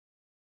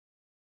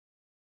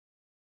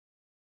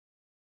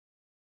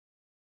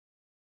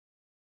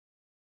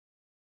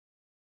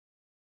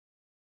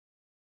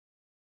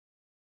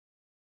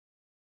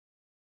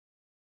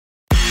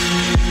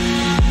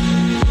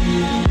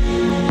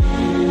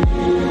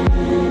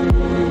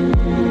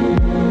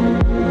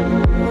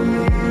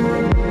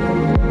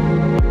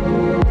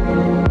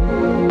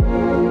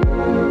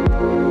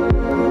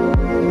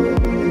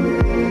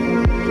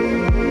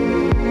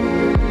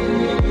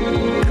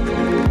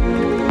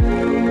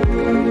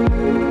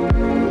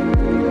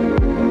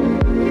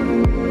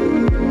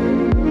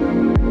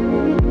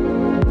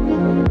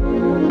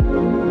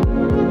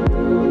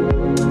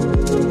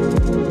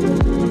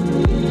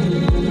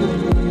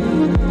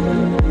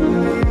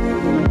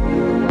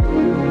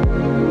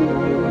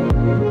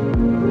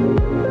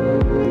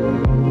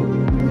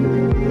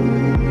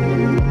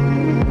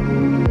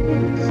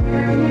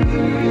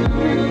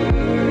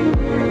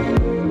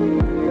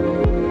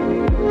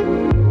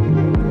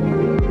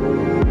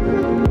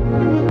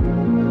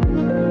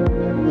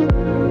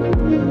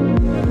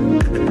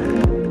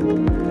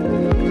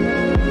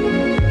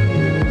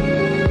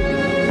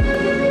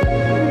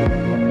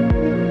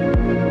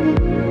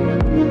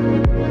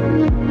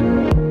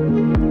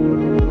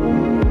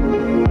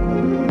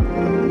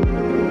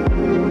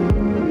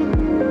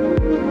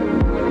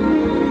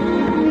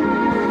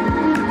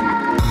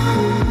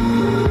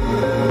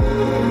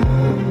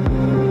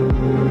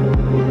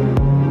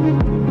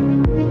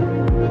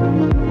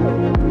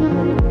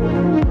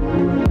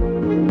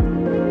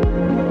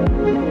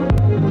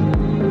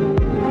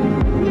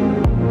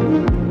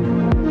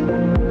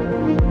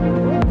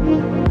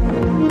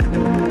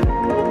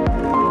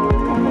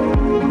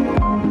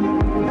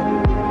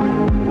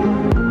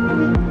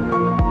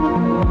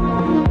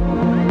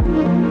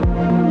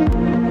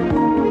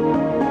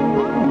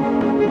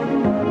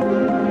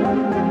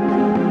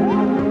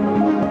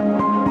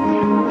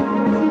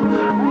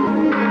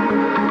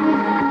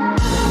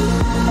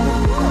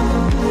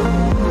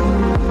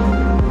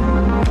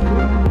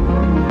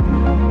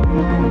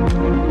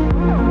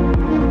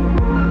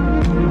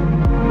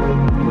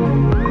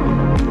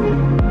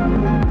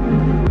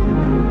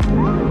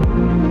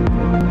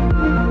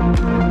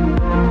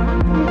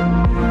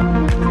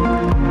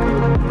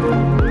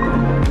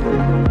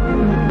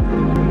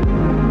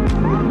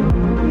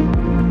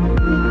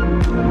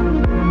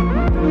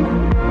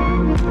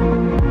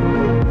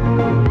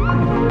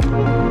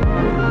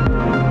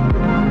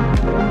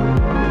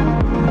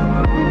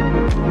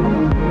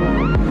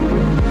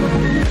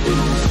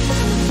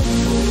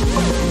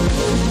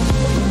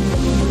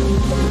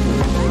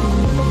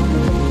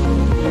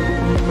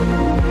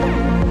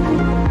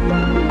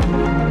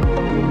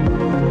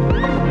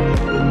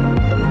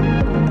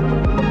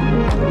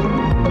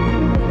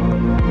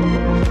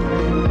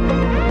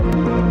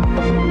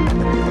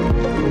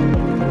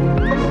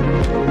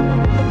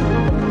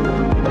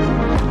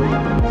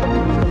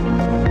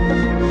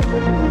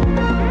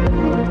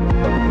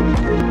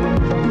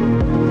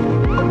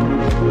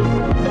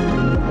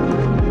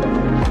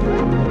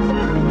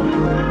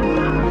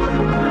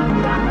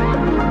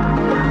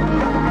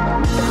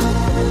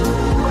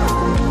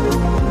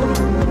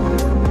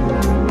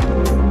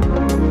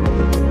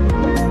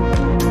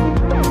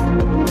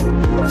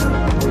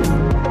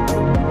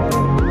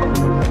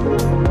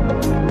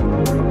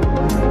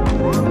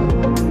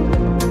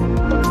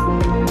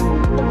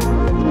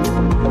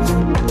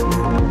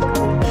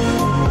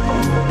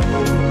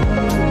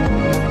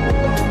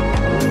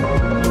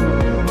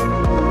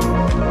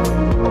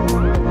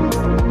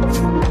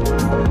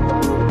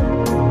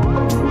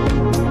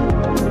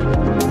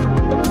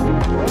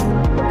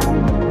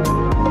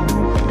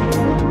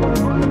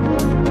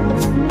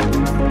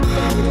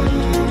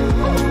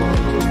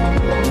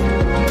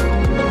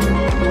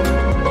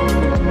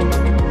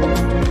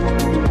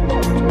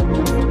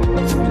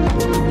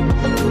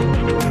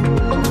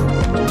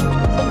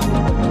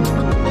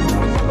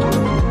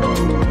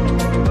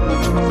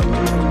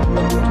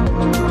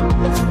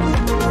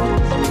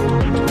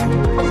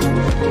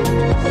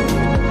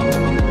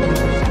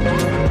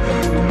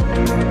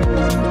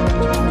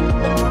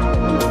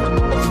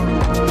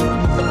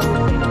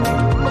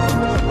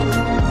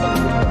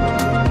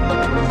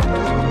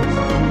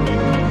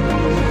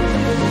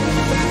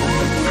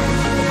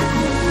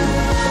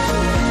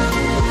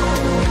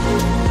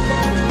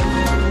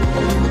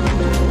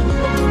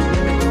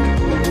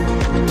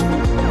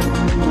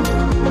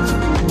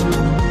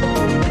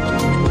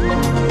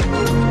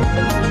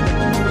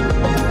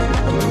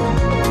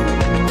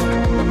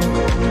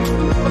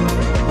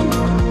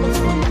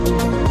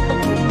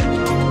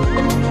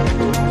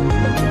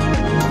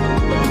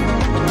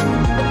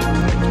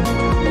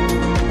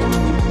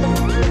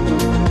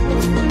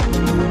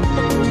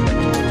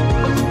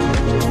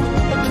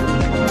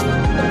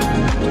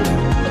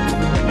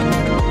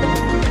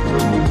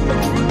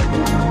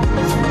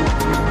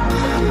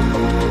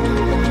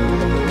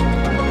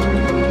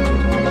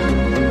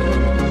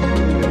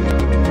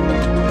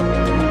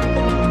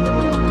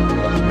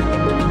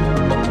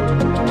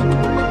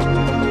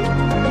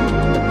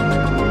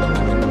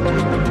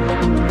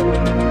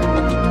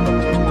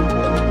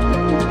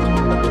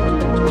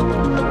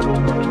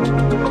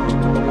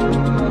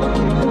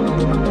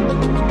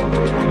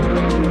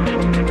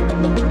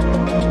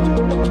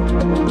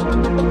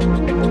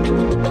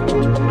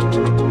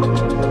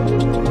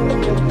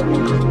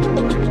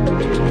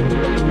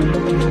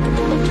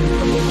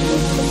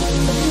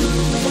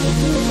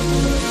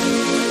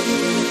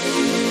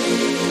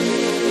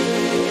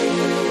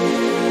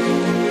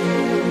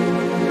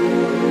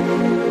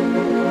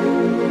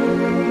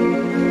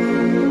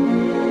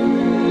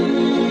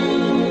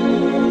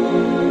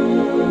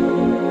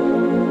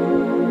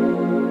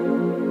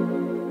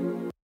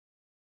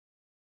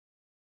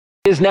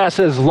is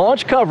NASA's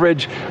launch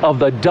coverage of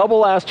the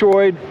double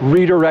asteroid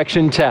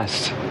redirection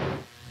test.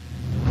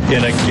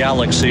 In a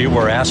galaxy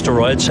where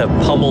asteroids have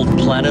pummeled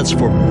planets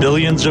for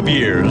billions of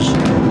years,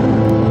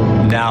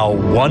 now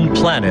one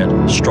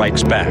planet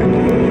strikes back.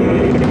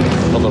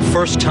 For the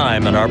first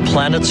time in our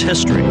planet's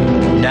history,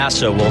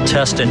 NASA will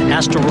test an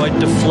asteroid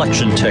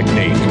deflection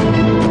technique.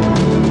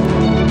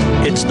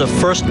 It's the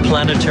first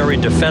planetary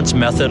defense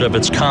method of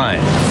its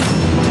kind.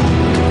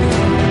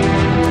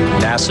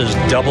 NASA's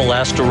double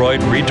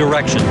asteroid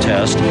redirection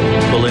test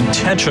will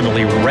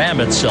intentionally ram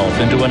itself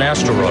into an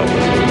asteroid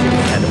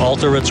and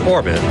alter its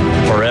orbit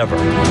forever.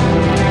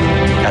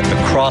 At the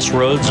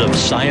crossroads of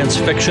science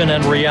fiction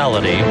and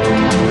reality,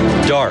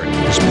 DART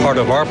is part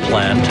of our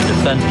plan to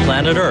defend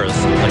planet Earth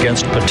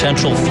against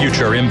potential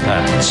future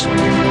impacts.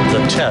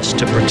 The test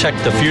to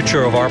protect the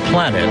future of our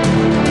planet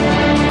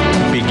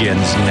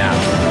begins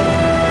now.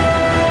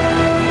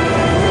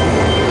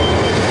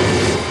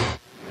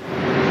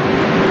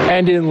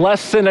 And in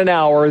less than an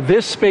hour,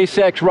 this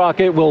SpaceX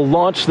rocket will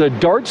launch the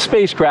DART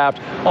spacecraft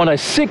on a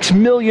 6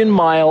 million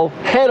mile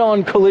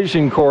head-on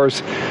collision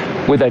course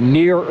with a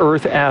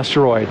near-Earth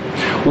asteroid.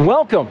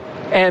 Welcome,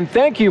 and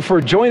thank you for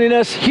joining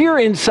us here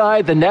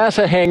inside the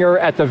NASA hangar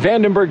at the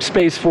Vandenberg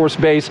Space Force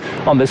Base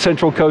on the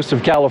central coast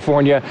of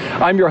California.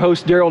 I'm your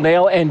host, Daryl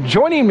Nail, and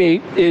joining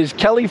me is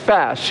Kelly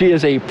Fast. She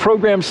is a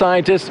program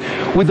scientist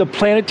with the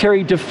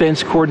Planetary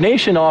Defense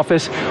Coordination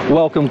Office.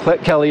 Welcome,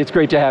 Kelly. It's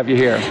great to have you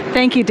here.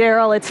 Thank you,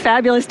 Daryl. It's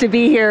fabulous to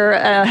be here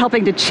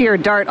helping to cheer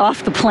DART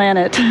off the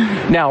planet.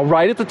 Now,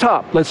 right at the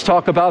top, let's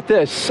talk about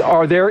this.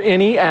 Are there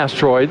any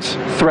asteroids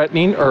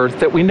threatening Earth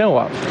that we know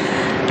of?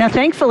 Now,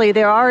 thankfully,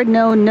 there are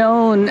no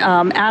known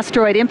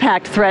asteroid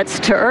impact threats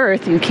to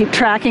Earth. You keep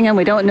tracking them.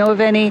 We don't know of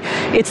any.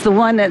 It's the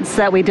one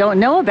that we don't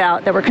know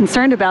about that we're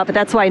concerned about, but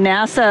that's why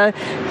NASA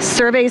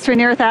surveys for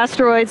near-Earth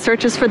asteroids,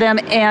 searches for them,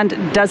 and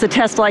does a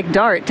test like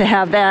DART to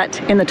have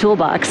that in the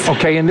toolbox.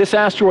 Okay, and this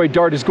asteroid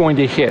DART is going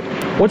to hit.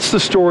 What's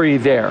the story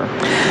there?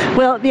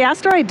 Well, the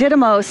asteroid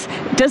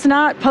Didymos does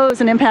not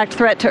pose an impact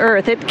threat to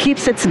Earth. It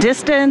keeps its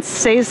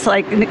distance,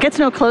 it gets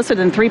no closer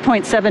than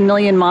 3.7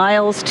 million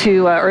miles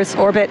to Earth's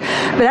orbit.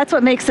 But that's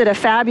what makes it a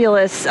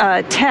fabulous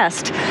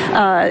test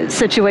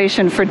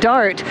situation for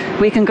DART.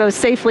 We can go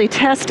safely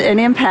test an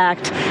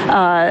impact,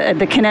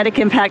 the kinetic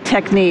impact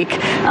technique,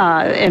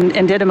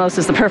 and Didymos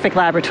is the perfect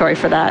laboratory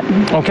for that.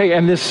 Okay,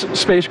 and this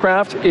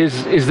spacecraft,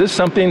 is this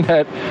something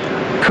that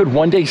could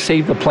one day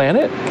save the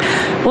planet?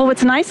 Well,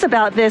 what's nice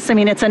about this, I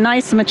mean, it's a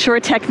nice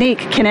mature technique,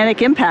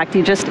 kinetic impact.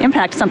 You just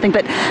impact something,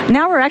 but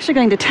now we're actually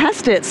going to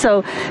test it.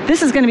 So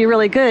this is going to be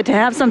really good to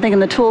have something in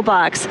the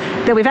toolbox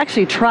that we've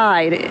actually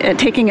tried,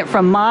 taking it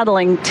from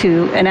modeling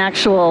to an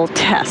actual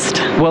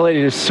test. Well, it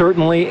is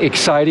certainly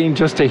exciting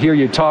just to hear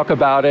you talk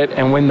about it.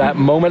 And when that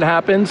moment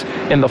happens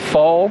in the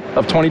fall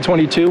of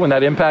 2022, when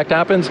that impact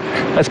happens,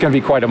 that's going to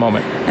be quite a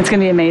moment. It's going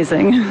to be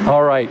amazing.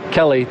 All right,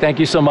 Kelly, thank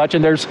you so much.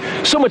 And there's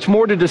so much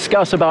more to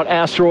discuss about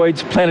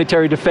asteroids,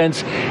 planetary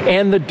defense,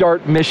 and the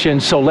DART mission.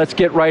 So let's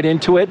get right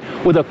into it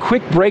with a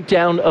quick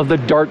breakdown of the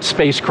DART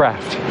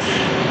spacecraft.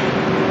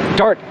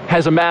 DART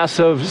has a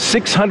mass of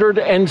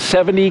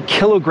 670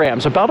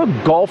 kilograms, about a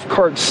golf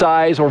cart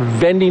size or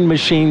vending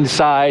machine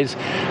size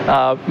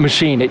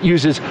machine. It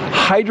uses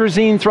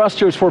hydrazine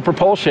thrusters for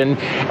propulsion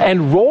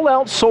and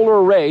roll-out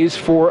solar arrays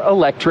for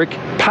electric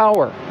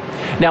power.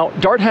 Now,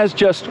 DART has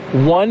just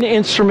one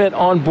instrument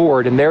on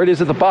board, and there it is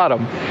at the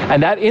bottom.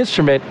 And that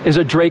instrument is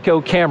a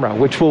Draco camera,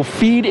 which will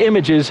feed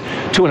images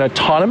to an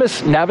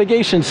autonomous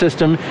navigation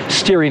system,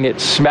 steering it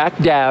smack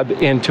dab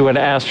into an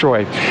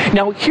asteroid.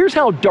 Now, here's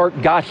how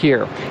DART got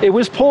here. It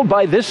was pulled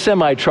by this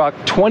semi-truck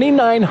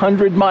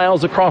 2,900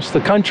 miles across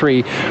the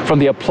country from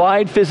the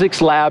Applied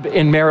Physics Lab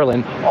in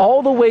Maryland,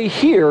 all the way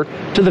here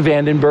to the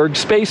Vandenberg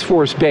Space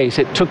Force Base.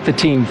 It took the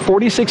team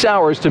 46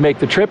 hours to make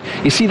the trip.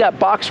 You see that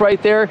box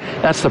right there?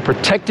 That's the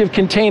protective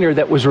container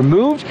that was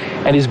removed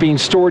and is being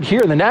stored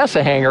here in the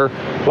NASA hangar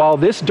while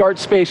this DART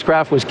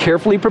spacecraft was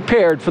carefully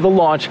prepared for the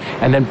launch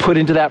and then put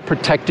into that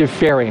protective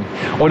fairing.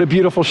 What a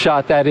beautiful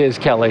shot that is,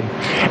 Kelly.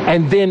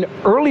 And then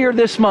earlier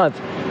this month,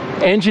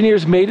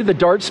 engineers mated the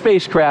DART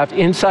spacecraft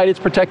inside its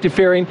protective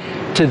fairing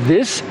to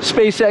this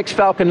SpaceX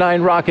Falcon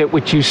 9 rocket,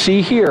 which you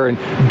see here, and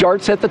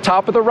DART's at the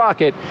top of the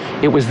rocket.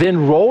 It was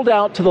then rolled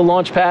out to the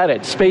launch pad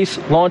at Space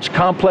Launch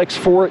Complex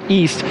 4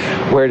 East,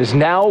 where it is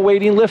now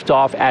awaiting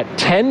liftoff at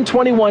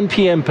 10:21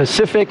 p.m.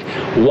 Pacific,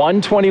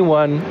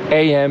 1:21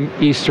 a.m.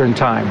 Eastern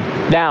Time.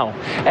 Now,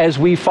 as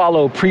we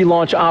follow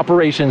pre-launch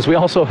operations, we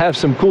also have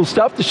some cool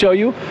stuff to show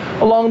you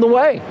along the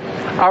way.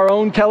 Our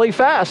own Kelly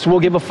Fast will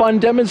give a fun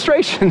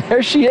demonstration.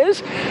 There she is.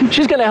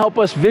 She's going to help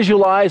us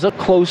visualize a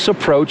close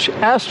approach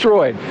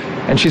asteroid,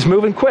 and she's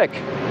moving quick.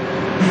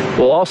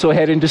 We'll also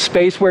head into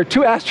space where two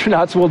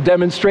astronauts will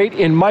demonstrate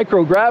in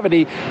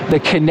microgravity the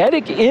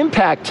kinetic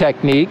impact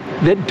technique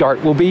that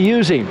DART will be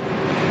using.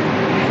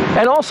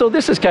 And also,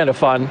 this is kind of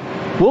fun,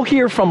 we'll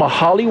hear from a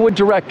Hollywood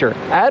director,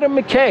 Adam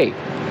McKay,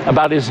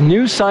 about his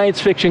new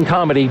science fiction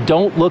comedy,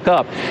 Don't Look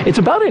Up. It's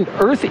about an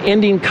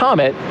Earth-ending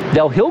comet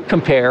that he'll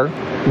compare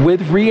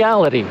with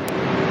reality.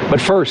 But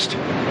first,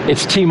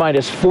 It's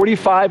T-minus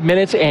 45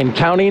 minutes and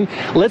counting.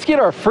 Let's get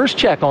our first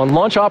check on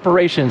launch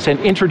operations and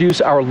introduce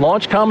our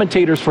launch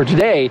commentators for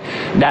today,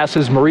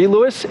 NASA's Marie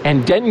Lewis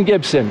and Denton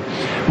Gibson.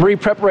 Marie,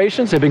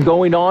 preparations have been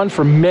going on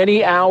for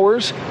many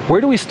hours. Where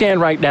do we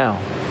stand right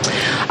now?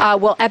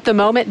 Well, at the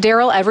moment,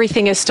 Daryl,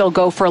 everything is still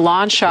go for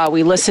launch.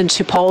 We listened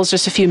to polls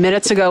just a few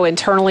minutes ago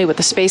internally with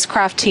the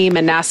spacecraft team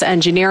and NASA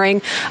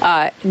engineering.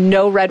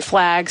 No red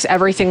flags,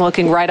 everything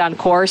looking right on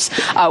course.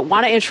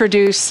 Want to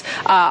introduce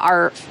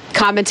our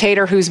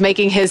commentator who's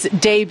making his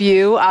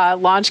debut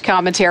launch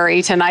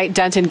commentary tonight,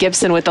 Denton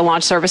Gibson with the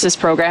Launch Services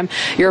Program.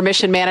 You're a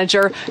mission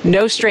manager,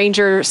 no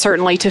stranger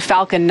certainly to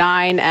Falcon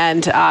 9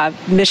 and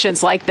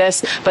missions like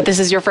this, but this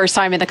is your first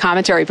time in the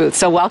commentary booth,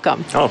 so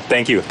welcome. Oh,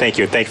 thank you. Thank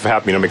you. Thank you for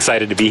having me. I'm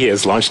excited to be here.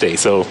 It's launch day,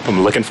 so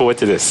I'm looking forward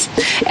to this.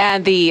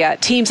 And the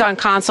teams on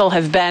console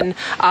have been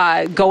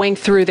going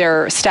through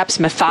their steps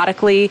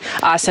methodically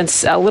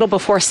since a little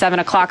before 7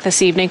 o'clock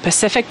this evening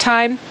Pacific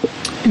time.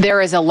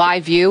 There is a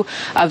live view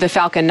of the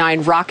Falcon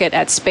 9 rocket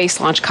at Space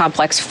Launch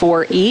Complex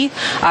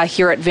 4E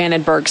here at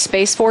Vandenberg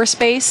Space Force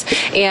Base.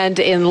 And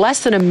in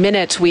less than a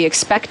minute, we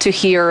expect to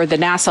hear the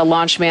NASA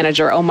launch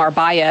manager, Omar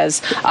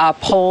Baez,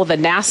 poll the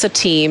NASA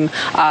team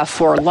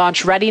for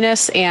launch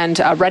readiness and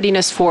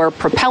readiness for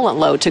propellant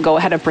load to go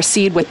ahead and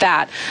proceed with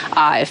that.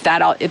 If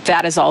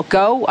that is all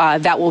go,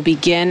 that will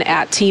begin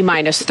at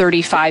T-minus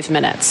 35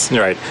 minutes.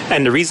 Right.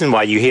 And the reason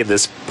why you hear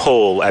this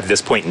poll at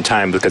this point in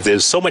time, because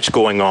there's so much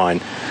going on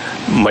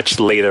much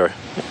later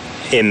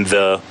in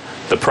the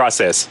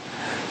process.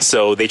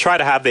 So they try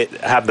to have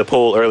the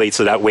poll early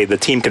so that way the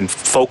team can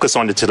focus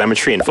on the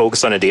telemetry and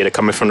focus on the data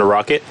coming from the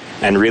rocket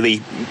and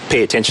really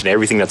pay attention to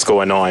everything that's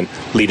going on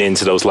leading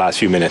into those last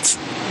few minutes.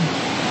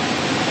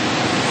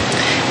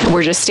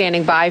 We're just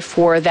standing by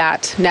for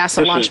that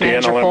NASA launch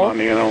manager poll. On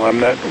the NLM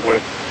net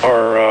with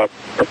our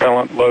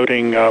propellant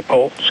loading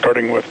poll,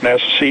 starting with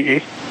NASA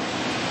CE.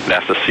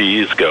 NASA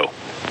CE is go.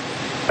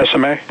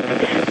 SMA?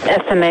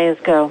 SMA is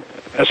go.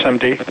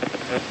 SMD?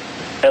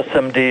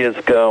 SMD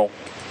is go.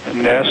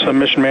 NASA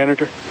mission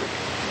manager?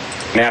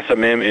 NASA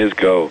MIM is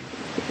go.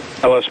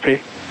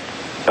 LSP?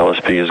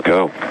 LSP is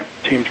go.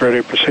 Teams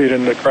ready to proceed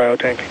in the cryo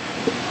tank.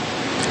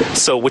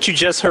 So what you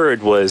just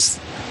heard was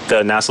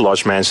the NASA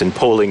launch management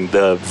polling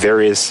the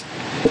various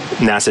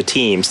NASA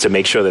teams to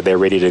make sure that they're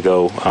ready to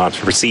go to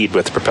proceed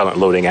with propellant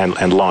loading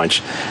and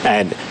launch.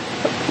 And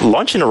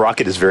launching a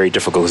rocket is very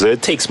difficult because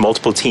it takes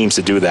multiple teams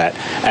to do that,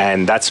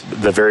 and that's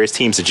the various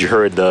teams that you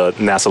heard the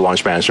NASA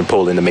launch management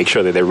poll in to make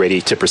sure that they're ready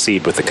to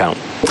proceed with the count.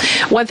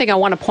 One thing I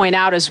want to point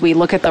out as we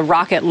look at the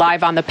rocket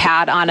live on the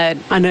pad on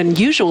an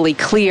unusually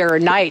clear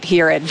night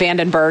here at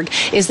Vandenberg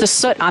is the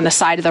soot on the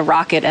side of the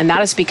rocket, and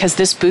that is because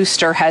this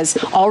booster has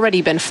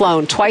already been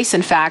flown twice,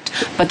 in fact,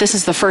 but this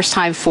is the first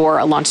time for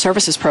a Launch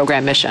Services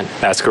Program mission.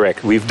 That's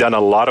correct. We've done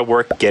a lot of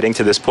work getting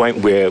to this point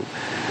where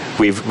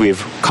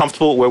we've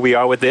comfortable where we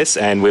are with this,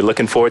 and we're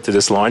looking forward to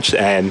this launch.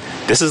 And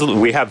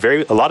we have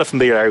a lot of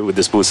familiarity with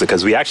this booster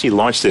because we actually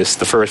launched this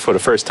for the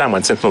first time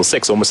on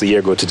Sentinel-6 almost a year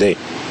ago today.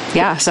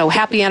 Yeah, so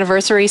happy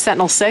anniversary,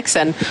 Sentinel-6,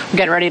 and we're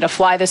getting ready to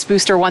fly this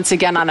booster once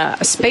again on a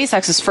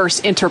SpaceX's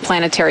first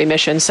interplanetary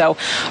mission. So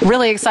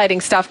really exciting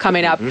stuff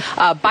coming up.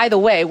 By the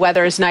way,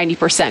 weather is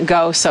 90%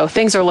 go, so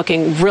things are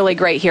looking really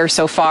great here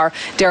so far.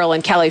 Daryl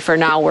and Kelly, for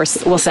now,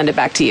 we'll send it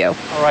back to you.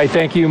 All right,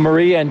 thank you,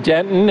 Marie and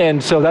Denton.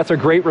 And so that's a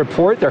great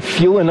report. They're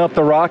fueling up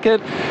the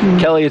rocket.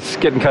 Kelly, it's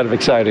getting kind of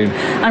exciting.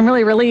 I'm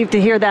really relieved to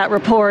hear that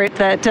report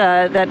that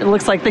it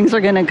looks like things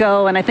are going to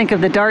go. And I think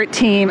of the DART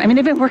team. I mean,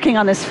 they've been working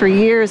on this for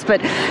years, but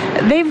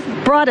they've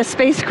brought a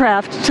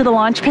spacecraft to the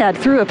launch pad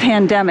through a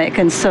pandemic,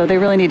 and so they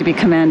really need to be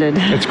commended.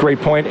 It's a great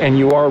point, and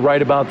you are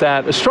right about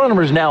that.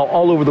 Astronomers now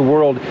all over the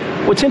world,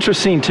 what's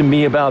interesting to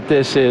me about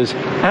this is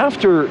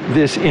after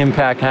this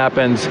impact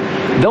happens,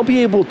 they'll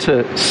be able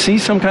to see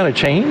some kind of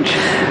change?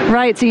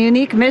 Right, it's a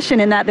unique mission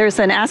in that there's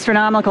an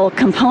astronomical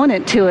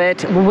component to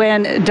it.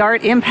 When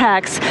DART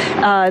impacts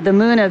the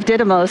moon of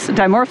Didymos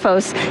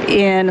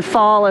in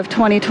fall of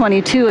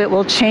 2022, it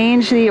will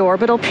change the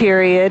orbital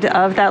period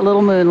of that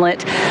little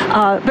moonlet.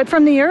 But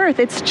from the Earth,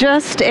 it's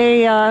just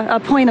a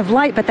point of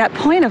light, but that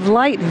point of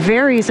light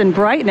varies in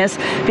brightness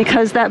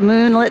because that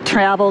moonlet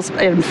travels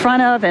in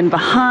front of and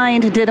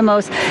behind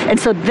Didymos, and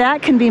so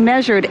that can be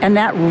measured, and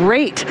that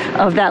rate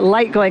of that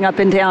light going up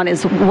and down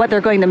is what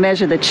they're going to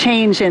measure the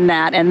change in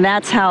that, and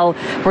that's how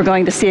we're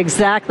going to see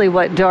exactly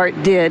what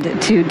DART did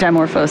to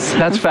Dimorphos.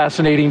 That's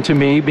fascinating to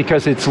me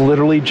because it's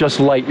literally just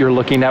light you're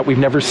looking at. We've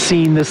never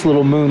seen this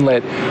little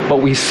moonlet,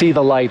 but we see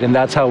the light, and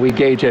that's how we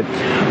gauge it.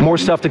 More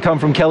stuff to come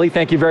from Kelly.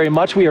 Thank you very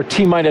much. We are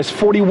T-minus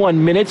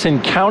 41 minutes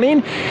and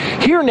counting.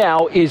 Here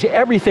now is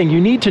everything you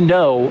need to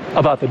know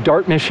about the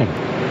DART mission.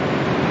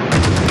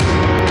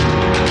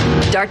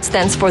 DART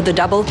stands for the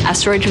Double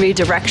Asteroid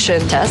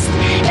Redirection Test,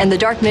 and the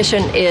DART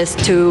mission is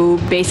to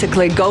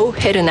basically go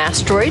hit an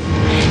asteroid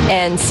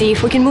and see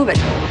if we can move it.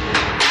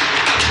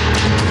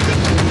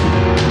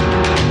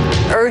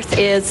 Earth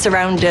is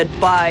surrounded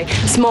by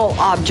small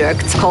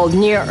objects called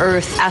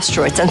near-Earth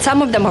asteroids, and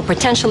some of them are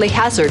potentially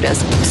hazardous.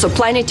 So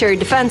planetary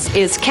defense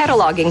is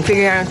cataloging,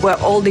 figuring out where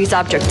all these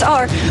objects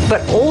are,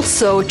 but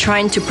also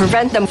trying to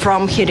prevent them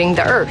from hitting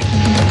the Earth.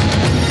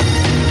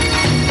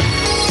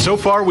 So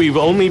far, we've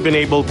only been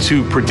able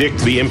to predict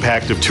the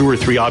impact of 2 or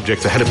 3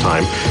 objects ahead of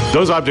time.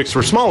 Those objects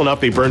were small enough,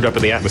 they burned up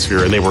in the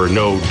atmosphere, and they were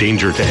no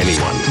danger to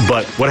anyone.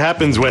 But what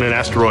happens when an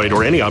asteroid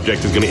or any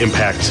object is going to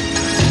impact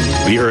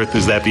the Earth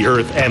is that the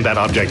Earth and that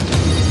object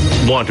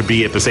want to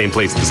be at the same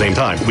place at the same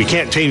time. We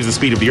can't change the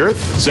speed of the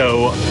Earth,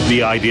 so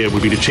the idea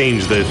would be to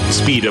change the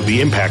speed of the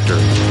impactor.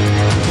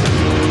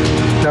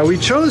 Now, we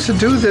chose to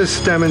do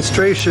this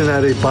demonstration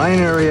at a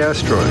binary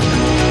asteroid.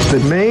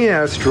 The main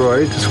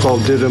asteroid is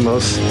called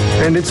Didymos,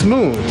 and its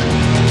moon.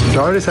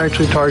 DART is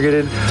actually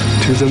targeted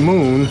to the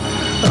moon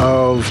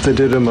of the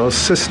Didymos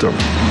system.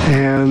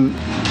 And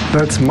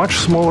that's a much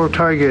smaller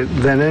target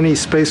than any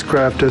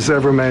spacecraft has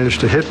ever managed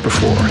to hit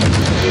before.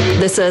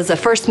 This is the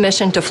first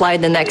mission to fly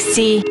the next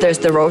sea. There's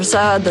the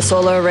ROSA, the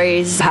solar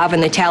arrays, have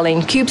an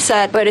Italian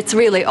CubeSat, but it's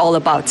really all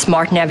about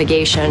smart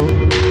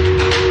navigation.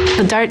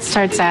 The DART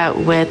starts out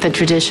with the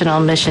traditional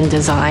mission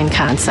design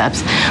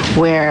concepts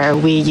where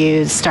we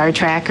use star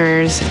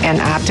trackers and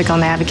optical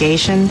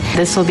navigation.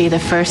 This will be the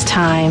first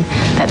time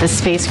that the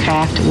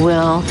spacecraft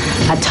will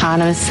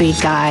autonomously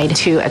guide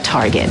to a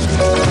target.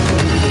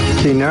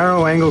 The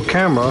narrow-angle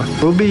camera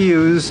will be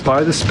used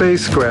by the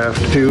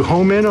spacecraft to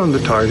home in on the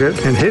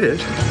target and hit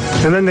it,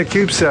 and then the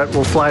CubeSat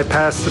will fly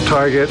past the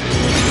target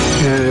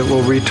and it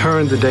will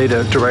return the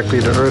data directly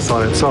to Earth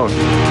on its own.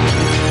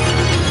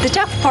 The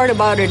tough part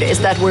about it is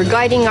that we're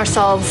guiding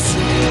ourselves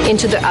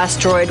into the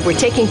asteroid, we're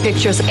taking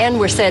pictures, and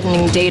we're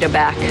sending data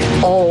back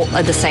all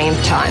at the same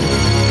time.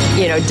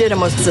 You know,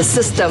 Didymos is a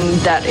system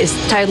that is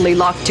tightly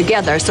locked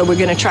together, so we're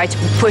going to try to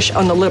push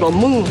on the little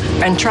moon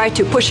and try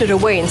to push it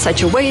away in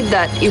such a way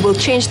that it will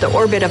change the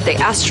orbit of the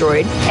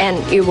asteroid and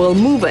it will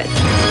move it.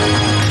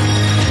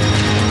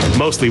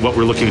 Mostly what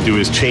we're looking to do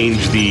is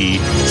change the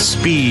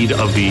speed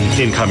of the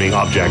incoming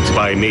object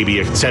by maybe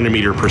a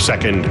centimeter per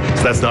second.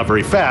 So that's not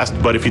very fast,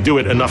 but if you do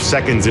it enough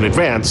seconds in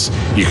advance,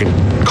 you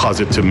can cause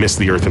it to miss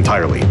the Earth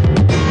entirely.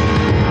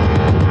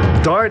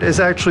 DART is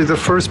actually the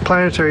first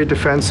planetary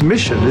defense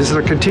mission. This is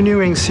a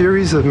continuing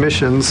series of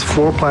missions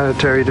for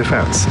planetary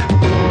defense.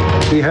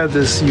 We had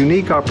this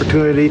unique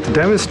opportunity to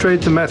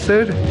demonstrate the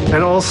method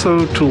and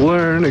also to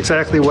learn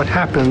exactly what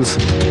happens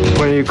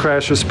when you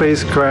crash a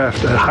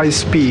spacecraft at high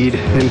speed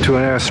into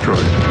an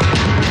asteroid.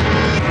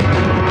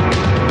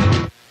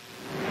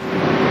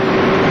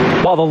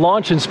 While the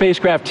launch and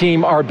spacecraft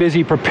team are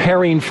busy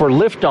preparing for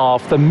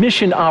liftoff, the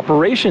mission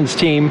operations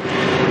team,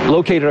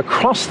 located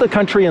across the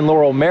country in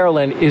Laurel,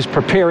 Maryland, is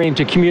preparing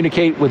to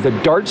communicate with the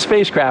DART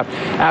spacecraft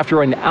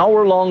after an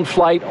hour-long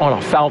flight on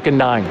a Falcon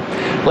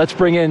 9. Let's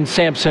bring in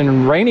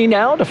Samson Rainey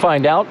now to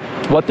find out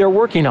what they're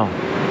working on.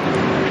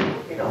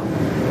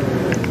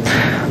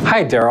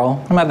 Hi,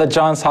 Daryl. I'm at the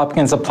Johns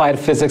Hopkins Applied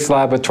Physics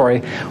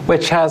Laboratory,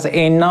 which has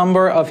a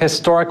number of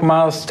historic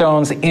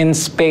milestones in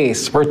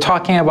space. We're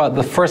talking about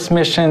the first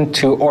mission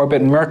to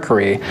orbit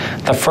Mercury,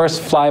 the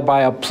first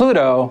flyby of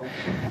Pluto,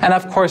 and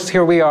of course,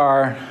 here we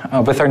are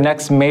with our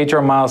next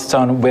major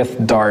milestone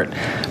with DART.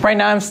 Right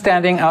now, I'm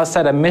standing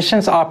outside of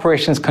Missions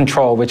Operations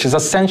Control, which is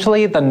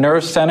essentially the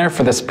nerve center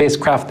for the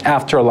spacecraft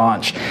after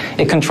launch.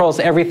 It controls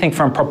everything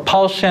from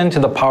propulsion to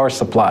the power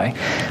supply.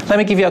 Let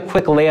me give you a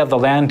quick lay of the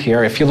land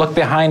here. If you look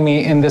behind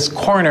me in this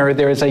corner,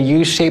 there is a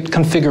U-shaped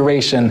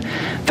configuration.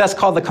 That's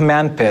called the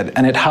command pit,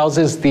 and it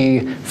houses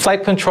the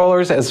flight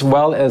controllers as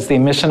well as the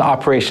mission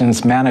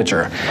operations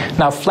manager.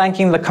 Now,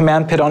 flanking the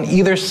command pit on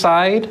either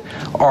side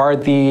are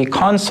the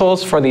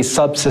consoles for the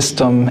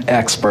subsystem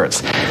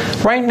experts.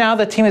 Right now,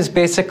 the team is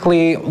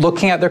basically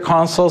looking at their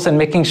consoles and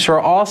making sure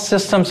all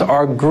systems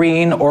are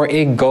green or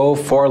a go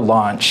for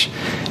launch.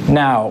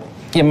 Now,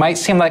 it might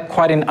seem like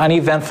quite an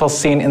uneventful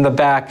scene in the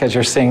back as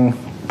you're seeing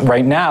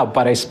right now,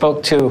 but I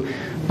spoke to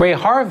Ray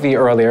Harvey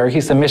earlier.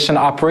 He's the mission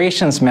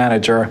operations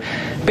manager,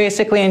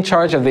 basically in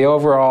charge of the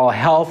overall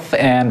health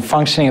and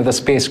functioning of the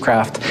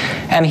spacecraft.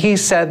 And he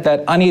said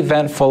that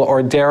uneventful,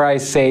 or dare I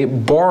say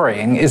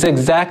boring, is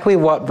exactly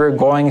what we're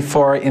going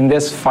for in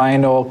this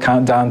final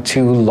countdown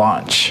to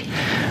launch.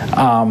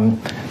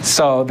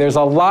 So there's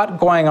a lot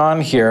going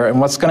on here, and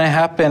what's going to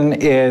happen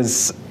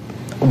is,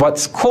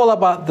 what's cool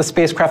about the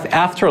spacecraft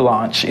after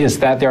launch is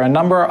that there are a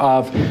number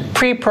of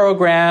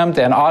pre-programmed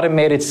and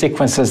automated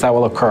sequences that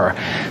will occur.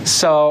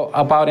 So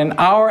about an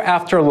hour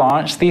after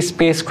launch, these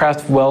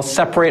spacecraft will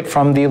separate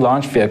from the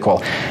launch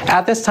vehicle.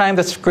 At this time,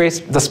 the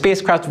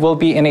spacecraft will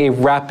be in a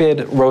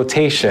rapid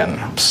rotation.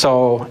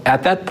 So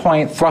at that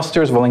point,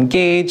 thrusters will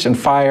engage and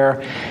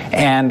fire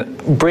and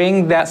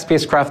bring that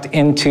spacecraft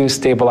into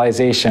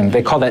stabilization.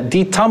 They call that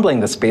detumbling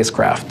the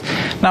spacecraft.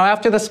 Now,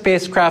 after the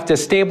spacecraft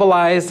is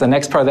stabilized, the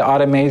next part of the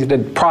automation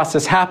automated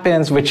process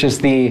happens, which is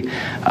the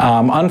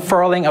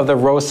unfurling of the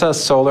ROSA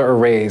solar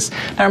arrays.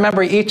 Now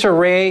remember, each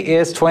array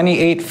is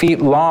 28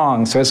 feet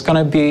long, so it's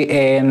going to be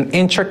an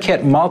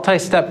intricate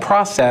multi-step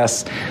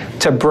process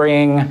to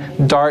bring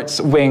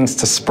DART's wings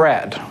to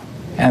spread.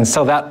 And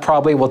so that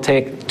probably will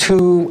take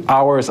 2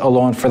 hours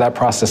alone for that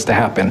process to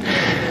happen.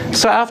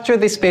 So after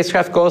the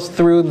spacecraft goes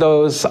through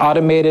those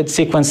automated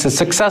sequences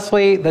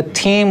successfully, the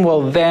team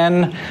will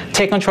then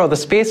take control of the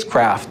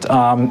spacecraft.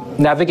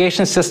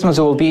 Navigation systems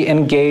will be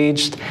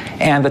engaged,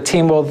 and the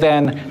team will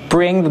then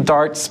bring the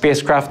DART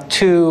spacecraft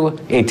to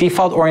a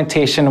default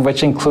orientation,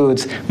 which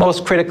includes,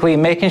 most critically,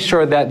 making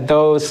sure that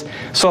those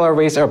solar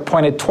arrays are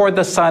pointed toward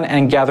the sun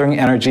and gathering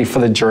energy for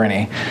the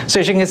journey. So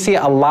as you can see,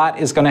 a lot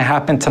is going to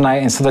happen tonight,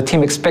 and so the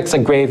team expects a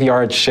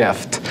graveyard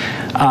shift.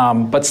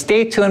 But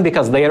stay tuned,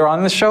 because later on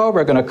in the show,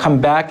 we're going to come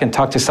back and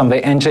talk to some of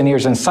the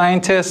engineers and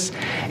scientists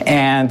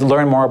and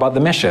learn more about the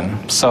mission.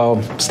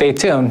 So stay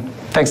tuned.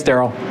 Thanks,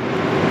 Daryl.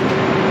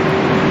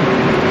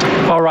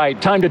 All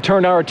right, time to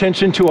turn our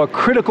attention to a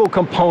critical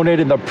component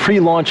in the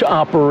pre-launch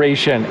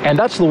operation, and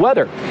that's the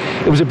weather.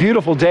 It was a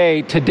beautiful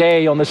day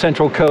today on the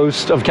central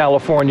coast of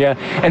California,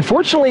 and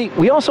fortunately,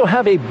 we also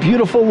have a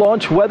beautiful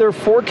launch weather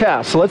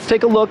forecast. So let's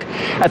take a look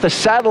at the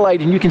satellite,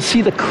 and you can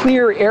see the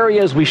clear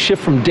area as we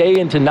shift from day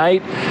into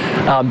night.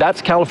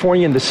 That's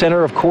California in the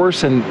center, of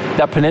course, and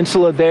that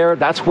peninsula there,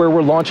 that's where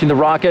we're launching the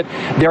rocket.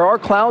 There are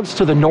clouds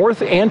to the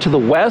north and to the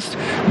west,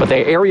 but the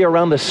area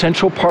around the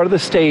central part of the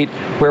state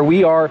where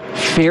we are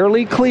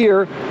fairly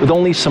clear, with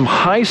only some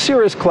high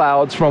cirrus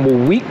clouds from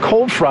a weak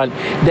cold front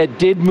that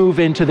did move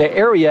into the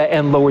area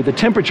and lower the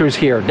temperatures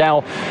here.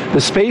 Now,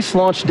 the Space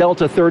Launch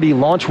Delta 30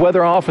 launch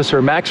weather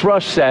officer, Max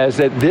Rush, says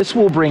that this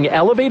will bring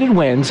elevated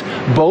winds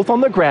both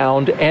on the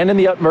ground and in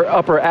the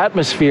upper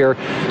atmosphere,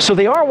 so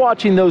they are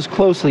watching those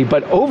closely.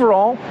 But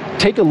overall,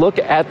 take a look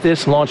at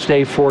this launch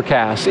day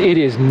forecast. It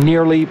is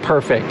nearly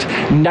perfect.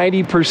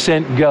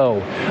 90% go.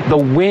 The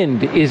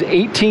wind is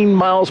 18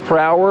 miles per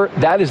hour.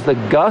 That is the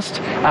gust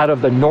out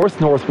of the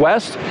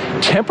northwest.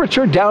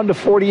 Temperature down to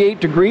 48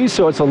 degrees,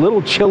 so it's a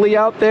little chilly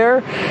out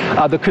there.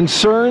 The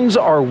concerns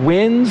are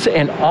winds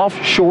and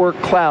offshore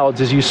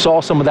clouds, as you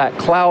saw some of that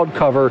cloud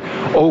cover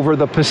over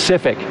the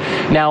Pacific.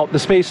 Now, the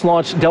Space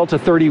Launch Delta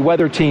 30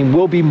 weather team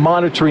will be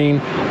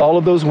monitoring all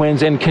of those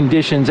winds and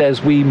conditions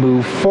as we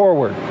move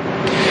forward.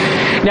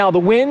 Now, the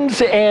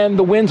winds on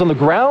the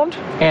ground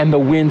and the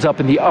winds up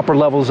in the upper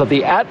levels of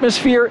the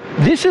atmosphere,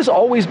 this is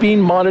always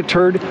being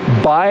monitored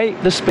by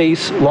the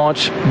Space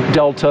Launch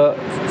Delta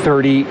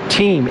 30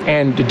 team.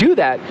 And to do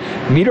that,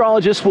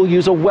 meteorologists will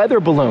use a weather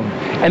balloon.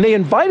 And they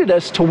invited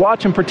us to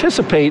watch and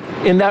participate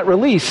in that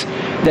release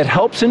that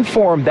helps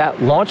inform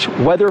that launch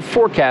weather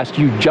forecast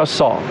you just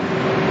saw.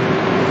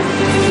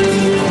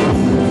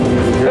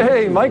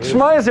 Hey, Mike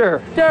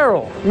Schmeiser,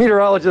 Daryl,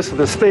 meteorologist of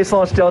the Space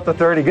Launch Delta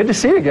 30. Good to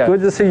see you again.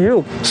 Good to see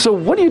you. So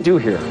what do you do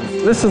here?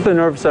 This is the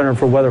Nerve Center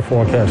for Weather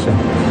Forecasting.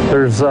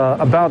 There's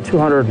about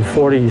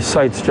 240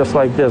 sites just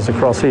like this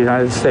across the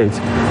United States.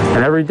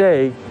 And every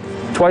day,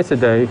 twice a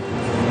day,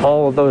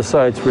 all of those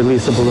sites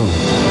release a balloon.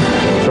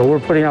 So we're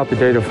putting out the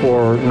data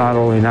for not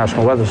only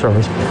National Weather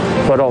Service,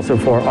 but also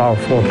for our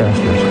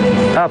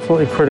forecasters.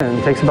 Absolutely critical.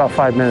 It takes about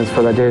 5 minutes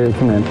for that data to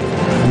come in.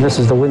 And this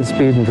is the wind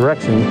speed and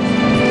direction.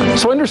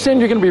 So I understand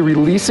you're going to be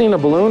releasing a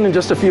balloon in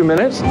just a few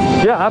minutes?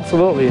 Yeah,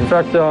 absolutely. In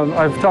fact,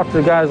 I've talked to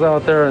the guys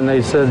out there, and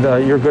they said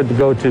you're good to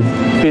go to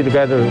be the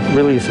guy to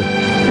release it.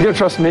 You're going to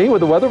trust me with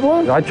the weather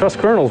balloon? I trust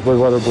colonels with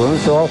weather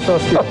balloons, so I'll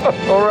trust you.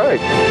 All right.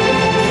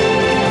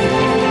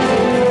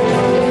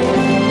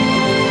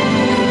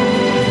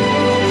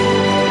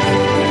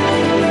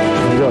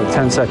 There you go,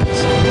 10 seconds.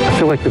 I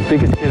feel like the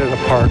biggest hit of the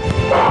park.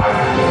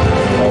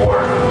 5,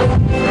 4,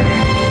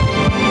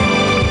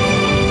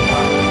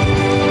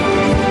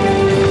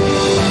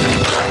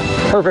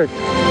 Perfect.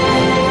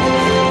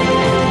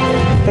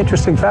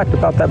 Interesting fact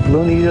about that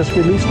balloon you just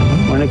released,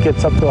 when it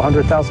gets up to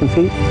 100,000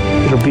 feet,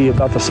 it'll be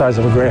about the size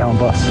of a Greyhound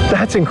bus.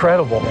 That's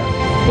incredible.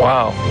 Yeah.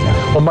 Wow.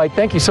 Yeah. Well, Mike,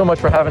 thank you so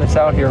much for having us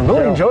out here.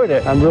 Really enjoyed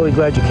it. I'm really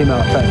glad you came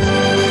out. Thanks.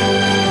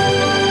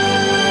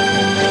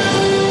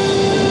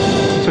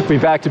 Took me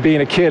back to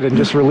being a kid and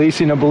just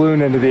releasing a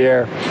balloon into the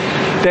air.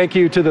 Thank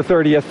you to the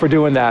 30th for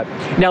doing that.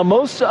 Now,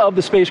 most of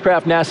the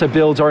spacecraft NASA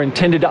builds are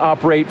intended to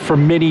operate for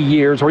many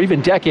years or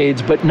even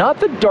decades, but not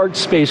the DART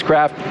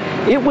spacecraft.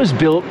 It was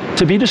built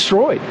to be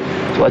destroyed.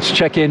 So let's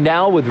check in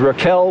now with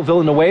Raquel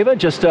Villanueva,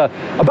 just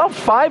about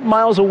 5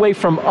 miles away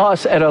from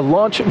us at a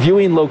launch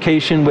viewing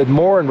location with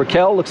more. And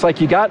Raquel, looks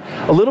like you got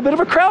a little bit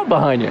of a crowd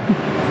behind you.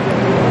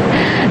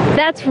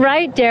 That's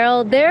right,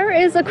 Daryl. There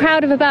is a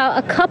crowd of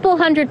about a couple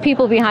hundred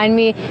people behind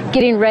me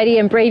getting ready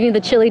and braving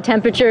the chilly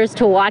temperatures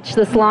to watch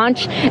this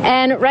launch.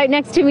 And right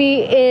next to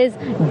me is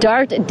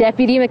DART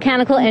Deputy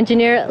Mechanical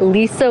Engineer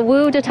Lisa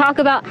Wu to talk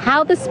about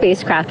how the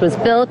spacecraft was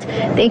built.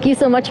 Thank you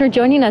so much for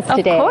joining us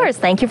today. Of course.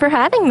 Thank you for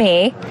having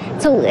me.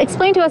 So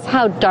explain to us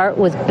how DART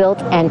was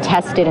built and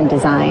tested and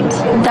designed.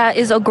 That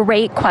is a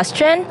great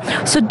question.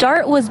 So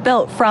DART was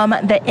built from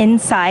the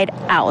inside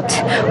out.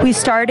 We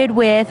started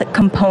with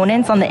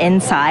components on the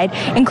inside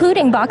inside,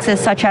 including boxes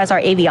such as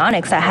our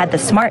avionics that had the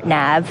smart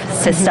nav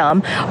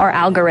system, our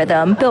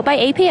algorithm built by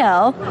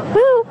APL.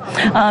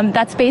 Woo!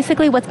 That's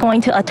basically what's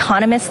going to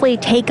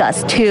autonomously take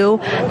us to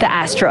the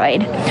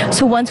asteroid.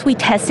 So once we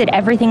tested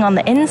everything on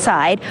the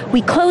inside,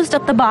 we closed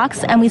up the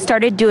box and we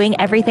started doing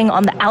everything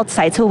on the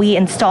outside. So we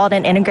installed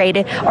and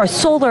integrated our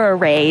solar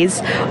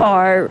arrays,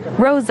 our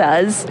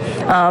ROSAs,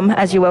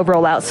 as you will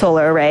roll out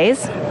solar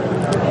arrays.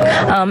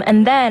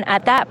 And then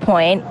at that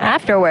point,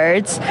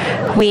 afterwards,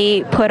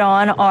 we put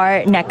on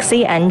our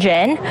Nexi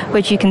engine,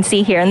 which you can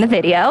see here in the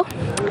video.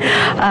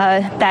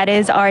 That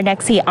is our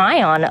Nexi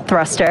ion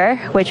thruster,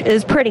 which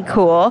is pretty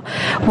cool.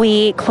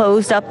 We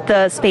closed up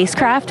the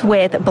spacecraft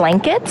with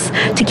blankets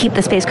to keep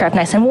the spacecraft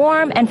nice and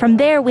warm, and from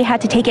there we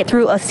had to take it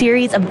through a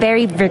series of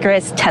very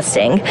vigorous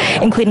testing,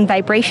 including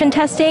vibration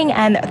testing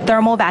and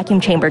thermal vacuum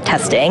chamber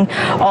testing.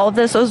 All of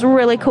this was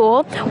really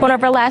cool. One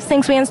of our last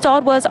things we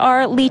installed was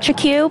our Licha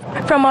cube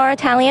from our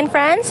Italian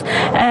friends,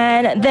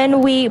 and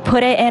then we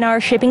put it in our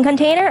shipping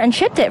container and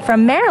shipped it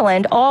from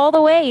Maryland all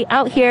the way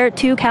out here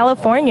to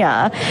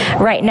California.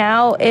 Right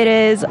now it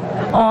is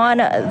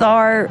on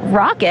our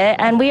rocket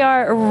and we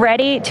are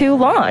ready to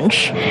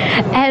launch.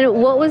 And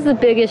what was the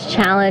biggest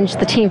challenge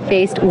the team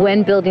faced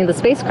when building the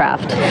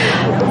spacecraft?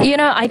 You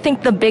know, I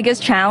think the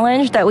biggest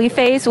challenge that we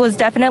faced was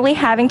definitely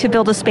having to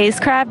build a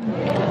spacecraft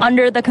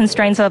under the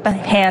constraints of a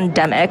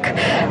pandemic.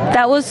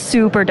 That was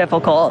super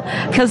difficult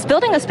because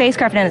building a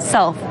spacecraft in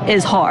itself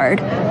is hard,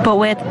 but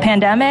with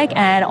pandemic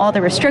and all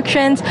the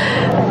restrictions,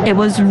 it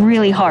was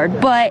really hard.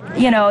 But,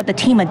 you know, the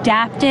team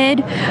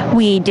adapted.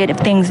 We did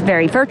things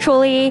very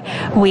virtually.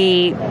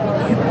 We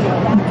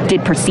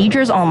did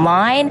procedures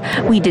online.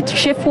 We did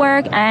shift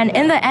work. And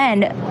in the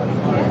end,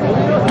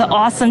 the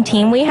awesome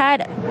team we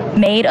had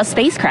made a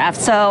spacecraft.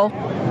 So,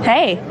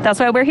 hey, that's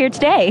why we're here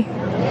today.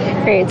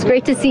 Great. It's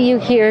great to see you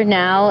here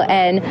now.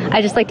 And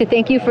I'd just like to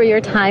thank you for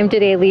your time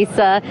today,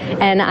 Lisa.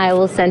 And I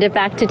will send it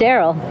back to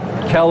Daryl.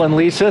 Kel and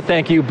Lisa,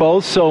 thank you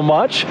both so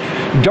much.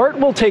 DART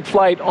will take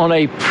flight on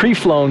a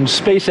pre-flown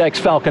SpaceX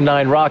Falcon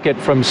 9 rocket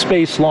from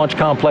Space Launch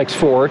Complex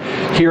 4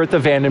 here at the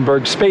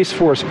Vandenberg Space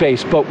Force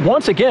Base. But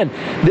once again,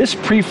 this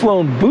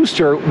pre-flown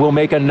booster will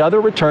make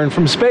another return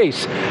from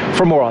space.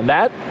 For more on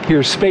that,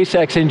 here's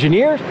SpaceX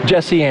engineer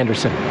Jesse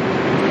Anderson.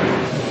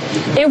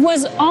 It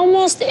was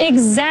almost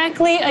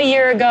exactly a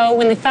year ago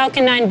when the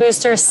Falcon 9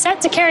 booster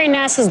set to carry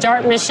NASA's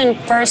DART mission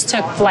first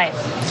took flight.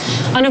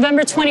 On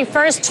November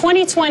 21st,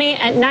 2020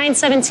 at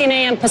 9:17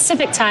 a.m.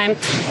 Pacific time,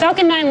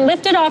 Falcon 9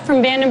 lifted off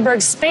from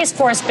Vandenberg Space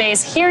Force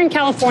Base here in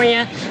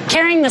California,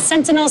 carrying the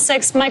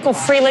Sentinel-6 Michael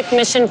Frelich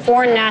mission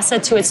for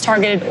NASA to its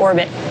targeted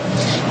orbit.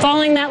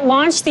 Following that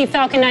launch, the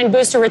Falcon 9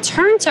 booster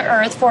returned to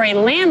Earth for a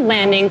land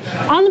landing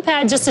on the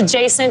pad just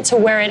adjacent to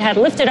where it had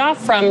lifted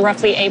off from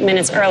roughly 8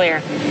 minutes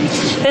earlier.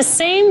 This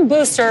same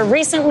booster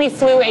recently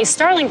flew a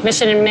Starlink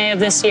mission in May of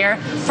this year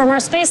from our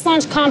Space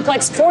Launch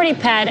Complex 40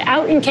 pad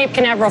out in Cape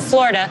Canaveral,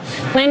 Florida,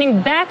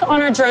 landing back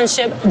on our drone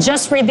ship,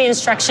 Just Read the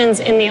Instructions,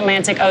 in the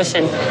Atlantic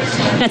Ocean.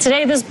 Now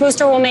today, this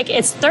booster will make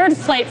its third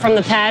flight from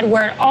the pad,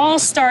 where it all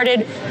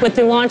started with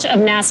the launch of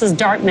NASA's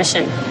DART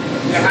mission.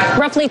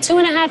 Roughly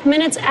 2.5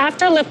 minutes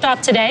after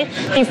liftoff today,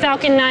 the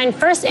Falcon 9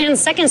 first and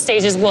second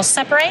stages will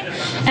separate,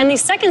 and the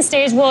second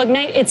stage will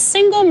ignite its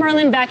single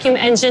Merlin vacuum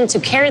engine to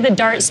carry the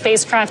DART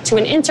spacecraft to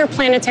an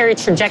interplanetary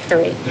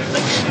trajectory.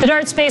 The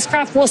DART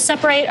spacecraft will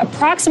separate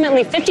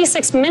approximately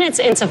 56 minutes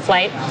into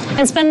flight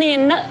and spend the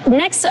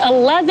next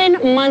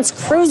 11 months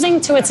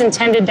cruising to its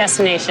intended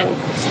destination.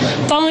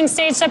 Following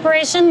stage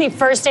separation, the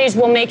first stage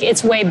will make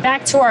its way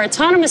back to our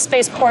autonomous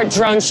spaceport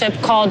drone ship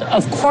called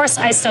Of Course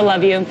I Still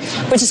Love You,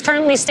 which is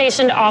currently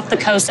stationed off the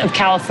coast of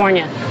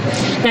California.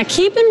 Now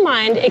keep in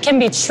mind, it can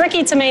be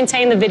tricky to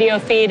maintain the video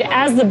feed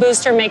as the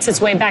booster makes its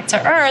way back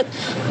to Earth,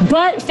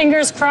 but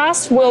fingers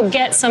crossed we'll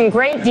get some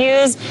great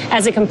views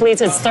as it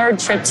completes its third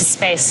trip to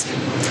space.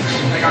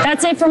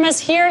 That's it from us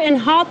here in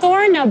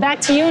Hawthorne. Now back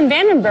to you in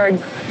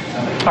Vandenberg.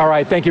 All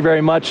right, thank you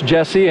very much,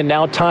 Jesse. And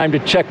now time to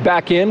check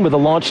back in with the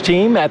launch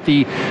team at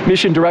the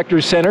Mission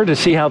Directors Center to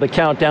see how the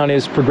countdown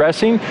is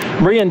progressing.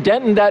 Maria and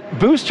Denton, that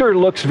booster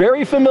looks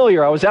very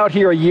familiar. I was out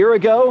here a year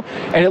ago,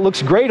 and it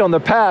looks great on the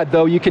pad,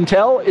 though you can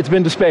tell it's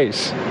been to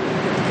space.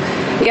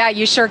 Yeah,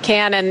 you sure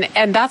can,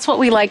 and that's what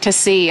we like to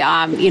see.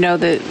 You know,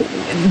 the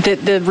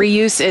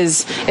reuse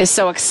is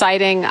so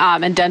exciting.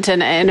 And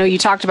Denton, I know you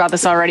talked about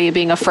this already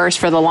being a first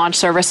for the Launch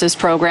Services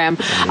Program,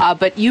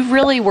 but you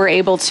really were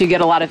able to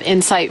get a lot of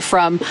insight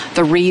from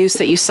the reuse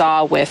that you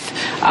saw with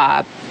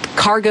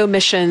cargo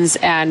missions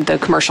and the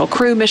commercial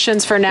crew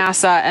missions for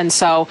NASA, and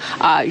so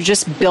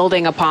just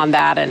building upon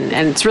that, and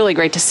it's really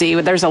great to see.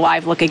 There's a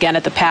live look again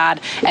at the pad,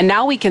 and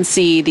now we can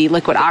see the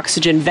liquid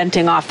oxygen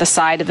venting off the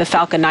side of the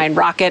Falcon 9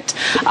 rocket.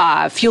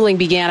 Fueling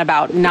began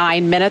about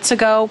 9 minutes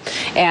ago,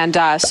 and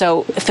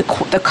so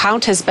the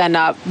count has been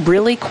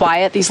really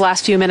quiet these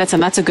last few minutes,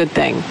 and that's a good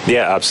thing.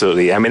 Yeah,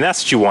 absolutely. I mean,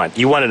 that's what you want.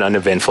 You want an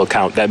uneventful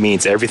count. That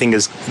means everything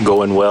is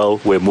going well.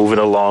 We're moving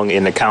along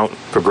in the count,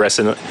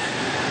 progressing,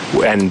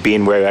 and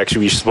being where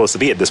actually we're supposed to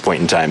be at this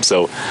point in time.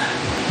 So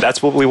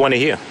that's what we want to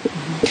hear.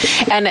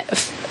 And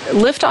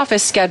liftoff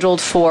is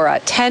scheduled for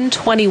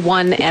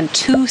 10:21 and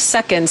 2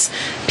 seconds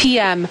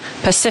p.m.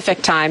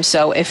 Pacific time.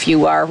 So if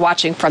you are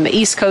watching from the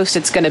East Coast,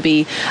 it's going to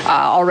be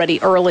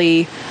already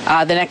early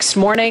the next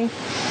morning.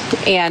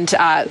 And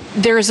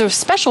there's a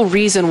special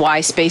reason why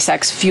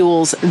SpaceX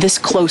fuels this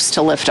close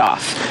to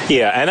liftoff.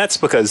 Yeah, and that's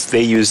because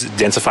they use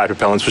densified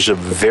propellants, which are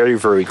very,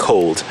 very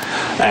cold.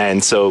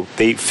 And so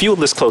they fuel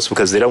this close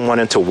because they don't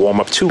want it to warm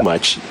up too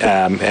much,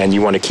 and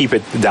you want to keep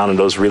it down in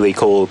those really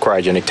cold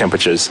cryogenic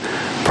temperatures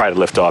prior to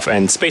liftoff.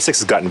 And SpaceX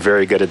has gotten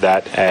very good at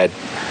that, at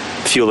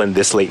fueling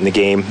this late in the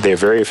game. They're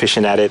very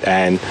efficient at it,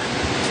 and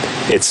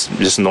it's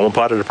just a normal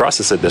part of the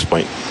process at this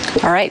point.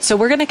 All right, so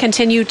we're going to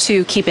continue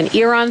to keep an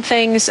ear on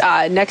things.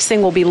 Next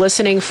thing we'll be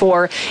listening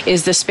for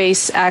is the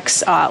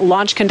SpaceX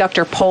launch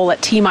conductor poll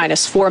at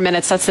T-minus 4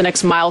 minutes. That's the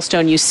next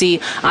milestone you see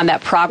on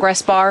that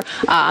progress bar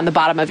on the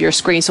bottom of your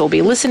screen. So we'll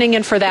be listening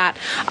in for that.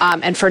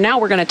 And for now,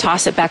 we're going to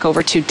toss it back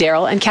over to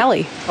Daryl and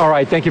Kelly. All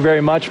right, thank you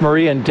very much,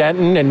 Marie and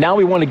Denton. And now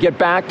we want to get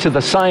back to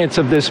the science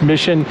of this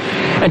mission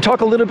and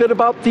talk a little bit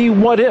about the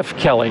what if,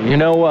 Kelly. You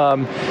know,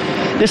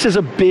 this is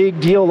a big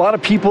deal. A lot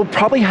of people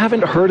probably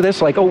haven't heard of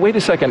this, like, oh, wait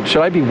a second,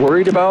 should I be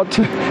worried about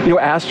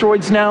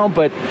asteroids now?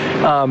 But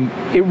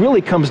it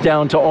really comes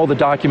down to all the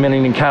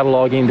documenting and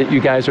cataloging that you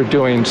guys are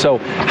doing. So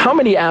how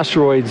many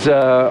asteroids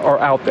are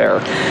out there?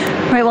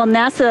 Right, well,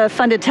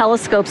 NASA-funded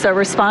telescopes are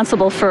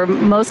responsible for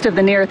most of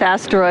the near-Earth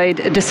asteroid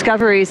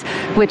discoveries,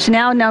 which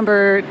now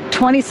number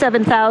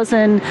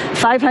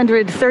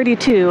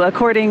 27,532,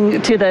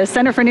 according to the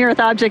Center for Near-Earth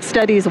Object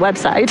Studies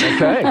website.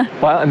 Okay,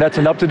 well, and that's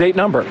an up-to-date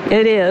number.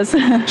 It is.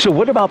 So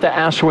what about the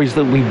asteroids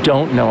that we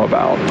don't know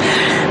about?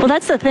 Well,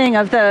 that's the thing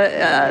of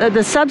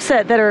the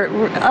subset that are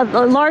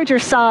a larger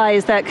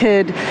size that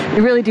could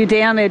really do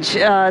damage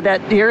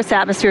that the Earth's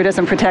atmosphere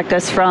doesn't protect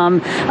us from.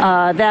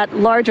 That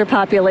larger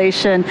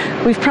population,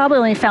 we've probably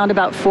only found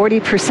about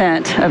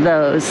 40% of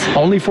those.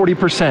 Only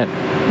 40%,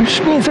 which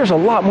means there's a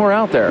lot more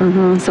out there.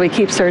 So we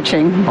keep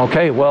searching.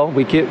 Okay, well,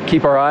 we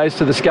keep our eyes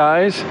to the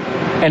skies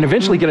and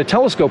eventually get a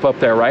telescope up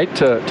there, right,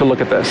 to look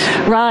at this.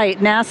 Right.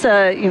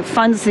 NASA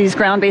funds these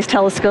ground-based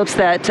telescopes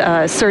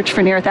that search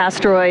for near-Earth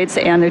asteroids,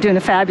 and they're doing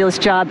a fabulous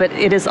job, but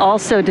it is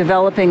also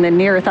developing the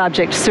Near-Earth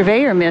Object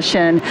Surveyor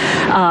mission,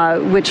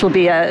 which will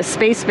be a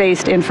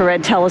space-based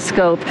infrared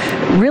telescope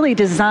really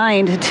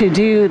designed to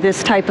do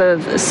this type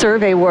of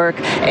survey work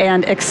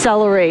and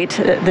accelerate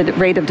the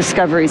rate of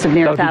discoveries of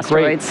near-Earth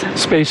asteroids. Great.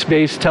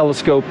 Space-based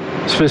telescope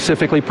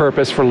specifically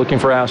purposed for looking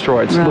for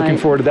asteroids. Right. Looking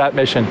forward to that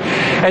mission.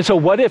 And so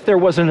what if there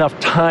wasn't enough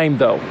time,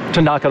 though,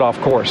 to knock it off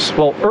course?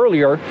 Well,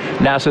 earlier,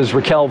 NASA's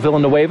Raquel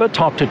Villanueva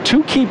talked to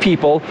two key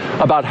people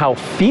about how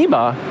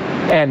FEMA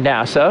and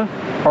NASA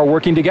are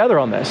working together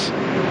on this.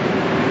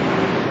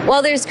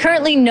 While there's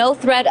currently no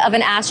threat of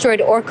an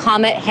asteroid or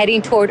comet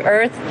heading toward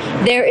Earth,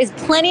 there is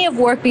plenty of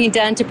work being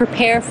done to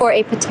prepare for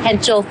a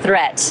potential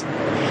threat.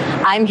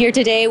 I'm here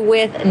today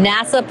with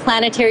NASA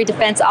Planetary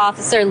Defense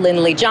Officer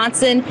Lindley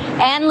Johnson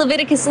and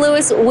Leviticus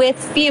Lewis with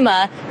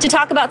FEMA to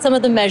talk about some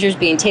of the measures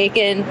being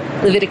taken.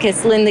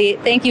 Leviticus, Lindley,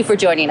 thank you for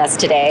joining us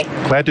today.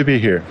 Glad to be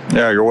here.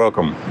 Yeah, you're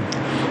welcome.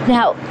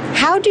 Now,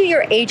 how do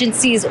your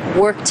agencies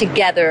work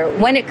together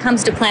when it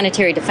comes to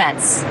planetary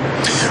defense?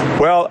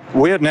 Well,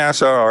 we at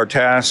NASA are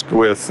tasked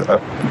with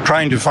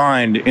trying to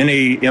find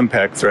any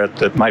impact threat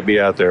that might be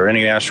out there,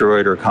 any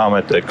asteroid or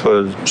comet that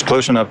is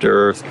close enough to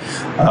Earth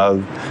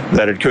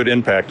that it could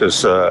impact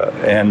us,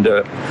 and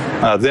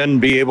then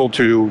be able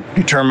to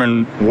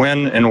determine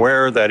when and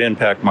where that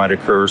impact might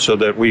occur so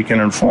that we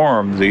can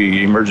inform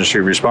the emergency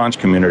response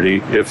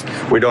community if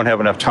we don't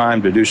have enough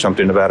time to do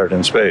something about it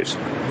in space.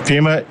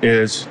 FEMA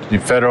is the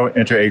Federal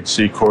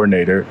Interagency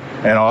Coordinator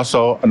and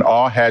also an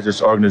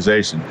all-hazards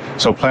organization.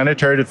 So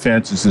planetary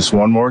defense is just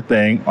one more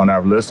thing on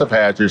our list of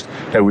hazards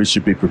that we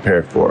should be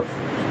prepared for.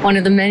 One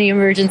of the many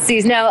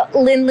emergencies. Now,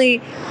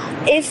 Lindley,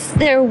 if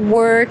there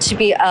were to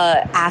be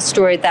an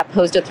asteroid that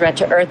posed a threat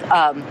to Earth,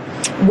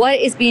 what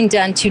is being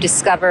done to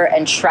discover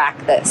and track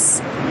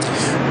this?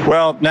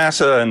 Well,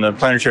 NASA and the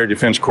Planetary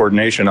Defense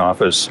Coordination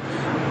Office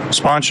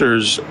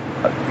sponsors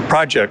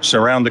projects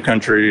around the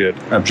country at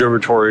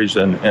observatories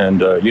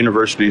and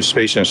universities,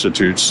 space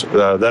institutes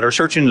that are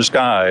searching the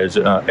skies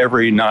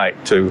every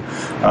night to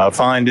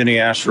find any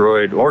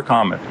asteroid or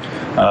comet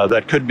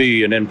that could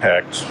be an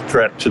impact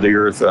threat to the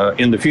Earth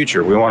in the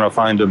future. We want to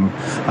find them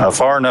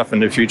far enough in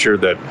the future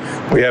that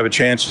we have a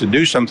chance to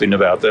do something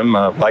about them,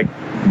 like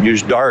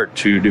use DART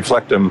to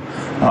deflect them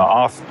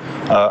off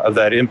of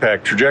that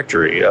impact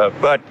trajectory.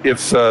 But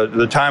if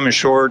the time is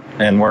short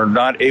and we're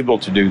not able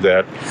to do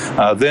that,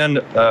 then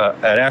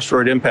an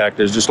asteroid impact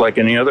is just like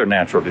any other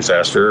natural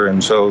disaster,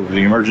 and so the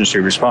emergency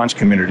response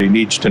community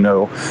needs to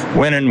know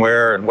when and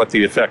where and what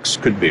the effects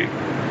could be.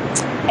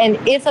 And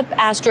if an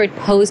asteroid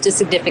posed a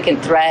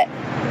significant threat,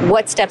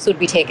 what steps would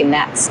be taken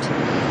next?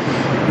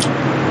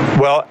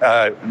 Well,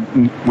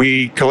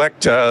 we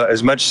collect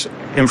as much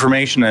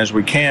information as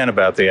we can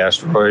about the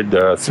asteroid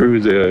through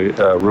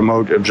the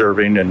remote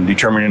observing and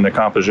determining the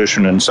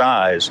composition and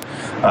size.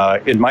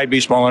 It might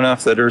be small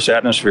enough that Earth's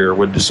atmosphere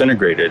would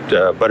disintegrate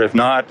it, but if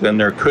not, then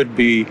there could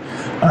be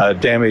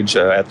damage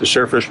at the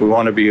surface. We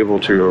want to be able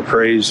to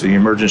appraise the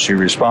emergency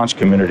response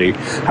community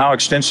how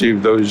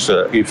extensive those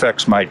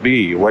effects might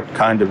be, what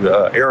kind of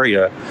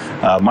area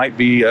might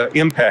be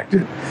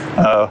impacted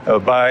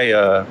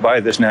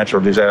by this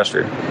natural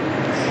disaster.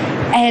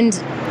 And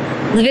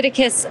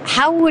Leviticus,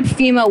 how would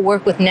FEMA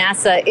work with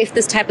NASA if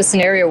this type of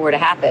scenario were to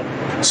happen?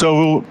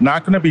 So we're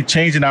not going to be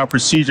changing our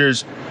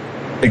procedures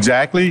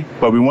exactly,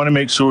 but we want to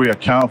make sure we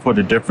account for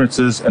the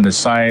differences in the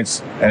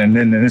science and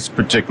in this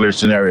particular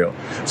scenario.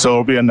 So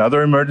it'll be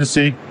another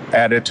emergency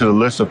added to the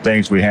list of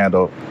things we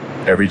handle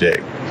every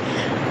day.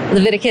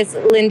 Leviticus,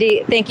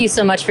 Lindy, thank you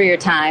so much for your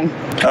time.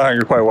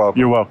 You're quite welcome.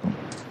 You're welcome.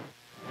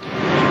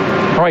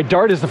 All right,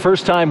 DART is the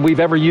first time we've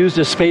ever used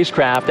a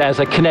spacecraft as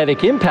a kinetic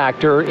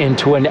impactor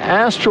into an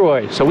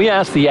asteroid. So we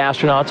asked the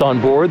astronauts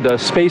on board the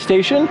space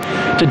station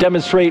to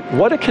demonstrate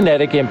what a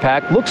kinetic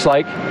impact looks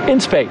like in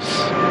space.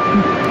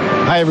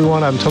 Hi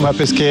everyone, I'm Thomas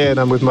Pesquet and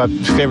I'm with my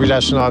favorite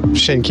astronaut,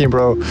 Shane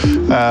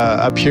Kimbrough,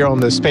 up here on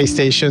the space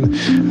station.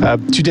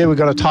 Today we're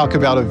going to talk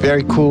about a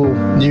very cool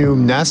new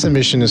NASA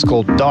mission. It's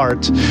called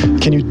DART.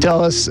 Can you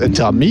tell us and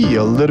tell me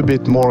a little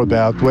bit more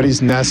about what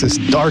is NASA's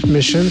DART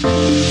mission?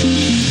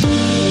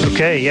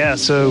 Okay, yeah,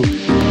 so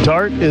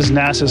DART is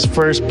NASA's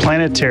first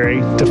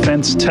planetary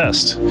defense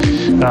test.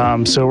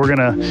 So we're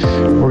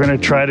gonna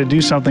try to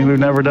do something we've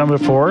never done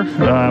before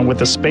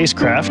with a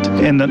spacecraft.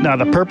 And now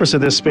the purpose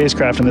of this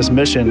spacecraft and this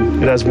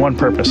mission, it has one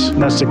purpose,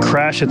 and that's to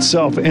crash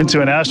itself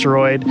into an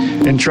asteroid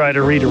and try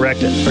to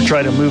redirect it or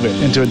try to move it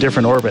into a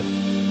different orbit.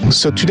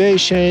 So today,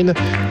 Shane,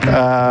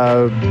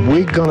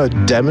 we're gonna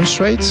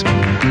demonstrate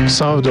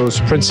some of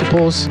those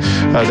principles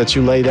that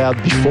you laid out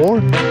before,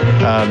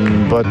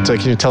 but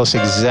can you tell us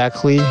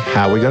exactly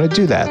how we're gonna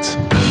do that?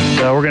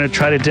 We're going to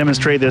try to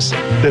demonstrate this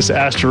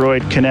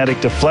asteroid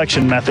kinetic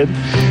deflection method,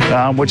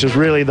 which is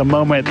really the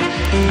moment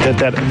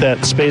that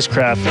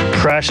spacecraft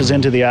crashes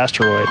into the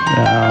asteroid.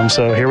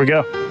 So here we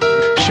go.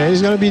 Shane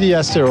is going to be the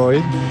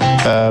asteroid,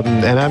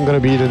 and I'm going to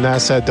be the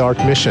NASA DART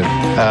mission.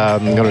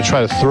 I'm going to try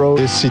to throw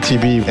this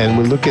CTB, and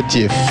we'll look at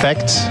the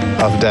effect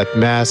of that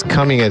mass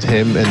coming at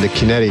him and the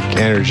kinetic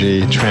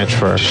energy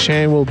transfer.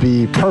 Shane will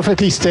be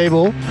perfectly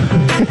stable.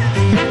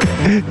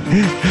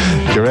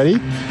 You ready?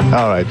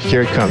 All right,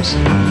 here it comes.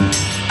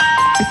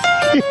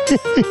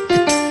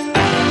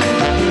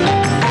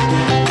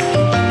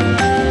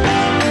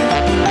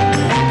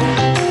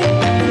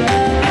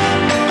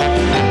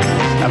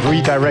 I've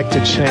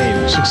redirected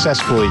Shane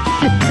successfully.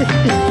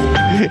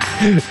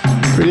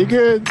 Pretty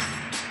good.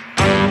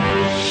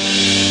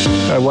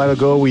 A while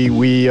ago,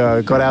 we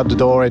got out the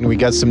door and we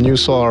got some new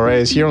solar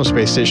arrays here on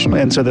Space Station.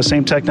 And so the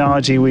same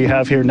technology we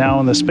have here now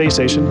on the space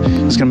station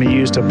is going to be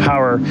used to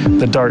power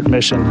the DART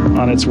mission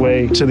on its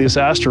way to this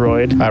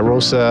asteroid.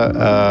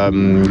 ROSA,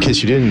 in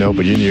case you didn't know,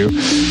 but you knew,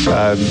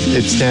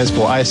 it stands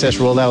for ISS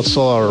Rollout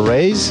Solar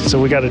Arrays.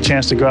 So we got a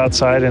chance to go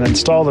outside and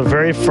install the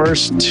very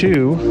first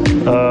two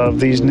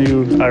of these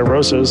new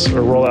IROSAs,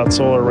 or Rollout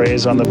Solar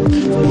Arrays, on the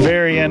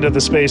very end of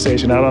the space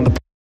station, out on the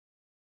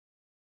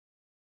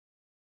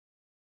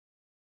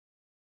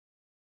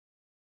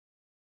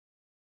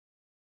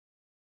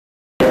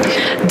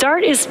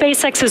DART is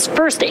SpaceX's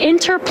first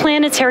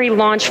interplanetary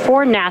launch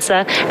for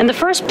NASA and the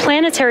first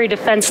planetary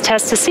defense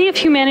test to see if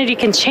humanity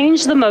can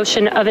change the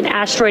motion of an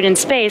asteroid in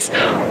space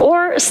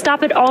or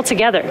stop it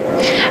altogether.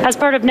 As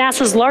part of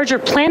NASA's larger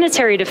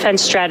planetary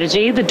defense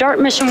strategy, the DART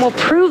mission will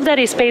prove that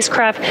a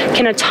spacecraft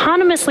can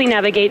autonomously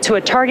navigate to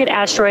a target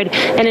asteroid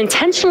and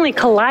intentionally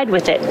collide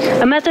with it,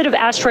 a method of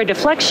asteroid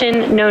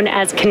deflection known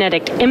as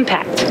kinetic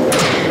impact.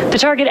 The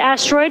target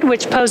asteroid,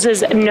 which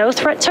poses no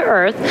threat to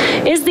Earth,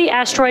 is the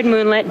asteroid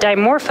moonlet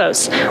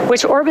Didymos,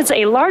 which orbits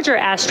a larger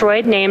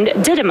asteroid named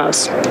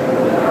Didymos.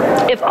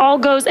 If all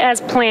goes as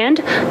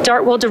planned,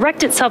 DART will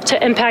direct itself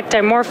to impact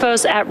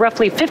Didymos at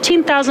roughly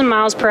 15,000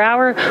 miles per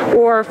hour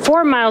or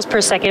 4 miles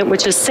per second,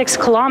 which is 6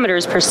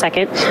 kilometers per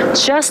second,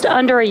 just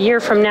under a year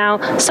from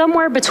now,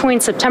 somewhere between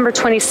September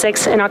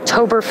 26th and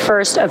October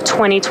 1st of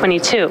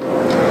 2022.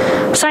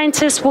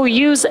 Scientists will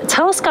use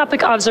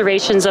telescopic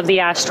observations of the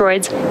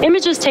asteroids,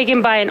 images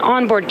taken by an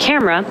onboard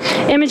camera,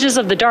 images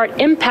of the DART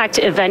impact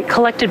event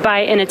collected by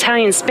an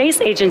Italian space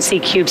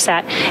agency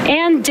CubeSat,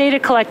 and data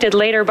collected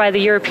later by the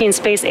European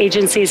Space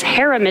Agency's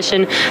Hera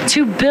mission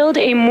to build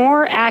a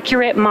more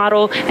accurate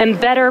model and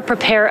better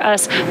prepare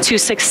us to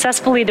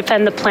successfully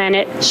defend the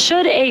planet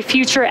should a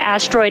future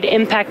asteroid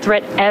impact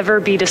threat ever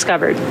be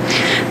discovered.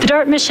 The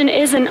DART mission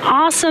is an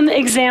awesome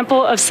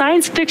example of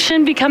science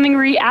fiction becoming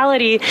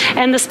reality,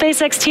 and the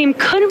SpaceX team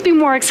couldn't be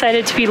more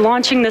excited to be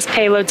launching this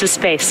payload to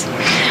space.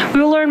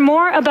 We will learn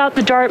more about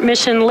the DART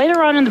mission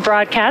later on in the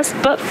broadcast,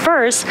 but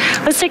first,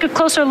 let's take a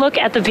closer look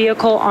at the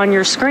vehicle on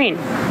your screen.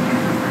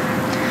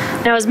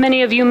 Now, as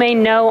many of you may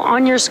know,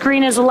 on your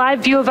screen is a live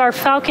view of our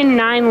Falcon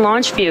 9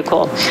 launch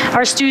vehicle.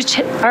 Our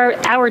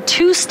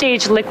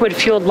two-stage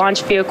liquid-fueled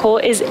launch vehicle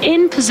is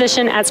in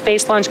position at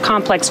Space Launch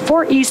Complex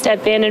 4 East at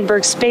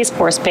Vandenberg Space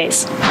Force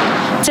Base.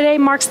 Today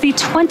marks the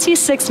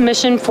 26th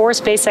mission for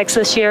SpaceX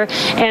this year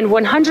and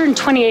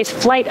 128th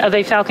flight of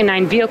a Falcon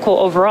 9 vehicle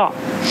overall.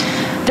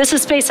 This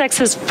is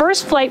SpaceX's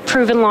first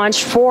flight-proven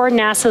launch for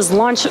NASA's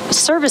Launch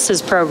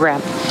Services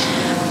Program.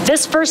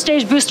 This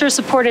first-stage booster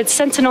supported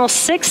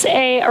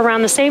Sentinel-6A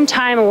around the same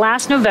time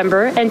last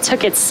November and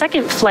took its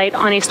second flight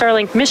on a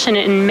Starlink mission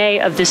in May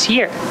of this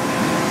year.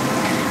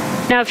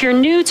 Now, if you're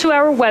new to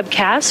our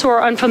webcast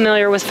or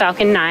unfamiliar with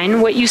Falcon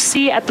 9, what you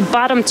see at the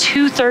bottom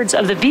 2/3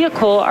 of the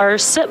vehicle are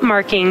SIP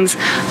markings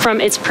from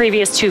its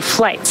previous 2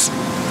 flights.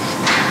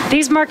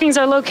 These markings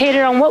are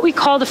located on what we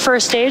call the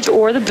first stage,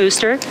 or the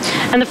booster,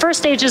 and the first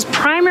stage's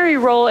primary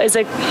role is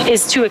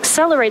to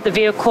accelerate the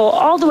vehicle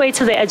all the way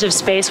to the edge of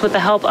space with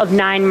the help of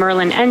 9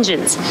 Merlin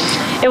engines.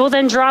 It will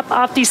then drop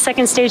off the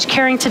second stage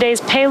carrying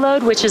today's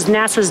payload, which is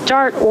NASA's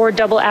DART, or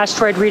Double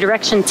Asteroid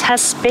Redirection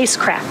Test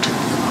spacecraft.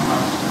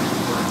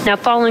 Now,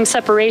 following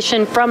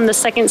separation from the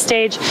second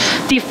stage,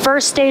 the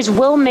first stage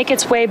will make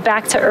its way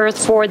back to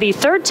Earth for the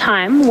 3rd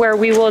time, where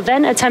we will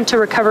then attempt to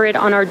recover it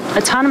on our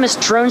autonomous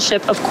drone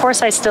ship, Of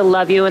Course I Still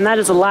Love You, and that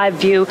is a live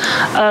view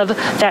of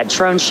that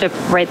drone ship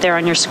right there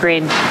on your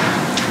screen.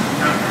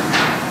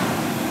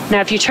 Now,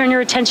 if you turn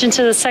your attention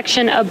to the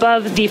section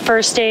above the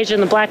first stage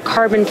and the black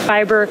carbon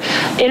fiber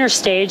inner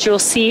stage, you'll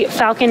see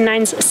Falcon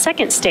 9's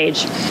second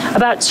stage.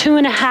 About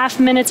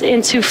 2.5 minutes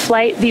into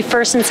flight, the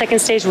first and second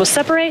stage will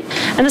separate,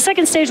 and the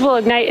second stage will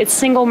ignite its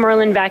single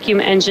Merlin vacuum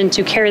engine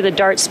to carry the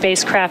DART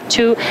spacecraft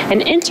to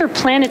an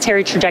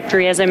interplanetary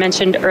trajectory, as I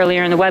mentioned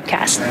earlier in the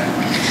webcast.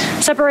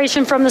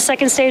 Separation from the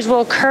second stage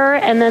will occur,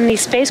 and then the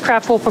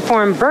spacecraft will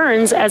perform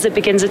burns as it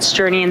begins its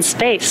journey in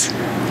space.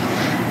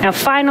 Now,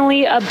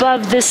 finally,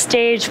 above this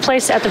stage,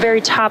 placed at the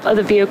very top of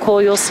the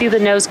vehicle, you'll see the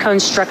nose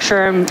cone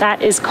structure, and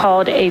that is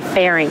called a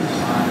fairing.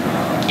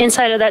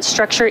 Inside of that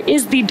structure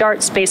is the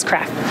DART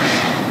spacecraft.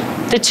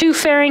 The 2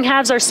 fairing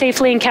halves are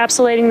safely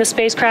encapsulating the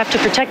spacecraft to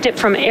protect it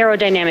from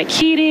aerodynamic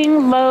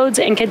heating, loads,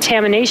 and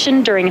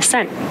contamination during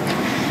ascent.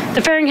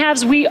 The fairing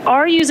halves we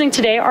are using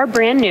today are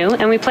brand new,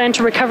 and we plan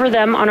to recover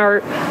them on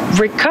our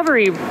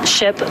recovery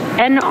ship,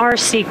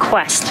 NRC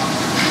Quest.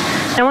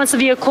 Now, once the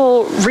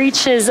vehicle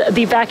reaches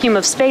the vacuum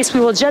of space, we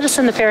will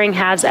jettison the fairing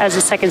halves as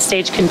the second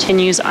stage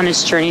continues on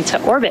its journey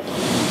to orbit.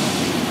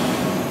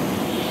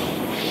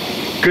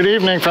 Good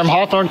evening from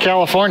Hawthorne,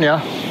 California.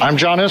 I'm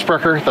John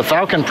Isbrecher, the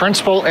Falcon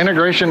Principal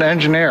Integration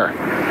Engineer.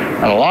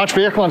 And the launch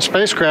vehicle and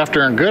spacecraft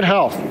are in good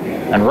health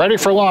and ready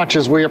for launch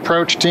as we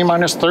approach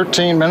T-minus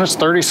 13 minutes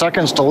 30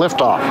 seconds to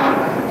liftoff.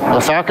 The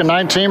Falcon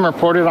 9 team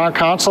reported on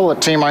console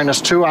at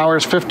T-minus 2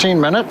 hours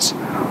 15 minutes.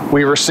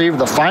 We received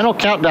the final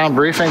countdown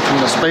briefing from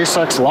the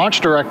SpaceX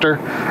launch director,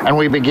 and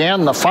we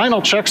began the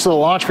final checks of the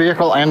launch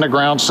vehicle and the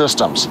ground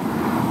systems.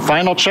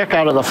 Final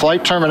checkout of the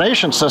flight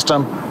termination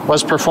system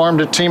was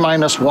performed at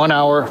T-minus 1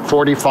 hour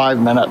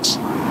 45 minutes.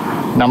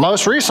 Now,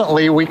 most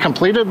recently, we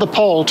completed the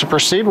poll to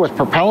proceed with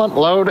propellant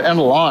load and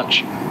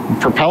launch.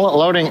 Propellant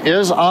loading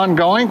is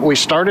ongoing. We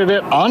started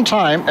it on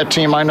time at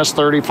T-minus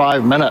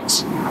 35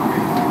 minutes.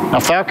 Now,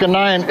 Falcon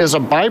 9 is a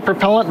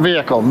bipropellant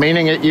vehicle,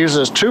 meaning it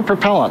uses 2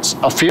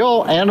 propellants, a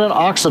fuel and an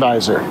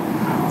oxidizer.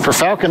 For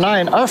Falcon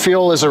 9, our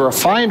fuel is a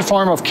refined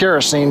form of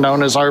kerosene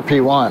known as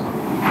RP1.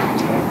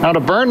 Now, to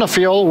burn the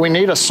fuel, we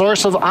need a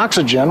source of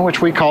oxygen,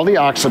 which we call the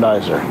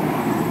oxidizer.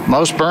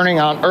 Most burning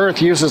on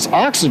Earth uses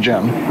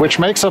oxygen, which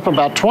makes up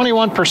about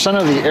 21%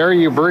 of the air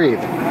you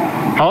breathe.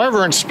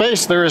 However, in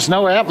space, there is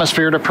no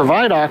atmosphere to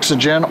provide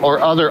oxygen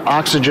or other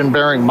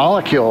oxygen-bearing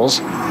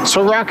molecules,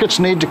 so rockets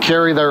need to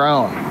carry their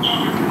own.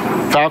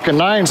 Falcon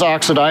 9's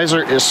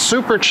oxidizer is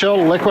super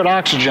chilled liquid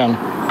oxygen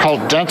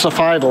called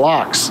densified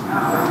LOX.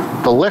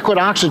 The liquid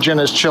oxygen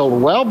is chilled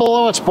well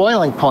below its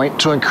boiling point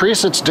to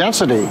increase its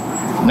density,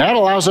 and that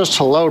allows us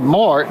to load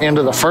more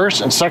into the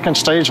first and second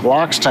stage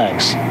LOX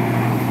tanks.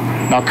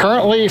 Now,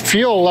 currently,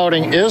 fuel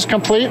loading is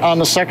complete on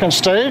the second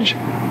stage.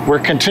 We're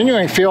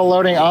continuing fuel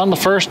loading on the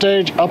first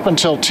stage up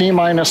until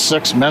T-minus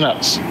 6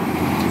 minutes.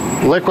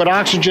 Liquid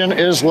oxygen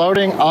is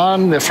loading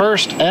on the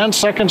first and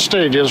second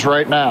stages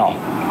right now.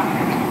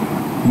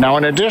 Now,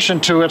 in addition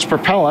to its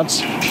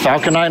propellants,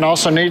 Falcon 9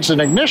 also needs an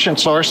ignition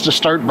source to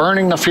start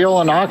burning the fuel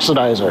and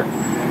oxidizer.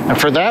 And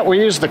for that, we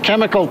use the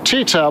chemical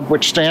T-tub,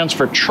 which stands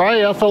for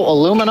triethyl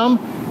aluminum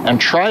and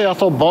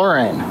triethyl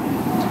borane.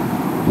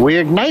 We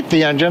ignite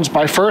the engines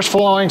by first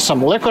flowing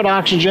some liquid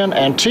oxygen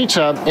and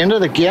T-tub into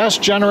the gas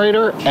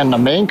generator and the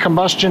main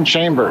combustion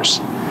chambers.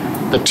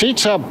 The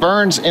T-tub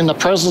burns in the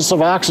presence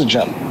of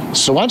oxygen.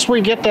 So once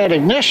we get that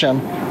ignition,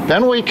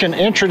 then we can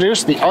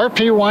introduce the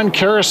RP1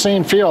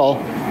 kerosene fuel,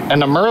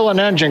 and the Merlin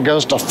engine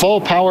goes to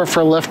full power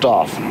for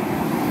liftoff.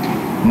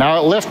 Now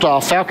at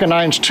liftoff, Falcon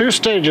 9's 2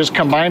 stages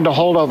combine to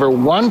hold over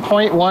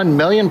 1.1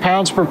 million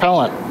pounds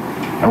propellant.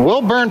 And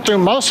we'll burn through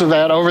most of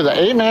that over the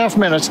 8.5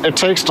 minutes it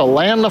takes to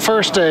land the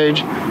first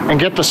stage and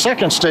get the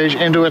second stage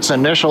into its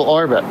initial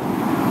orbit.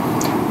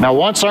 Now,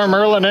 once our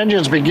Merlin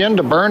engines begin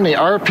to burn the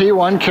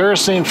RP-1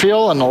 kerosene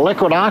fuel and the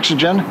liquid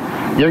oxygen,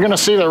 you're going to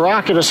see the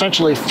rocket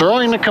essentially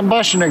throwing the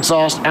combustion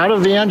exhaust out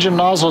of the engine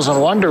nozzles in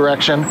one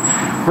direction,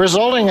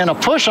 resulting in a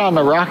push on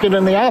the rocket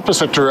in the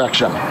opposite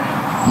direction.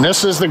 And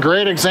this is the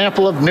great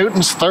example of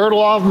Newton's third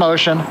law of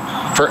motion.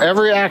 For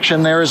every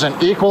action, there is an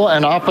equal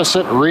and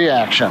opposite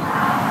reaction.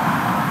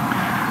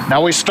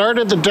 Now, we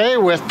started the day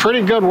with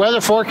pretty good weather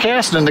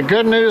forecast, and the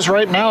good news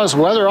right now is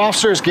weather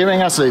officers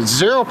giving us a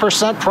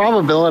 0%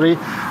 probability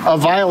of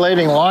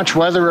violating launch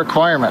weather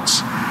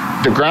requirements.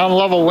 The ground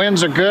level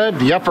winds are good,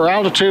 the upper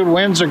altitude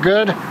winds are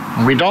good,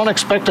 and we don't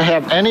expect to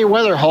have any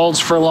weather holds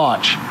for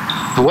launch.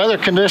 The weather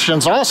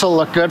conditions also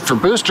look good for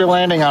booster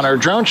landing on our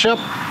drone ship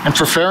and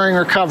for fairing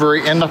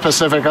recovery in the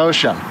Pacific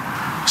Ocean.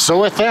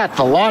 So with that,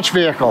 the launch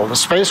vehicle, the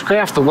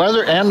spacecraft, the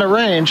weather, and the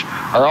range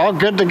are all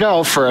good to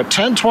go for a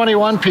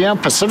 10:21 p.m.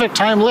 Pacific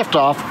time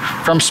liftoff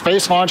from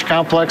Space Launch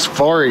Complex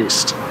 4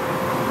 East.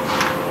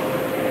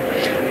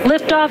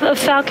 Liftoff of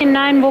Falcon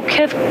 9 will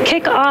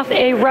kick off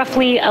a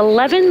roughly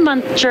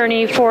 11-month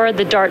journey for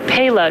the DART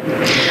payload.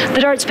 The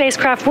DART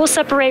spacecraft will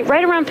separate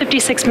right around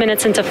 56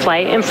 minutes into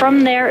flight, and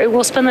from there it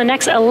will spend the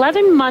next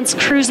 11 months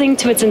cruising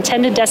to its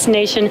intended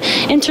destination,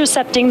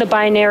 intercepting the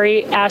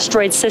binary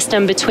asteroid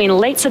system between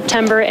late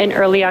September and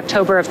early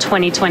October of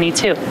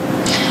 2022.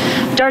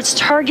 DART's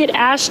target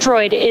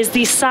asteroid is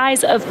the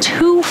size of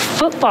 2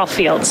 football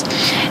fields.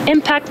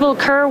 Impact will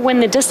occur when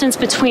the distance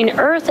between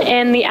Earth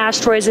and the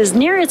asteroids is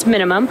near its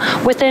minimum,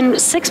 within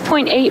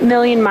 6.8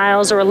 million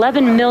miles or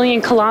 11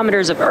 million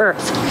kilometers of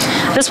Earth.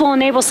 This will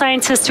enable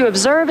scientists to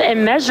observe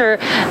and measure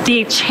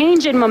the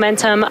change in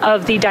momentum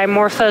of the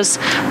Dimorphos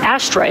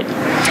asteroid.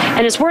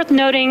 And it's worth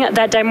noting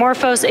that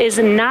Dimorphos is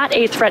not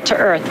a threat to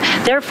Earth.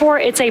 Therefore,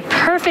 it's a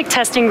perfect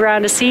testing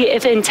ground to see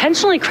if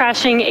intentionally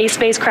crashing a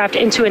spacecraft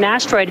into an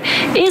asteroid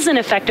is an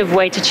effective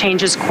way to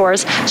change its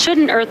course should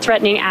an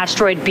Earth-threatening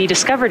asteroid be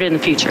discovered in the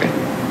future.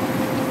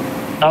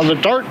 Now, the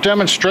DART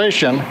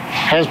demonstration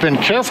has been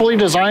carefully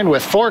designed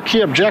with 4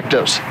 key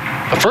objectives.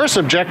 The first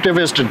objective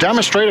is to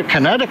demonstrate a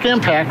kinetic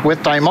impact with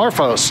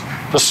Dimorphos,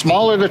 the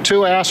smaller of the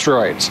 2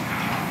 asteroids.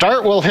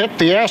 DART will hit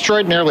the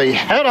asteroid nearly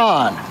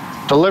head-on,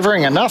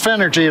 delivering enough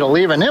energy to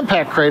leave an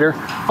impact crater,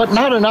 but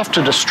not enough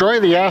to destroy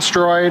the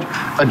asteroid,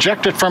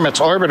 eject it from its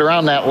orbit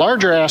around that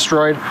larger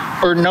asteroid,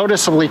 or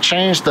noticeably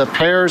change the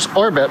pair's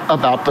orbit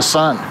about the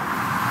Sun.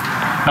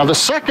 Now, the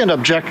second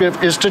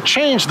objective is to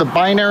change the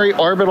binary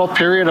orbital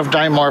period of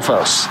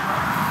Dimorphos.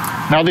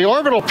 Now, the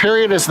orbital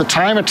period is the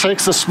time it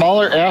takes the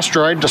smaller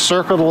asteroid to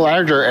circle the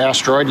larger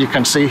asteroid you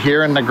can see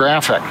here in the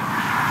graphic.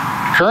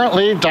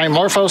 Currently,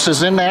 Dimorphos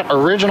is in that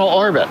original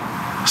orbit.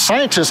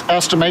 Scientists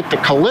estimate the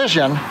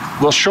collision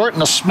will shorten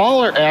the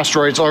smaller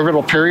asteroid's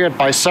orbital period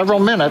by several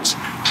minutes,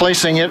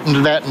 placing it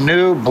into that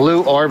new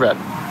blue orbit.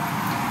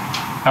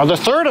 Now, the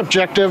third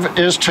objective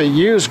is to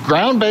use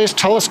ground-based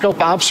telescope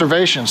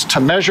observations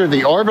to measure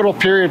the orbital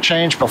period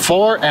change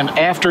before and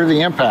after the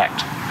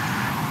impact.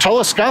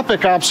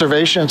 Telescopic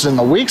observations in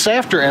the weeks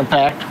after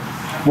impact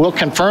will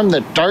confirm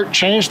that DART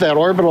changed that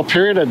orbital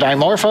period of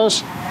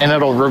Dimorphos, and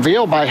it'll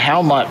reveal by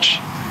how much.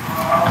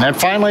 And then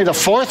finally, the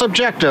fourth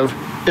objective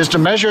is to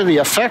measure the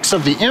effects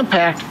of the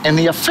impact and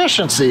the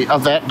efficiency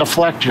of that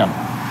deflection.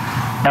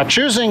 Now,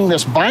 choosing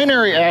this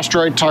binary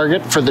asteroid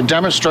target for the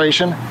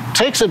demonstration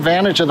takes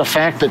advantage of the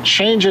fact that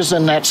changes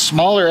in that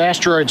smaller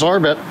asteroid's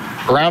orbit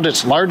around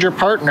its larger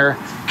partner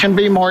can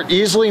be more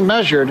easily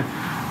measured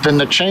than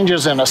the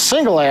changes in a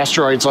single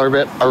asteroid's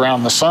orbit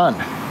around the Sun.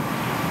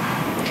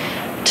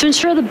 To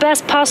ensure the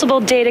best possible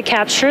data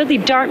capture, the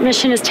DART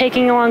mission is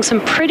taking along some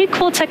pretty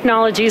cool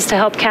technologies to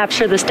help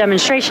capture this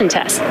demonstration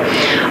test.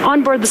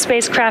 On board the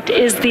spacecraft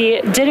is the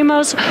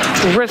Didymos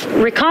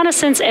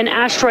Reconnaissance and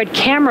Asteroid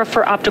Camera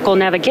for Optical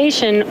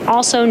Navigation,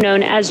 also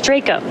known as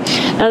DRACO.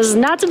 Now, this is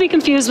not to be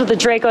confused with the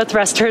Draco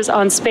thrusters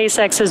on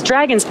SpaceX's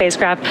Dragon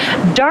spacecraft.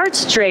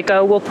 DART's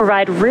DRACO will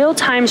provide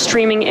real-time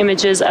streaming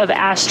images of the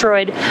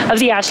asteroid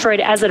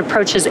as it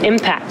approaches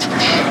impact.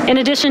 In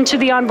addition to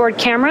the onboard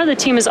camera, the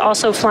team is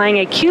also flying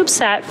a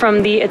CubeSat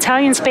from the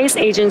Italian Space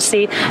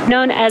Agency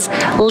known as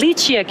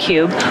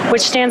LICIA-CUBE,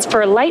 which stands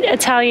for Light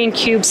Italian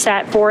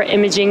CubeSat for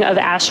Imaging of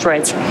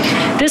Asteroids.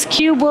 This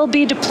cube will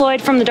be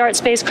deployed from the DART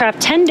spacecraft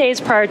 10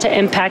 days prior to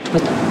impact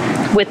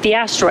with the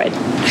asteroid.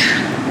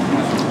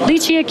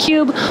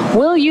 LICIA-CUBE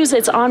will use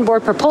its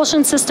onboard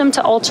propulsion system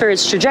to alter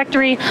its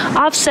trajectory,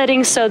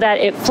 offsetting so that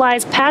it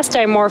flies past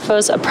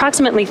Dimorphos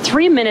approximately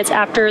 3 minutes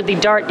after the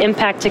DART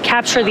impact to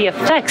capture the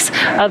effects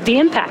of the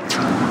impact.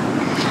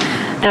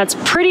 Now, it's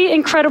pretty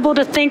incredible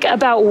to think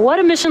about what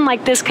a mission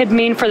like this could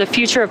mean for the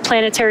future of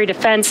planetary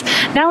defense.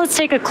 Now let's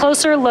take a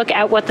closer look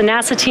at what the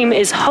NASA team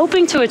is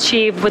hoping to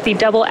achieve with the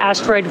Double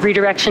Asteroid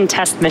Redirection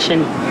Test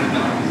mission.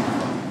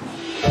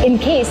 In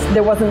case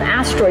there was an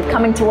asteroid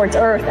coming towards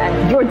Earth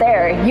and you're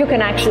there, you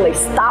can actually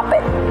stop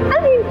it.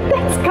 I mean,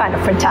 That's kind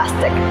of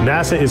fantastic.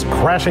 NASA is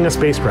crashing a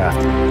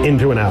spacecraft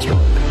into an asteroid.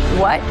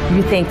 What?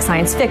 You think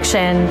science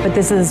fiction, but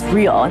this is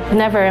real.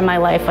 Never in my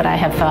life would I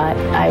have thought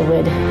I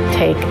would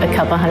take a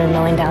couple $100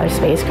 million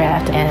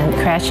spacecraft and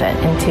crash it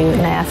into an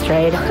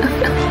asteroid.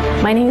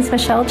 My name is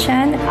Michelle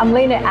Chen. I'm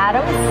Lena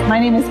Adams. My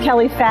name is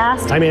Kelly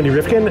Fast. I'm Andy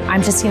Rifkin.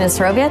 I'm Justina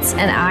Sorovitz,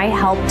 and I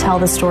help tell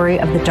the story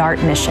of the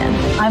DART mission.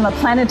 I'm a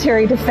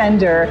planetary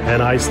defender.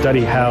 And I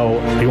study how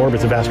the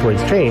orbits of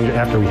asteroids change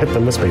after we hit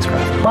them with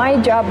spacecraft.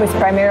 My job was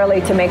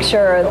primarily to make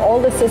sure all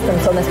the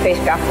systems on the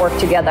spacecraft work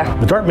together.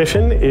 The DART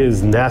mission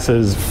is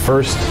NASA's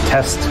first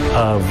test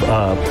of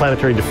a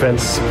planetary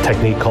defense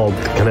technique called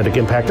kinetic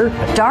impactor.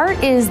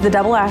 DART is the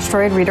double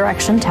asteroid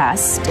redirection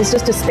test. It's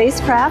just a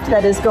spacecraft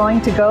that is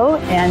going to go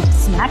and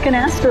smack an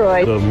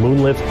asteroid. The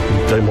moonlit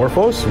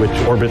Dimorphos, which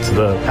orbits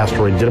the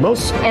asteroid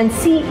Didymos. And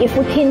see if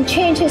we can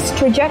change its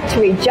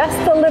trajectory just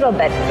a little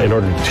bit. In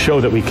order to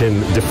show that we can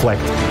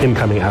deflect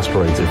incoming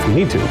asteroids if we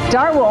need to.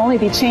 DART will only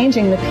be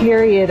changing the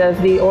period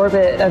of the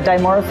orbit of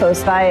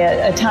Dimorphos by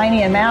a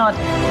tiny amount.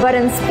 But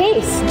in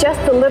space, just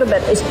a little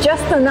bit is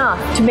just enough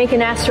to make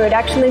an asteroid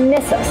actually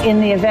miss us. In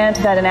the event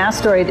that an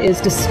asteroid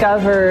is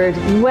discovered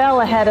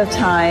well ahead of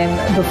time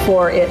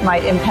before it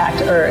might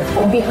impact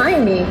Earth.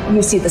 Behind me,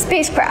 you see the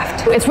spacecraft.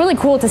 It's really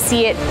cool to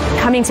see it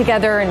coming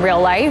together in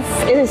real life.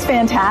 It is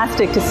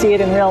fantastic to see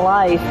it in real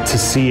life. To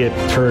see it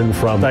turn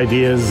from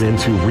ideas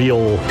into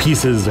real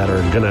pieces that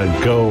are going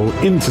to go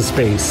into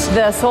space.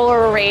 The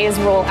solar arrays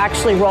will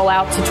actually roll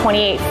out to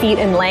 28 feet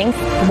in length.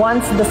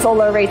 Once the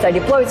solar arrays are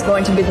deployed, it's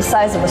going to be the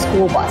size of a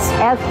school bus.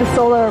 As the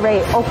solar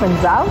array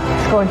opens out,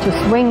 it's going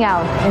to swing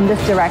out in this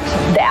direction.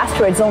 The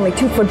asteroid's only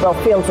 2 football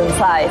fields in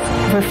size.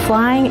 We're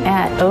flying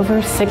at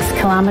over 6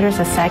 kilometers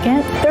a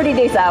second. 30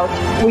 days out,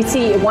 we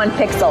see 1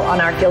 pixel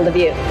on our field of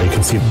view. You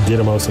can see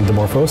Didymos and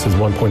Dimorphos as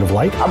 1 point of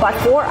light. About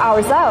 4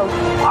 hours out,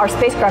 our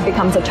spacecraft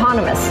becomes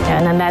autonomous.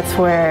 And then that's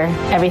where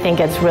everything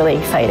gets really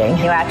exciting.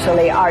 You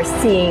actually are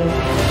seeing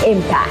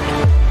impact.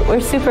 We're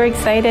super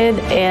excited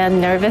and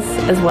nervous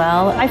as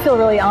well. I feel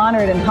really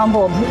honored and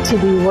humbled to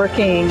be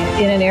working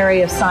in an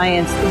area of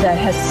science that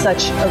has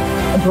such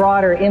a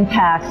broader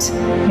impact,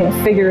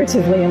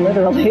 figuratively and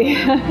literally.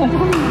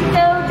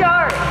 No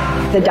DART!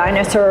 The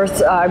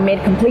dinosaurs are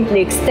made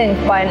completely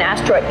extinct by an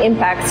asteroid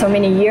impact so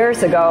many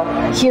years ago.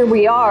 Here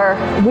we are,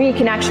 we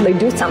can actually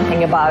do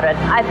something about it.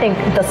 I think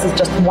this is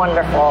just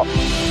wonderful.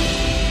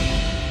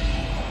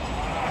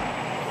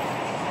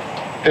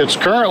 It's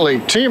currently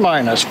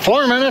T-minus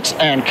 4 minutes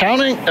and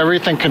counting.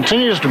 Everything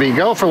continues to be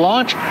go for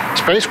launch.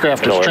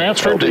 Spacecraft is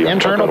transferred to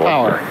internal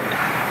power.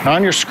 Now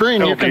on your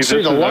screen, you can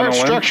see the large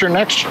structure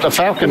next to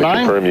Falcon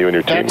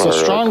 9. That's a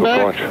strong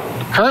back.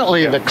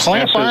 Currently, the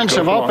clamp arms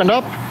have opened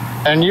up,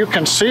 and you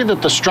can see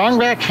that the strong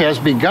back has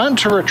begun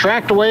to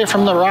retract away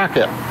from the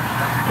rocket.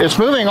 It's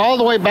moving all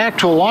the way back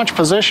to a launch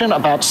position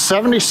about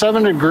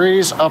 77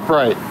 degrees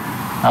upright.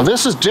 Now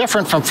this is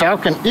different from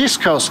Falcon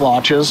East Coast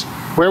launches,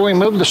 where we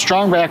move the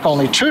strong back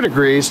only 2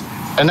 degrees,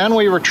 and then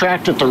we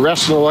retract it the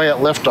rest of the way at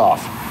liftoff.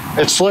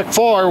 At Slick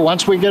 4,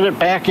 once we get it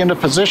back into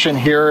position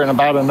here in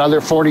about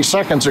another 40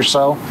 seconds or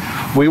so,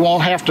 we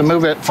won't have to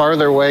move it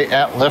farther away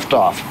at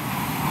liftoff.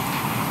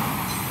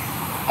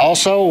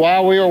 Also,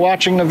 while we were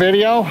watching the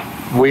video,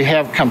 we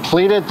have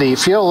completed the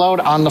fuel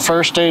load on the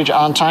first stage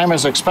on time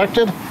as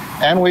expected,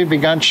 and we've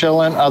begun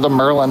chilling of the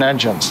Merlin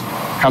engines.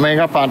 Coming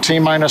up on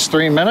T-minus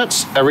 3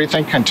 minutes,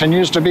 everything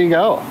continues to be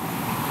go.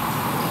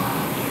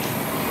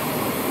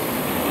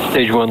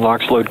 Stage 1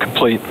 LOX load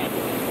complete.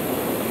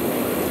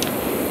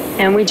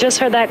 And we just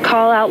heard that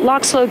call out,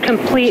 LOX load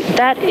complete.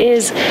 That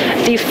is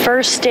the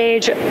first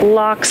stage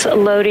LOX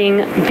loading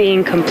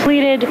being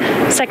completed.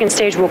 Second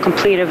stage will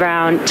complete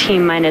around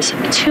T-minus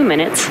 2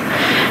 minutes.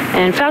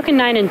 And Falcon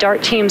 9 and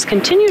DART teams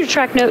continue to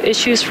track no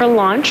issues for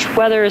launch.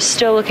 Weather is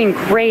still looking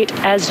great,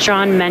 as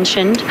John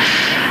mentioned.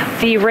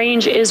 The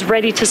range is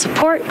ready to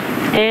support,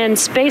 and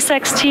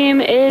SpaceX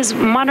team is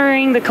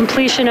monitoring the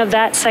completion of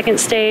that second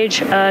stage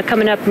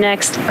coming up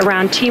next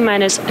around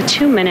T-minus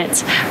 2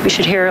 minutes. We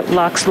should hear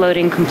LOX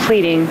loading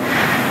completing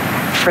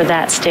for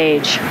that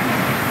stage.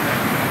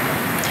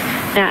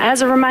 Now,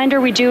 as a reminder,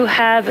 we do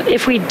have,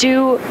 if we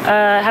do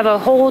have a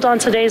hold on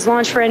today's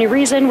launch for any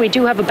reason, we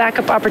do have a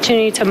backup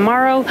opportunity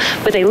tomorrow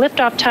with a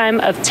liftoff time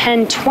of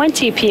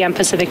 10:20 p.m.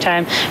 Pacific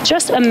time,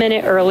 just a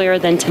minute earlier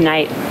than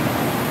tonight.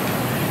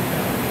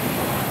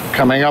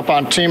 Coming up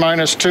on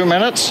T-minus 2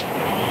 minutes,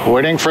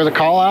 waiting for the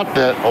call out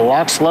that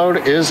LOX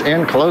load is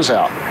in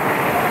closeout.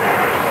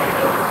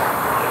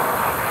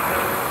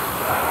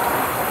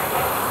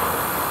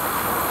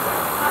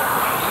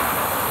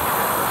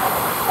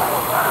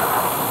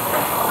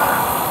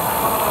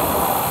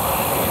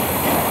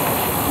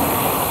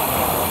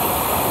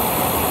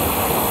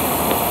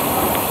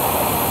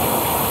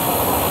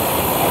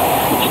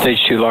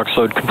 Stage 2 LOX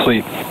load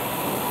complete.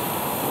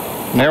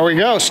 There we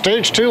go.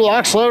 Stage 2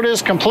 LOX load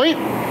is complete.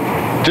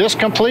 This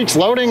completes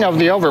loading of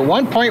the over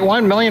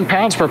 1.1 million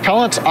pounds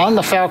propellants on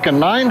the Falcon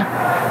 9.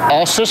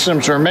 All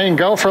systems remain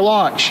go for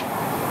launch.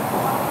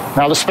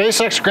 Now the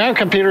SpaceX ground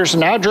computers are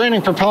now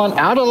draining propellant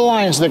out of the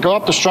lines that go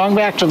up the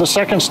strongback to the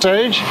second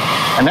stage,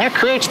 and that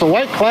creates the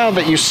white cloud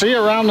that you see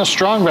around the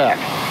strongback.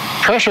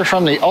 Pressure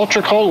from the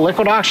ultra-cold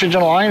liquid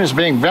oxygen line is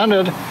being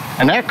vented,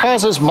 and that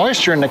causes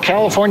moisture in the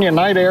California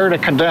night air to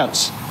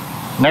condense.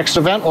 Next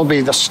event will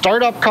be the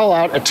startup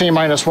call-out at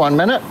T-minus 1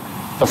 minute.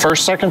 The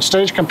first second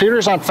stage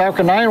computers on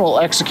Falcon 9 will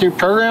execute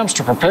programs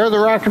to prepare the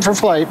rocket for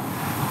flight,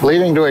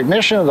 leading to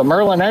ignition of the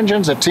Merlin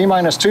engines at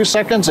T-minus 2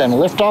 seconds and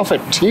liftoff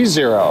at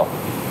T0.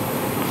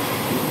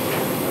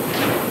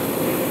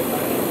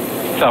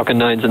 Falcon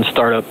 9's in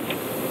startup.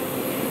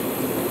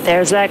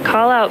 There's that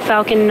call out.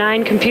 Falcon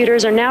 9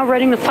 computers are now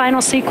running the final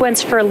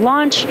sequence for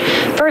launch.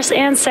 First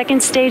and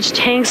second stage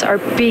tanks are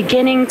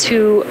beginning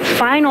to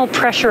final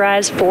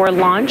pressurize for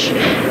launch.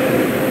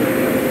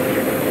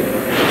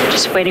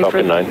 Just waiting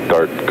Falcon for 9,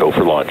 Dart, go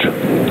for launch.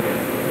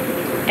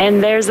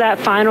 And there's that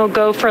final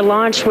go for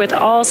launch with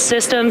all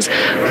systems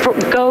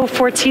go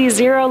for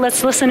T0.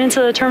 Let's listen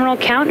into the terminal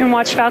count and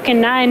watch Falcon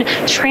 9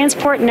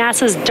 transport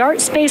NASA's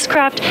DART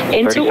spacecraft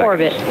into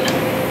orbit.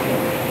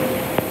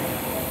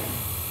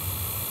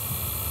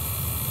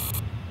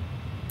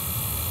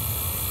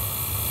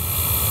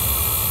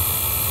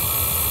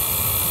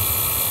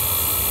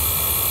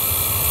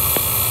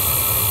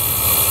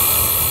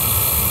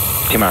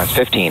 T-minus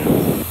 15.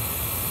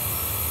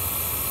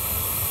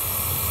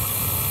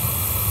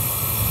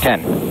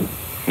 10,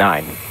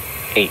 9,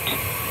 8,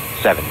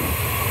 7,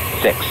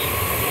 6,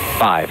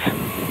 5,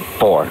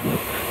 4,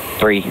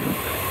 3,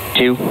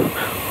 2,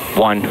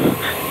 1,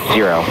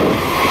 0.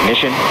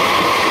 Ignition.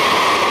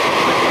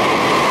 Falcon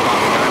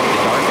 9 with the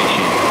DART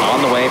mission on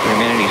the way for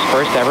humanity's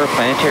first ever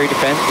planetary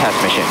defense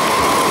test mission.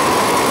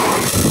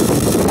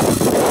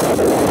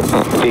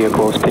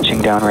 Vehicles pitching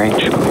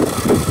downrange.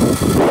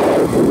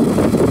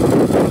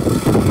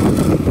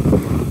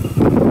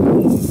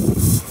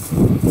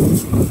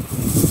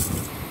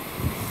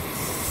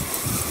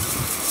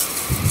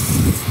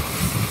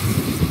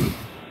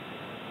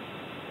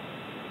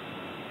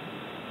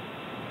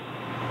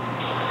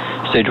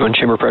 Stage 1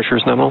 chamber pressure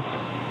is nominal.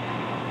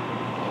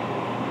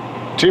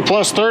 T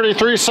plus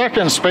 33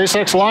 seconds.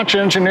 SpaceX launch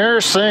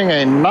engineers seeing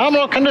a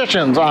nominal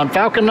conditions on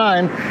Falcon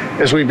 9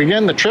 as we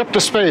begin the trip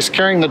to space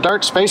carrying the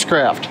DART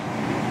spacecraft.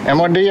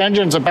 M1D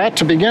engines about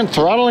to begin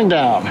throttling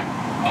down.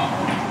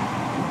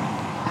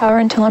 Power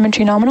and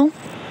telemetry nominal.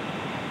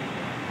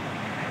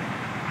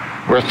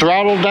 We're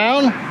throttled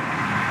down.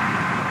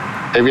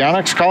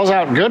 Avionics calls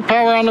out good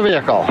power on the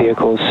vehicle.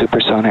 Vehicle is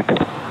supersonic.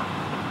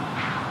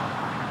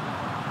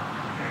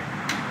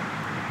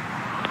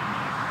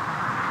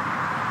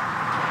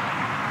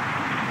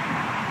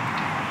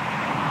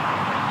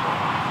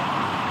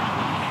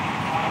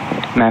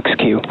 Max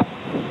Q.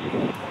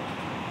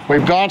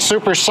 We've gone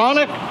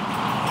supersonic.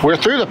 We're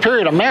through the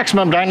period of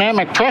maximum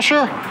dynamic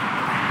pressure,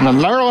 and the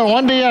Merlin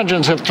 1D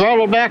engines have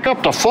throttled back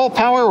up to full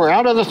power. We're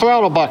out of the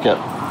throttle bucket.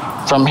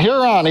 From here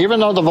on, even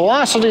though the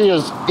velocity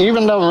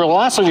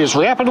is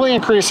rapidly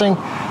increasing,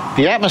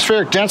 the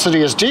atmospheric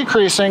density is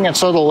decreasing, and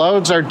so the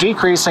loads are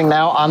decreasing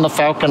now on the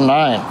Falcon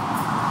 9.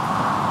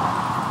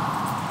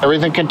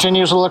 Everything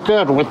continues to look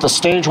good with the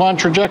stage 1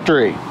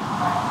 trajectory.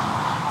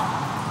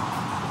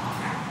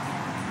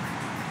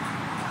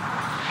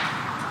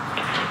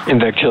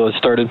 Invec chill has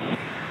started.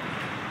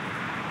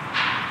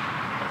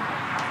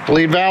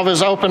 Lead valve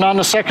is open on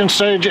the second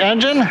stage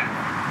engine.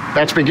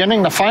 That's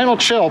beginning the final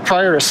chill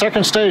prior to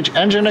second stage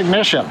engine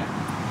ignition.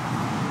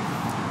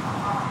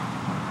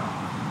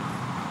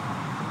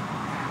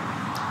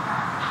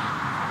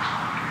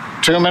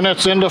 Two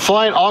minutes into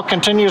flight, all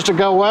continues to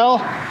go well.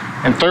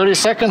 In 30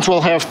 seconds,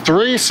 we'll have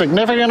 3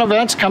 significant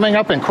events coming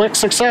up in quick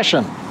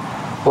succession.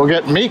 We'll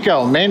get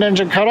MECO, main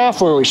engine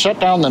cutoff, where we shut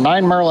down the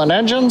 9 Merlin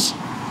engines.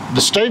 The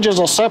stages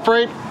will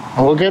separate,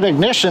 and we'll get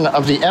ignition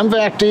of the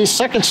MVAC-D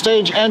second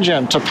stage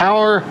engine to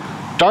power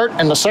DART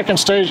and the second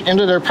stage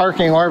into their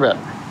parking orbit.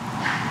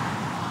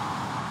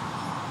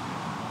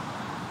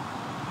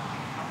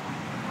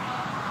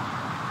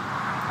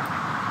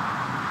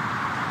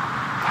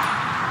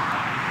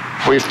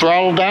 We've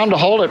throttled down to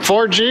hold at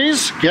 4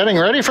 Gs, getting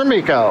ready for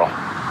MECO.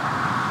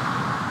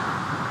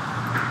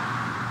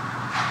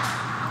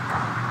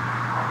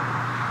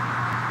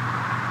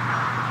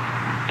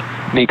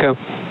 MECO.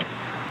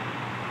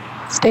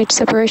 Stage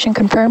separation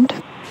confirmed.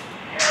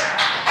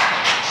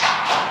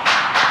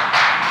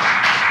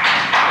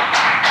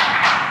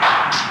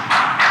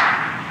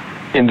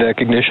 Invec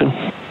ignition.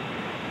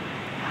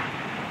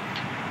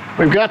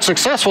 We've got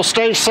successful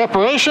stage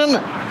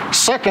separation.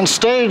 Second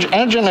stage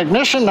engine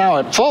ignition now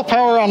at full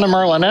power on the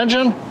Merlin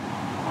engine.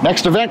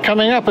 Next event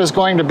coming up is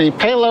going to be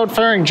payload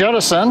fairing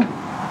jettison.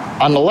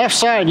 On the left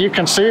side, you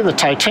can see the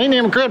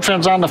titanium grid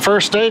fins on the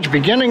first stage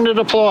beginning to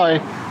deploy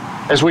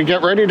as we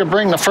get ready to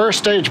bring the first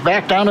stage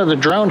back down to the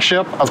drone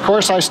ship, Of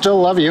Course I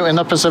Still Love You, in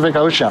the Pacific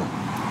Ocean.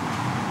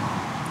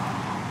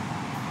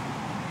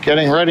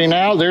 Getting ready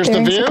now, there's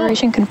the view.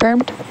 Separation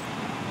confirmed.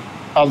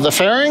 Of the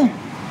fairing.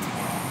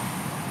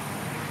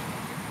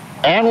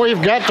 And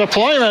we've got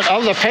deployment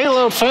of the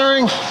payload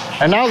fairing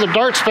and now the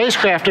DART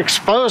spacecraft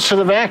exposed to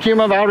the vacuum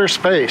of outer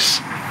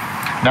space.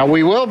 Now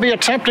we will be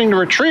attempting to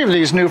retrieve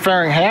these new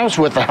fairing halves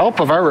with the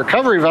help of our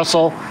recovery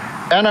vessel,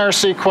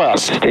 NRC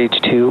Quest. Stage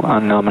 2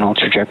 on nominal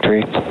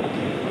trajectory.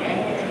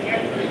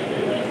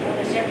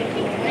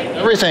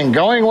 Everything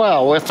going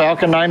well with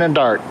Falcon 9 and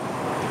DART.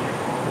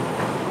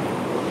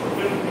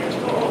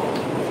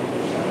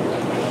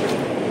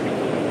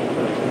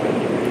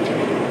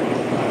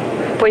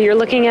 What you're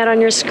looking at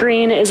on your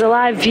screen is a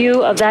live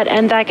view of that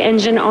MVAC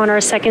engine on our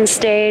second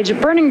stage,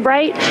 burning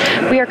bright.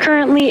 We are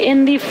currently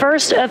in the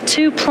first of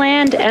 2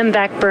 planned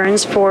MVAC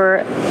burns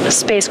for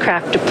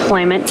spacecraft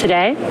deployment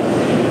today.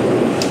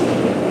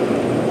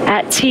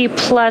 At T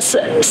plus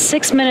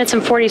 6 minutes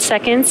and 40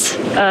 seconds,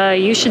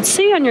 you should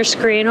see on your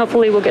screen,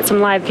 hopefully we'll get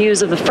some live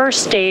views of the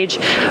first stage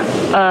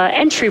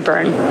entry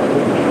burn.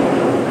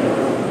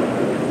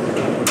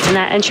 And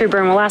that entry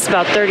burn will last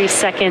about 30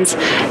 seconds.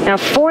 Now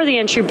for the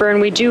entry burn,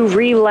 we do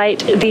relight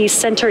the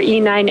center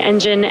E9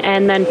 engine,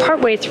 and then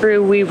partway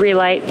through we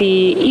relight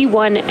the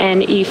E1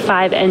 and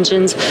E5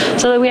 engines,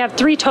 so that we have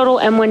 3 total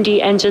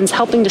M1D engines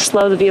helping to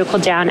slow the vehicle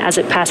down as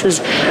it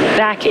passes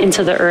back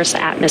into the Earth's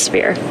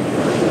atmosphere.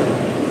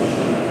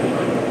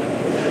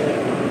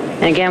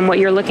 And again, what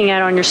you're looking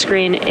at on your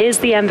screen is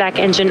the MVAC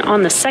engine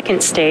on the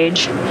second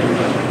stage.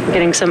 We're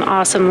getting some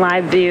awesome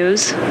live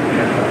views,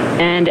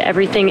 and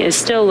everything is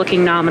still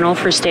looking nominal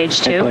for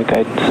stage 2.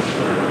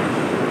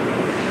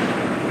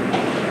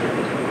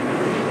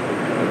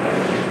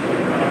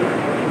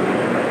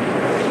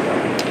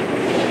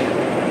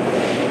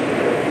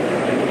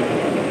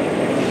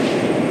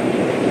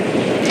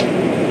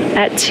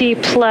 At T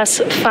plus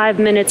 5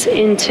 minutes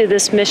into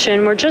this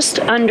mission, we're just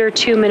under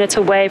 2 minutes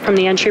away from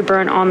the entry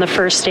burn on the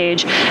first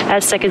stage,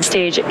 as second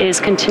stage is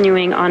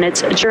continuing on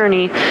its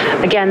journey.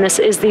 Again, this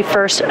is the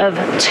first of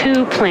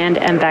 2 planned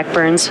MVAC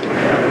burns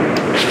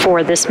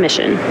for this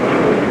mission.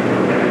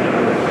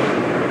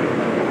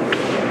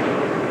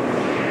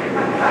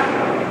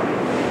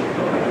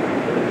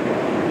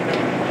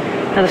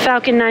 Now, the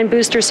Falcon 9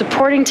 booster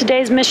supporting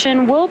today's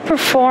mission will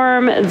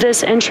perform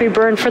this entry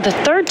burn for the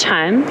 3rd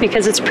time,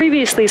 because it's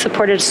previously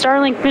supported a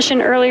Starlink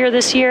mission earlier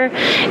this year,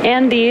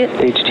 and the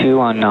Stage 2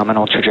 on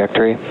nominal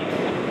trajectory.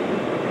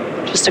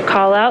 Just to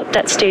call out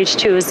that stage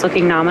 2 is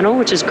looking nominal,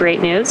 which is great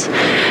news.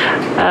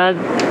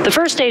 The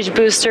first stage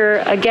booster,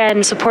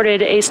 again,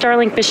 supported a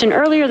Starlink mission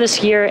earlier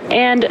this year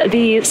and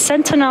the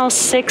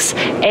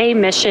Sentinel-6A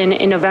mission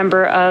in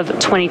November of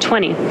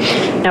 2020.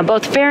 Now,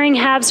 both fairing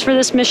halves for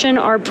this mission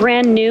are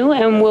brand new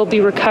and will be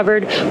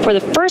recovered for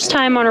the first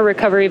time on a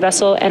recovery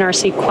vessel,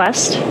 NRC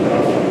Quest.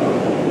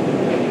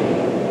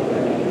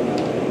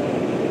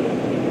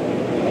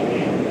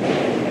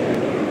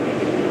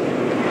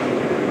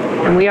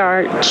 And we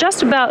are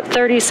just about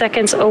 30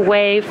 seconds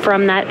away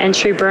from that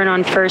entry burn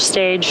on first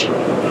stage.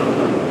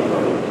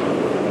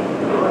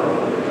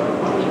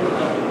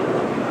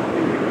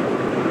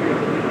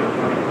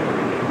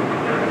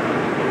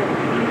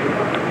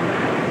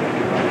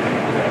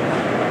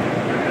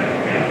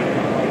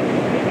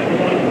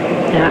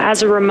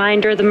 As a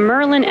reminder, the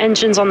Merlin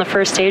engines on the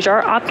first stage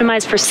are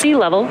optimized for sea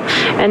level,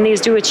 and these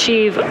do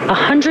achieve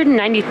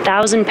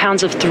 190,000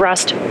 pounds of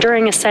thrust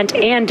during ascent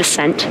and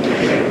descent.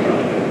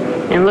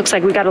 And it looks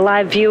like we got a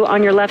live view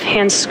on your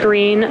left-hand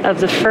screen of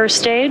the first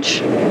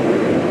stage.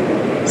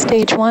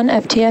 Stage 1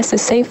 FTS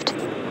is saved.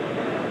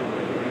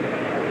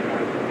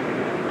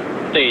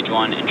 Stage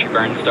 1 entry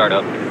burn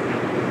startup.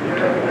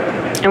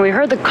 And we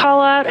heard the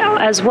call out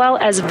as well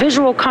as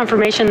visual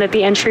confirmation that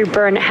the entry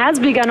burn has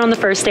begun on the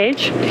first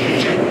stage.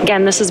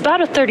 Again, this is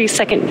about a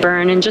 30-second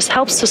burn and just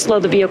helps to slow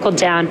the vehicle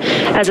down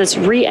as it's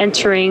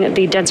re-entering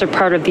the denser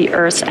part of the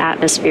Earth's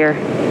atmosphere.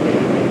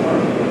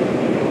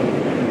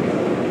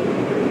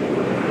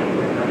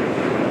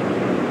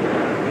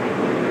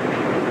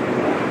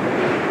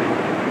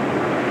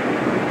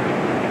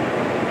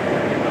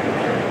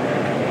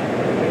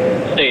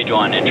 Stage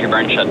 1 entry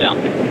burn shutdown.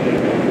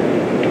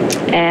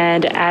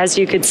 And as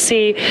you could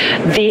see,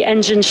 the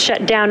engine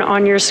shut down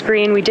on your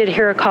screen. We did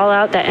hear a call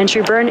out that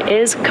entry burn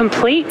is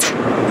complete.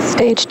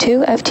 Stage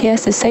 2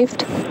 FTS is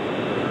saved.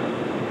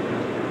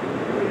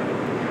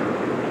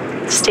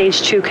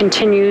 Stage 2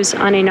 continues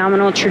on a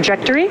nominal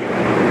trajectory.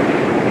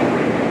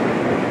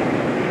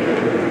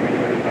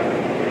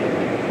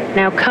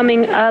 Now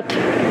coming up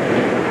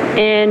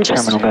in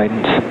just terminal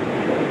guidance.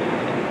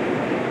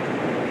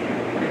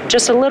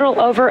 Just a little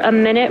over a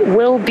minute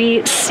will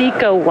be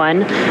SECO 1.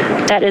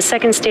 That is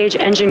second stage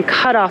engine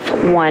cutoff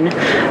 1.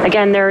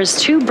 Again, there's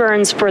 2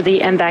 burns for the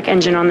MVAC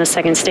engine on the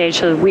second stage,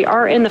 so we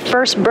are in the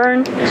first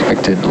burn.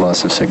 Expected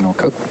loss of signal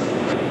code.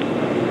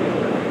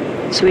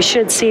 So we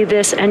should see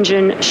this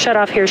engine shut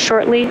off here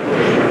shortly.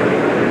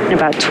 And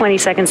about 20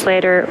 seconds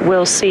later,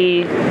 we'll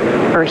see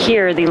or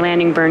hear the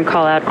landing burn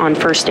call out on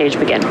first stage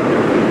begin.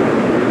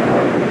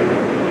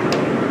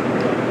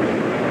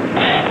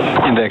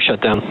 MVAC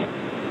shutdown.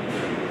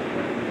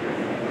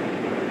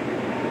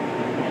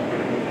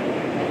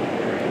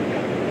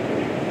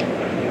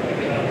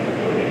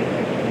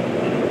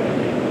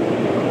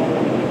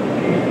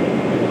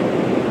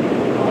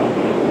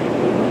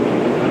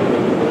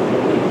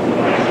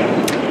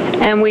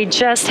 and we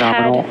just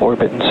Nominal had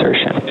orbit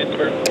insertion.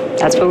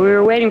 That's what we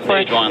were waiting for.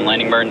 Stage 1,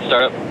 landing burn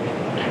startup.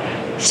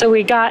 So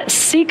we got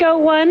SECO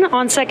 1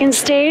 on second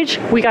stage.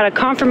 We got a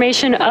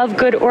confirmation of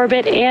good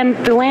orbit, and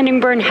the landing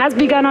burn has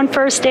begun on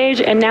first stage,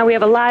 and now we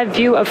have a live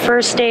view of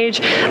first stage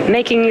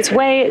making its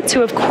way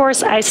to, of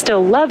course, I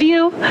Still Love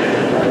You.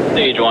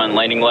 Stage 1,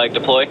 landing leg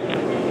deploy.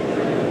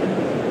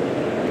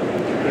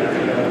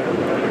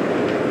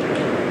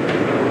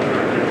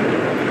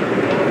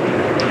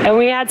 And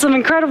we had some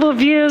incredible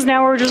views.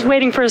 Now we're just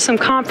waiting for some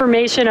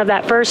confirmation of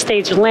that first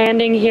stage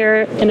landing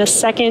here in a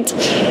second,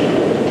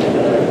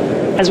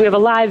 as we have a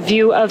live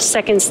view of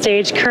second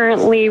stage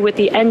currently with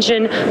the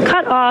engine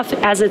cut off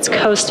as it's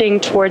coasting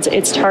towards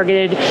its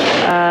targeted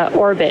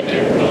orbit.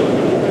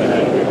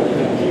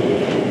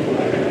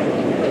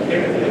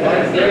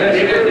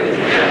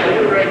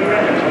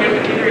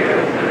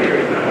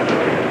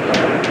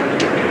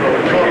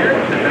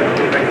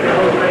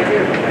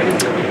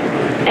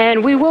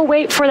 And we will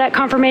wait for that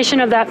confirmation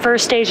of that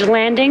first stage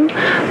landing,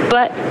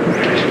 but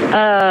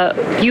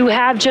you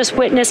have just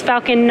witnessed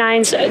Falcon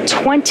 9's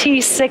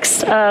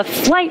 26th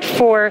flight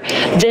for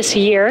this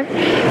year,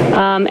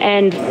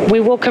 and we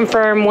will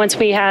confirm once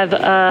we have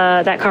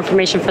that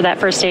confirmation for that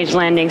first stage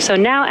landing. So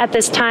now at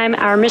this time,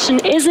 our mission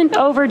isn't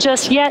over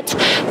just yet.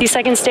 The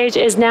second stage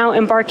is now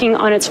embarking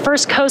on its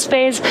first coast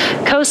phase.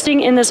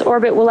 Coasting in this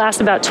orbit will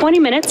last about 20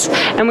 minutes,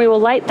 and we will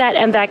light that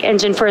MVAC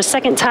engine for a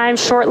second time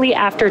shortly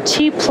after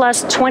T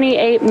plus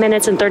 28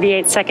 minutes and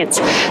 38 seconds.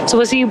 So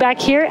we'll see you back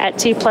here at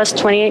T plus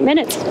 28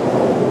 minutes.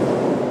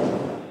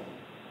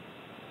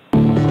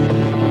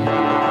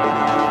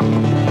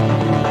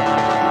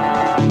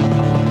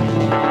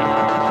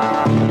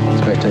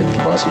 Expected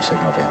loss of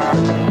signal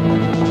band.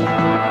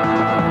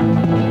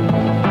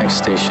 Next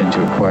station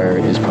to acquire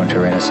is Punta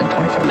Arenas in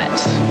 25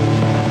 minutes.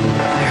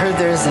 I heard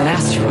there's an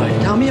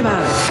asteroid. Tell me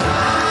about it.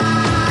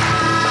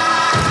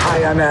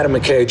 Hi, I'm Adam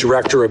McKay,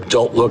 director of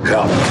Don't Look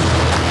Up.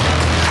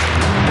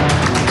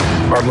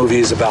 Our movie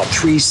is about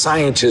three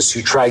scientists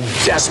who tried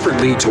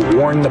desperately to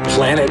warn the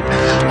planet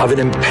of an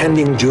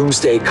impending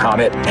doomsday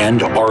comet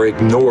and are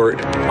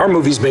ignored. Our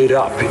movie's made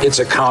up. It's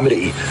a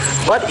comedy.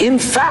 But in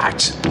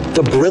fact,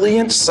 the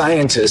brilliant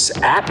scientists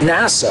at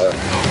NASA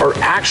are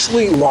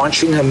actually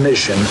launching a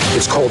mission.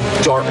 It's called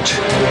DART,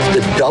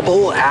 the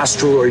Double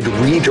Asteroid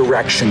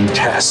Redirection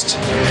Test.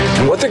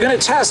 And what they're going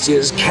to test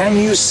is, can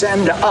you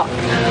send up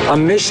a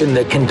mission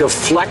that can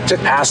deflect an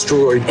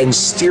asteroid and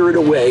steer it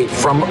away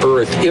from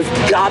Earth if,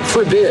 God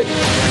forbid,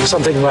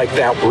 something like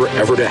that were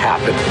ever to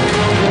happen?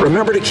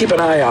 Remember to keep an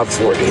eye out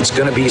for it. It's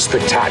going to be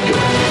spectacular.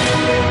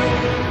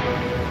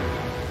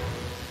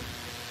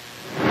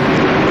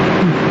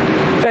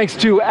 Thanks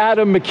to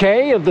Adam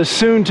McKay of the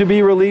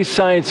soon-to-be-released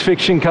science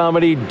fiction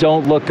comedy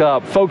Don't Look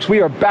Up. Folks,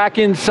 we are back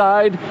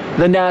inside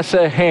the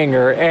NASA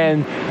hangar,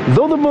 and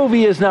though the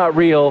movie is not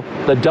real,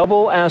 the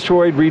Double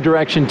Asteroid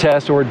Redirection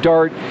Test, or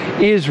DART,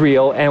 is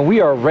real, and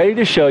we are ready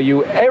to show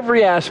you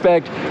every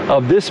aspect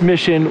of this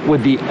mission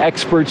with the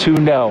experts who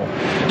know.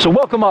 So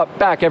welcome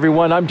back,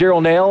 everyone. I'm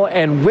Daryl Nail,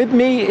 and with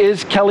me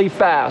is Kelly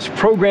Fast,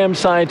 program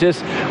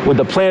scientist with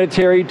the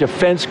Planetary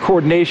Defense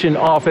Coordination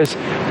Office.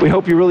 We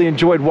hope you really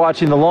enjoyed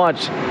watching the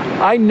launch.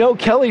 I know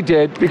Kelly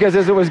did, because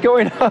as it was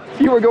going up,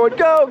 you were going,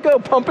 go, go,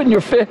 pumping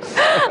your fist.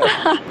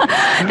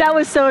 That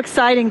was so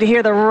exciting to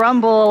hear the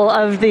rumble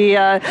of the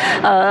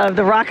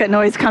rocket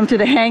noise come through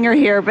the hangar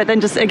here, but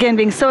then just, again,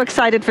 being so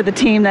excited for the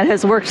team that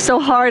has worked so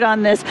hard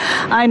on this.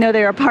 I know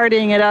they are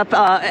partying it up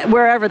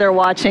wherever they're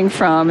watching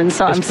from, and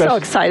so I'm so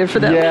excited for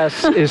them.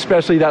 Yes,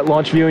 especially that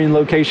launch viewing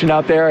location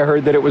out there. I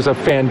heard that it was a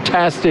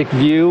fantastic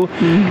view,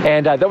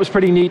 and that was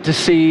pretty neat to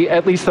see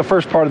at least the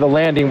first part of the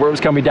landing where it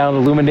was coming down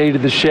and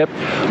illuminated the ship.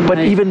 But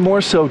even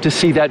more so to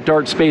see that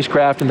DART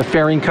spacecraft and the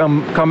fairing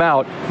come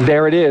out.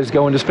 There it is,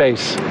 going to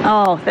space.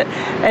 Oh,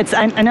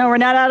 I know we're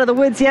not out of the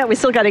woods yet. We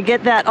still got to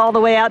get that all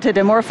the way out to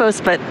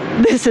Dimorphos, but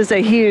this is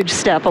a huge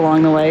step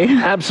along the way.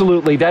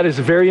 Absolutely. That is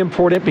very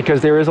important, because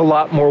there is a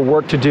lot more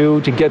work to do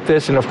to get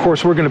this, and of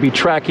course we're going to be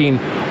tracking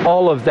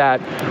all of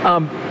that.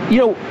 You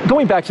know,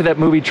 going back to that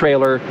movie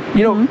trailer,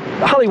 you know,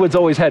 Hollywood's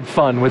always had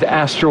fun with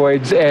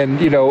asteroids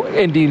and, you know,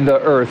 ending the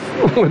Earth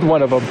with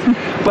one of them.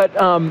 But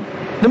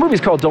the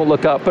movie's called Don't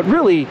Look Up, but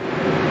really,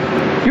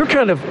 you're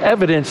kind of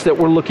evidence that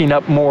we're looking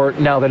up more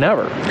now than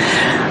ever.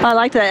 I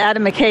like that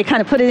Adam McKay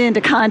kind of put it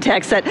into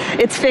context, that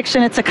it's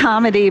fiction, it's a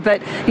comedy,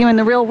 but you know, in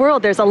the real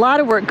world, there's a lot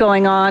of work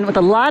going on with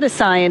a lot of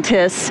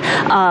scientists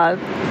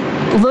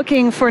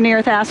looking for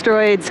near-Earth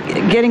asteroids,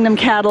 getting them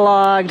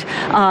cataloged.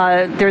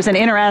 There's an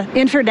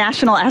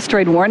international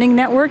asteroid warning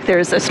network.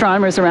 There's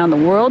astronomers around the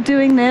world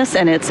doing this,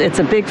 and it's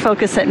a big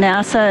focus at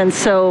NASA. And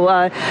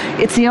so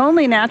it's the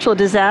only natural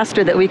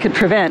disaster that we could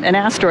prevent, an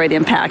asteroid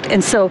impact.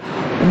 And so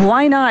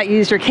why not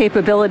use your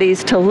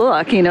capabilities to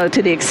look, you know,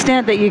 to the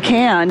extent that you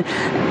can,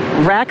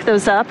 rack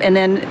those up, and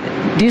then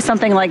do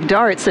something like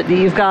darts, that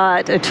you've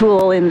got a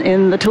tool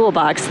in the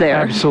toolbox there.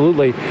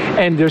 Absolutely.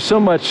 And there's so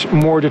much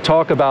more to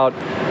talk about.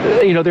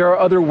 You know, there are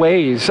other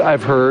ways,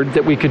 I've heard,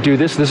 that we could do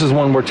this. This is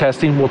one we're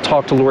testing. We'll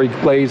talk to Lori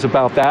Glaze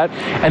about that.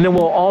 And then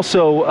we'll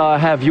also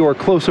have your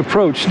close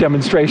approach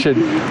demonstration,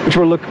 which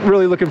we're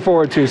really looking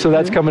forward to. So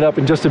that's coming up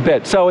in just a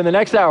bit. So in the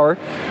next hour,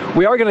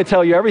 we are going to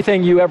tell you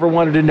everything you ever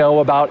wanted to know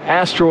about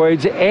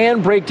asteroids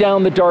and break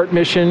down the DART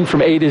mission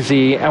from A to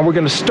Z. And we're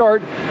going to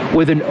start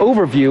with an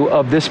overview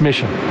of this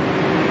mission.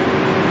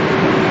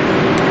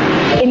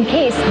 In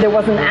case there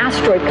was an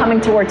asteroid coming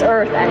towards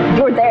Earth and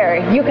you're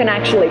there, you can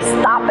actually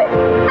stop it.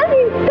 I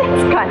mean,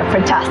 that's kind of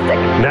fantastic.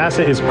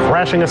 NASA is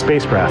crashing a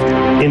spacecraft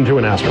into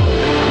an asteroid.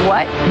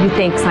 What? You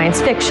think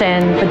science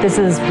fiction, but this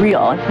is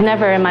real.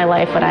 Never in my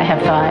life would I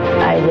have thought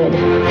I would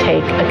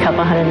take a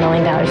couple $100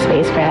 million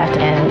spacecraft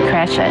and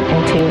crash it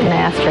into an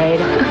asteroid.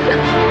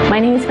 My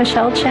name is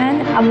Michelle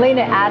Chen. I'm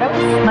Lena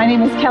Adams. My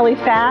name is Kelly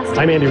Fast.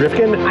 I'm Andy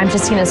Rifkin. I'm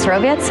Justina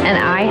Sorovitz, and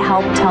I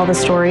help tell the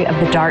story of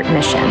the DART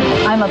mission.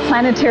 I'm a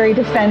planetary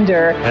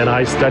defender. And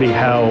I study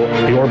how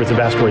the orbits of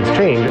asteroids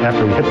change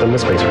after we hit them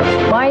with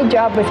spacecraft. My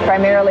job was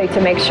primarily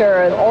to make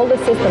sure all the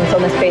systems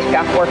on the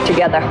spacecraft work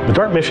together. The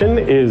DART mission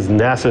is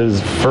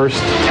NASA's first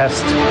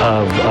test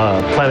of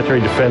a planetary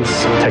defense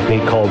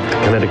technique called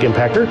kinetic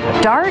impactor.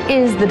 DART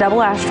is the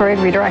double asteroid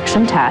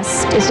redirection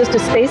test. It's just a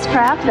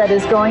spacecraft that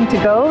is going to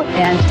go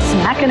and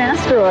smack an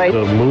asteroid.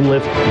 The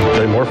moonlet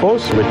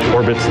Didymos, which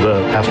orbits the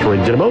asteroid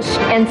Didymos.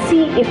 And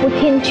see if we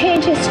can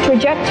change its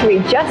trajectory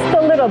just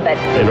a little bit.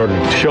 In order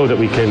to show that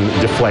we can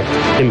deflect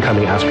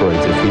incoming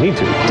asteroids if we need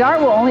to.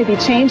 DART will only be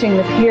changing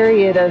the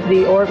period of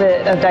the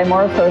orbit of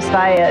Dimorphos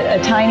by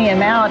a tiny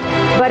amount.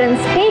 But in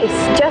space,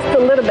 just a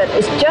little bit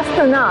is just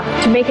enough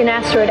to make an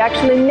asteroid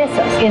actually miss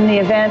us. In the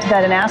event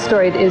that an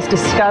asteroid is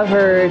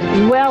discovered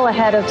well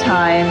ahead of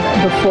time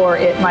before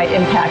it might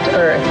impact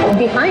Earth.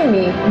 Behind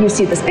me, you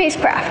see the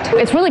spacecraft.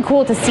 It's really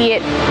cool to see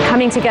it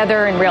coming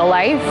together in real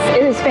life.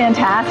 It is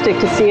fantastic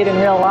to see it in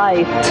real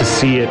life. To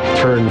see it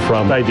turn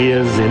from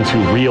ideas into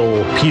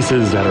real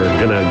pieces that are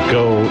going to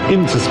go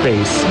into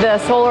space. The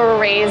solar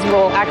arrays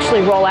will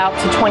actually roll out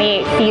to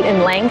 28 feet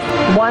in length.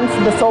 Once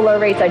the solar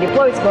arrays are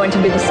deployed, it's going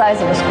to be the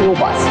size of a school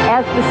bus.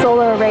 As the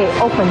solar array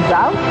opens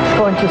out, it's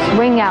going to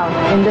swing out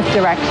in this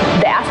direction.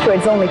 The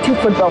asteroid's only 2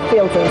 football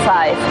fields in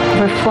size.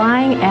 We're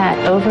flying at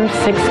over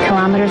 6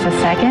 kilometers a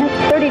second.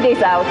 30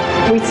 days out,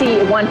 we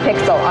see 1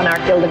 pixel on our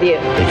field of view.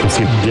 You can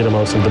see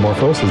Didymos and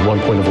Dimorphos as 1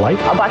 point of light.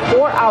 About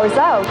 4 hours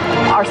out,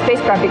 our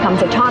spacecraft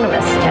becomes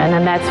autonomous. And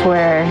then that's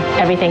where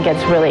everything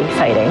gets really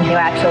exciting. You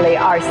actually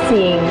are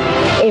seeing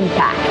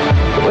impact.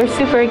 We're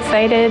super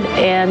excited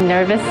and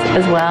nervous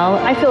as well.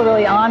 I feel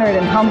really honored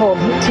and humbled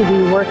to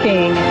be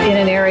working in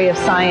an area of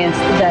science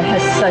that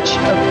has such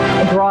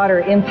a broader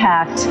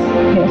impact,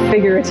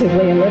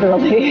 figuratively and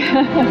literally.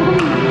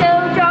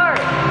 So dark.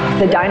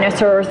 The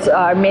dinosaurs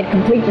are made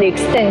completely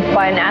extinct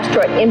by an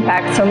asteroid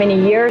impact so many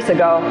years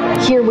ago.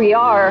 Here we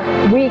are.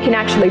 We can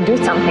actually do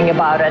something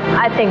about it.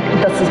 I think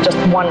this is just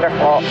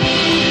wonderful.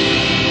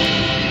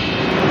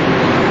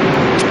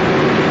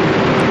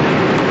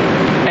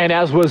 And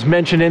as was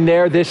mentioned in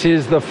there, this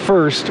is the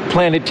first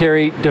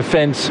planetary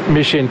defense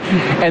mission.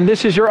 And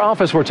this is your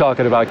office we're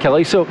talking about,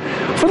 Kelly. So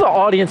for the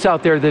audience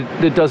out there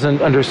that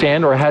doesn't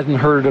understand or hasn't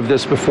heard of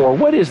this before,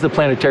 what is the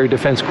Planetary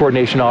Defense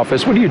Coordination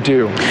Office? What do you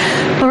do?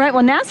 All right,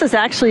 well, NASA's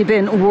actually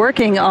been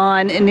working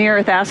on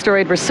near-Earth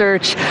asteroid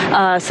research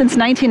since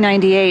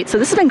 1998. So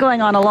this has been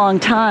going on a long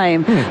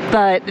time.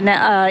 But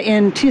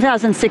in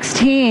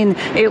 2016,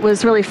 it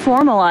was really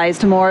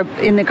formalized more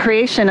in the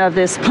creation of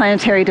this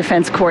Planetary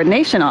Defense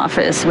Coordination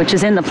Office, which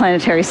is in the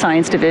Planetary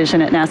Science Division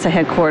at NASA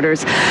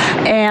headquarters.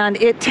 And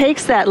it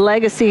takes that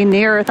legacy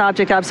near-Earth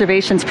object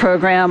observations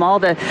program, all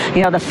the,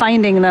 the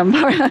finding them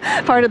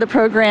part of the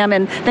program,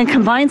 and then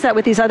combines that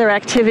with these other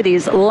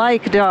activities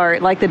like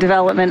DART, like the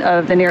development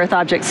of the Near-Earth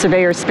Object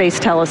Surveyor Space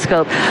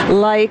Telescope,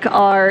 like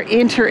our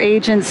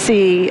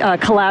interagency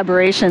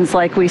collaborations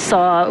like we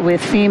saw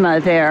with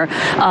FEMA there,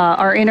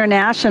 our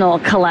international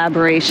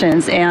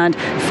collaborations, and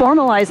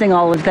formalizing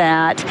all of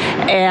that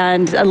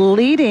and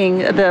leading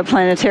the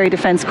Planetary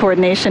Defense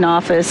Coordination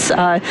Office.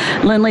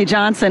 Lindley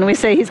Johnson, we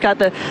say he's got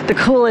the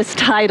coolest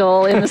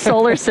title in the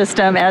solar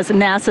system as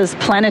NASA's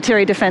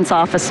Planetary Defense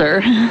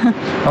Officer.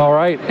 All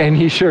right, and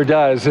he sure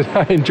does.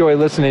 I enjoy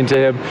listening to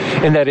him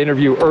in that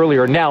interview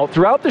earlier. Now,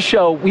 throughout the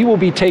show, we will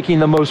be taking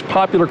the most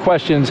popular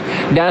questions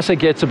NASA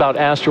gets about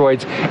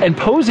asteroids and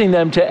posing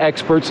them to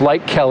experts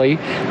like Kelly.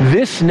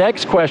 This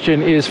next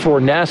question is for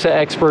NASA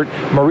expert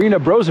Marina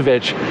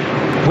Brozovic.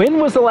 When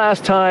was the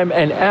last time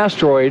an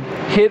asteroid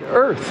hit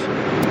Earth?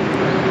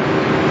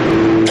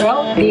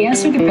 Well, the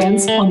answer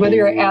depends on whether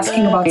you're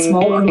asking about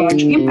small or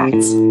large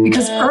impacts,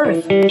 because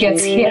Earth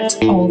gets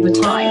hit all the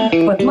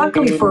time. But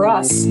luckily for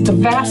us, the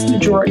vast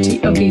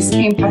majority of these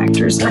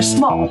impactors are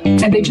small,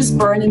 and they just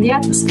burn in the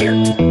atmosphere.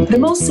 The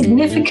most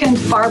significant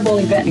fireball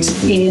event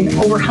in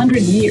over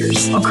 100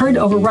 years occurred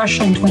over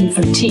Russia in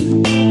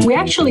 2013. We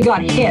actually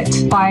got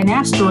hit by an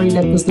asteroid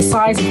that was the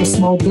size of a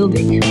small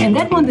building, and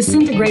that one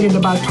disintegrated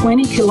about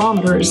 20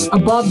 kilometers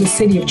above the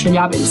city of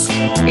Chelyabinsk,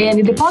 and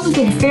it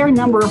deposited a fair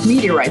number of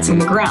meteorites on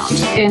the ground.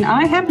 And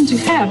I happen to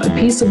have a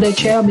piece of that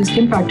Chelyabinsk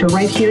impactor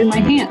right here in my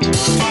hand.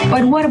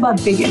 But what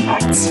about big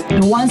impacts?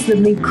 The ones that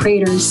leave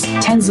craters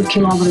tens of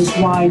kilometers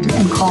wide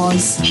and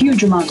cause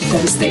huge amount of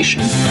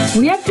devastation.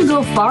 We have to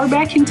go far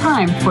back in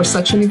time for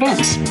such an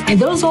event. And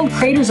those old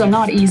craters are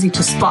not easy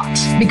to spot,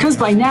 because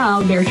by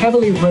now they're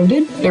heavily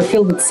eroded, they're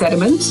filled with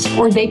sediment,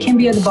 or they can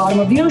be at the bottom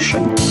of the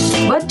ocean.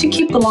 But to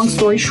keep the long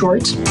story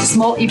short,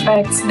 small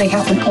impacts, they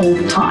happen all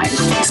the time,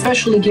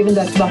 especially given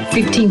that about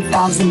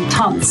 15,000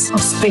 tons of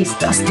space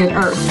dust hit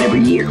Earth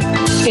every year.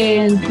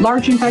 And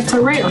large impacts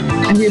are rare,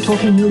 and we're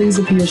talking millions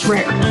of years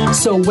rare.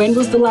 So when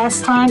was the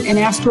last time an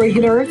asteroid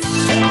hit Earth?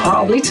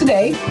 Probably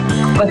today,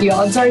 but the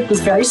odds are it was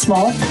very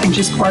small and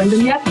just burned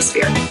in the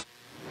atmosphere.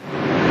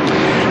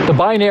 The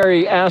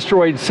binary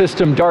asteroid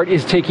system DART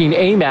is taking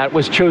aim at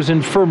was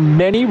chosen for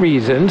many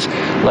reasons.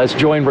 Let's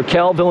join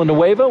Raquel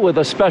Villanueva with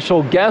a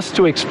special guest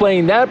to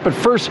explain that. But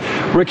first,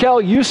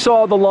 Raquel, you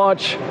saw the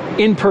launch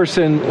in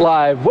person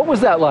live. What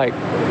was that like?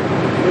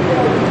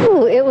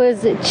 Ooh, it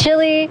was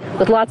chilly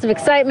with lots of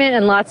excitement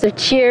and lots of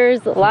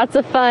cheers, lots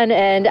of fun.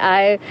 And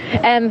I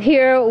am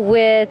here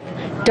with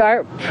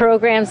DART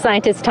program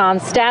scientist Tom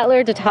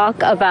Statler to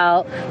talk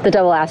about the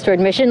double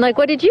asteroid mission. Like,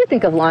 what did you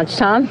think of launch,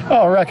 Tom?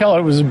 Oh, Raquel,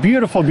 it was a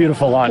beautiful,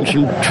 beautiful launch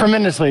and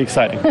tremendously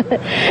exciting.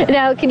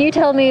 Now, can you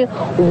tell me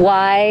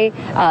why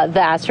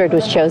the asteroid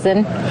was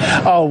chosen?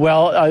 Oh,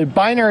 well, a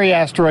binary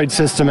asteroid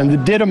system and the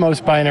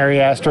Didymos binary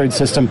asteroid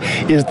system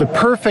is the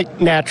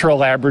perfect natural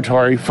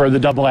laboratory for the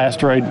double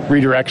asteroid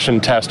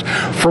redirection test.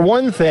 For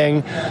one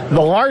thing,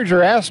 the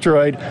larger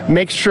asteroid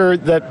makes sure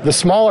that the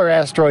smaller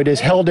asteroid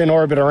is held in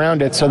orbit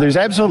around it, so there's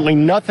absolutely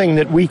nothing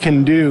that we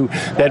can do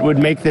that would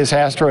make this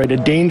asteroid a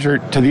danger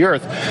to the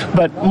Earth.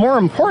 But more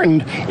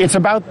important, it's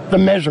about the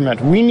measurement.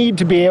 We need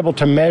to be able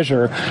to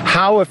measure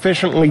how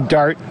efficiently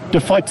DART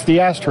deflects the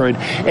asteroid,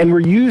 and we're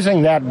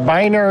using that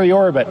binary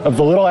orbit of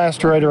the little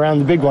asteroid around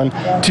the big one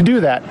to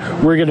do that.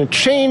 We're going to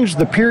change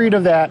the period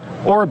of that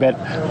orbit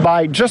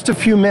by just a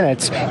few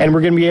minutes, and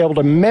we're going to be able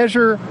to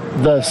measure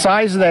the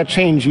size of that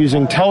change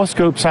using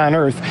telescopes on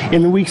Earth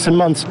in the weeks and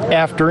months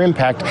after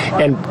impact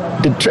and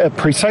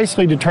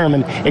precisely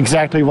determine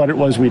exactly what it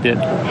was we did.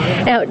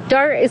 Now,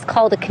 DART is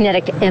called a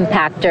kinetic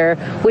impactor,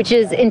 which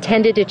is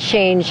intended to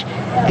change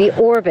the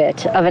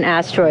orbit of an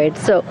asteroid.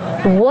 So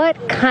what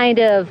kind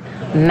of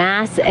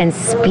mass and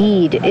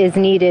speed is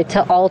needed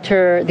to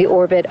alter the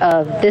orbit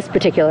of this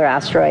particular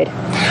asteroid?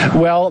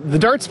 Well, the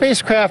DART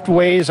spacecraft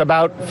weighs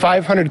about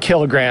 500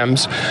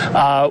 kilograms,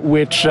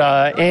 which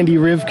Andy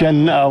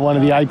Rivkin,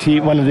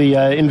 one of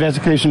the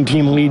investigation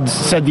team leads,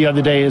 said the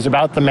other day is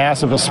about the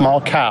mass of a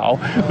small cow,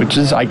 which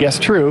is, I guess,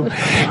 true.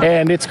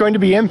 And it's going to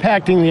be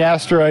impacting the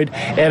asteroid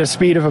at a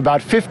speed of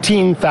about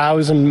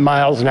 15,000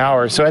 miles an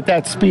hour. So at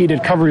that speed,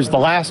 it covers the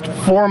last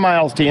 4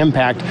 miles to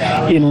impact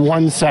in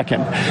 1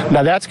 second.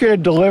 Now, that's going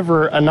to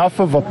deliver enough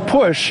of a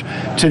push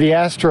to the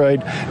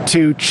asteroid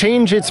to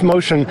change its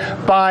motion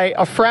by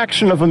a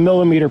fraction of a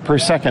millimeter per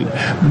second.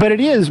 But it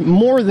is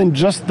more than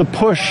just the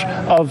push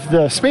of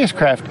the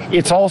spacecraft.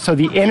 It's also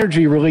the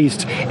energy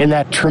released in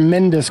that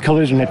tremendous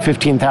collision at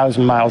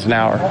 15,000 miles an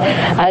hour.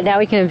 Now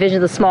we can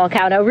envision the small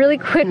cow. Now, really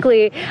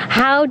quickly,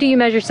 how do you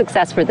measure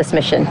success for this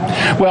mission?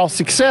 Well,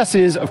 success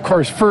is, of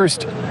course,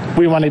 first,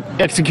 we want to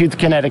execute the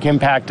kinetic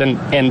impact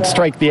and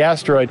strike the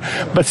asteroid.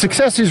 But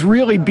success is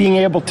really being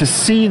able to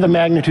see the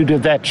magnitude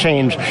of that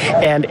change.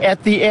 And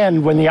at the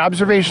end, when the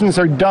observations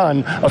are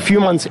done a few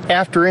months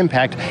after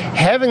impact,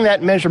 having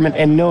that measurement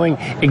and knowing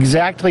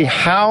exactly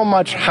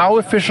how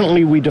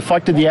efficiently we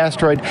deflected the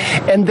asteroid,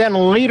 and then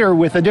later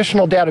with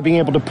additional data being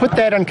able to put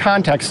that in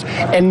context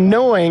and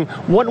knowing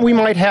what we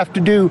might have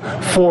to do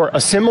for a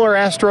similar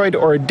asteroid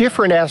or a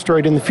different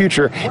asteroid in the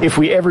future if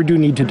we ever do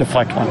need to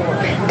deflect one.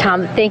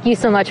 Tom, thank you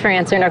so much for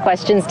answering our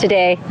questions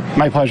today.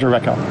 My pleasure,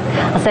 Raquel.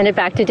 I'll send it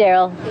back to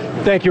Daryl.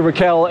 Thank you,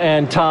 Raquel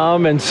and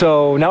Tom. And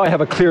so now I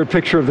have a clear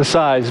picture of the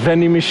size: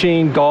 vending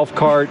machine, golf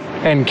cart,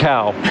 and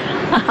cow.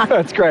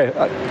 That's great.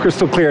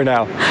 Crystal clear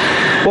now.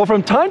 Well,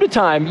 from time to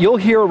time, you'll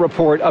hear a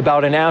report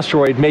about an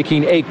asteroid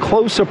making a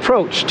close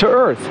approach to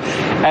Earth.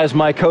 As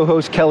my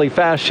co-host Kelly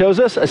Fast shows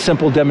us, a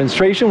simple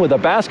demonstration with a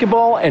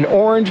basketball, an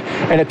orange,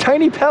 and a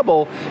tiny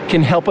pebble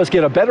can help us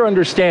get a better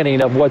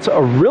understanding of what's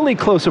a really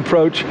close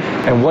approach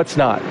and what's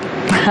not.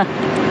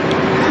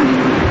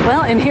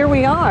 Well, and here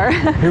we are.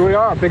 Here we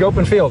are, big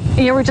open field.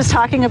 You were just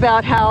talking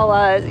about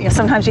how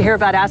sometimes you hear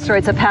about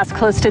asteroids that pass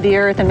close to the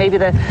Earth, and maybe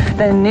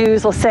the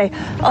news will say,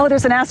 oh,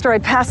 there's an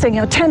asteroid passing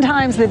 10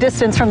 times the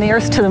distance from the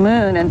Earth to the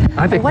Moon. And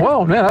I think,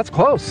 whoa, man, that's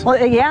close.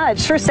 Well, yeah, it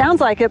sure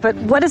sounds like it, but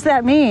what does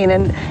that mean?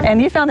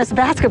 And you found this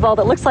basketball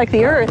that looks like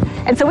the Earth,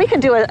 and so we can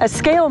do a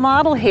scale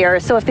model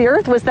here. So if the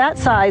Earth was that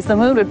size, the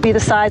Moon would be the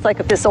size like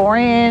of this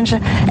orange.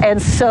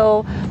 And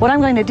so what I'm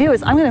going to do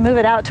is I'm going to move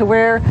it out to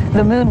where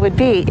the Moon would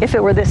be if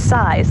it were this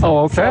size.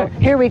 Oh, okay. So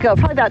here we go,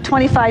 probably about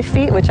 25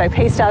 feet, which I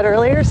paced out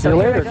earlier. So see you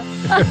later.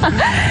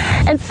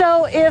 And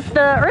so if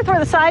the Earth were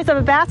the size of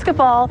a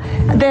basketball,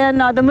 then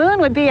the Moon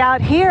would be out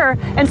here.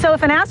 And so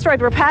if an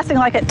asteroid were passing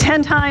like at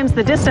 10 times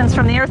the distance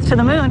from the Earth to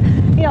the Moon,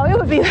 it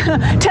would be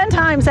 10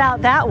 times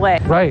out that way.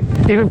 Right,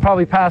 even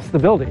probably past the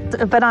building.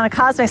 But on a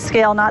cosmic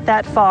scale, not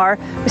that far.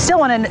 We still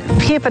want to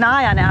keep an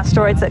eye on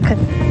asteroids that could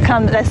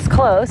come this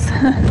close.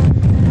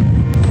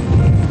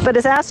 But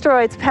as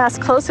asteroids pass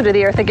closer to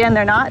the Earth, again,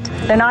 they're not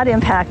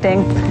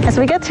impacting. As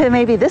we get to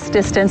maybe this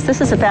distance, this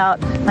is about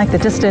like the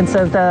distance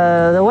of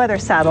the weather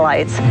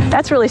satellites.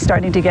 That's really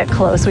starting to get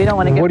close. We don't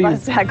want to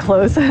get that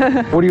close.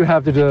 What do you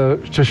have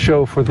to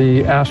show for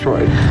the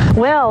asteroid?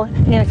 Well,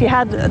 if you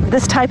had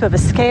this type of a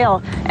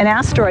scale, an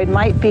asteroid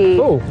might be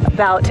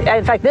about,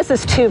 in fact, this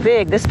is too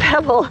big. This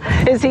pebble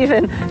is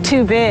even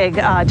too big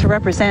to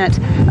represent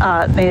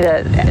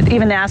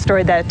even the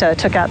asteroid that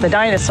took out the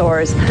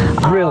dinosaurs.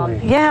 Really?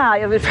 Yeah,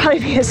 it would probably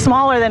be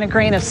smaller than a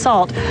grain of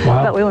salt,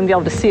 but we wouldn't be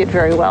able to see it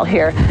very well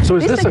here. So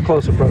is this a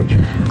close approach?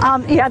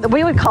 Yeah,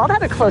 we would call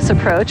that a close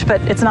approach, but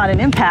it's not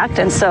an impact,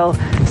 and so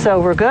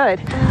we're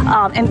good.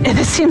 And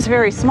this seems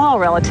very small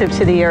relative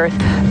to the Earth.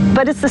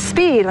 But it's the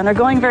speed when they're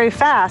going very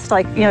fast.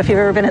 Like, if you've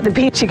ever been at the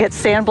beach, you get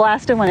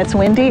sandblasted when it's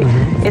windy.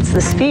 It's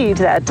the speed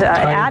that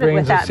added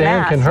with that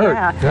mass. Can hurt.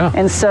 Yeah.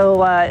 And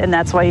so, and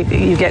that's why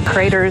you get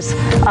craters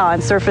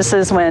on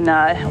surfaces when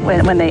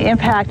they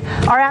impact.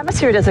 Our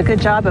atmosphere does a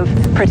good job of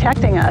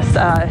protecting us,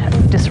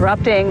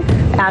 disrupting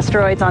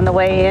asteroids on the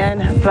way in.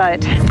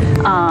 But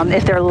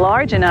if they're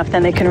large enough,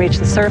 then they can reach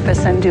the surface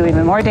and do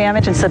even more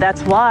damage. And so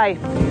that's why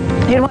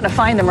you'd want to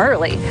find them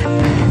early.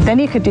 Then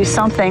you could do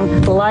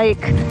something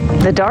like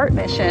the DART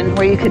mission,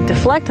 where you could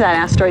deflect that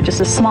asteroid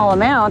just a small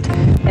amount,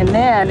 and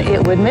then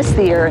it would miss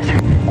the Earth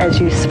as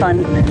you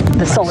spun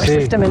the solar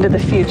system into the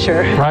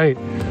future. Right.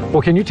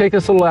 Well, can you take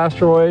this little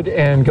asteroid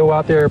and go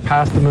out there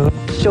past the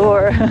Moon?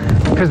 Sure.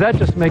 Because that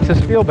just makes us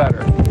feel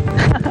better.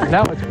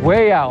 Now it's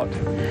way out.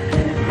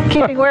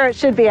 Keeping where it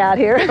should be out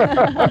here.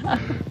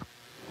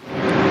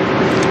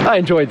 I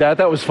enjoyed that.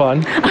 That was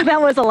fun.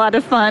 That was a lot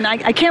of fun.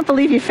 I can't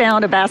believe you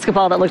found a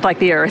basketball that looked like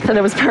the Earth.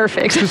 That was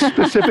perfect.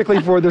 Specifically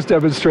for this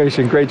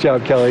demonstration. Great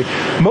job, Kelly.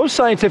 Most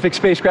scientific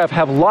spacecraft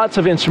have lots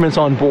of instruments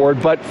on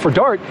board, but for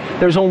DART,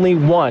 there's only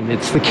one.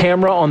 It's the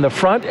camera on the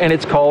front, and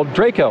it's called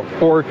Draco,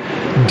 or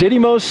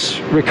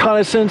Didymos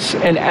Reconnaissance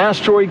and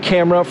Asteroid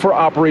Camera for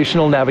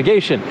Operational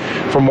Navigation.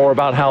 For more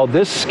about how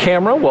this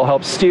camera will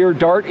help steer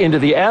DART into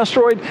the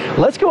asteroid,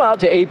 let's go out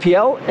to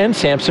APL and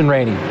Samson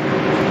Rainey.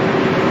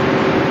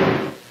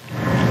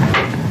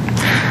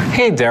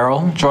 Hey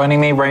Daryl,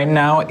 joining me right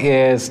now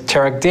is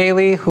Tarek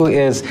Daly, who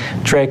is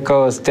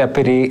Draco's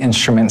Deputy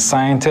Instrument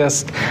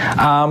Scientist.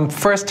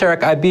 First,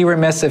 Tarek, I'd be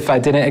remiss if I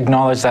didn't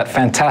acknowledge that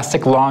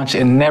fantastic launch.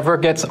 It never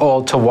gets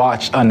old to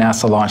watch a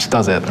NASA launch,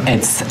 does it?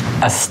 It's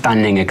a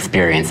stunning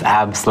experience.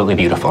 Absolutely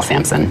beautiful,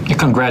 Samson.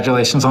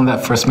 Congratulations on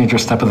that first major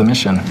step of the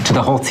mission. To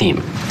the whole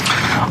team.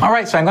 All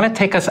right, so I'm going to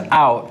take us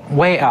out,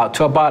 way out,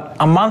 to about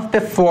a month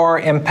before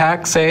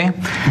impact, say.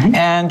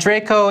 And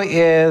Draco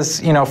is,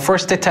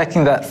 first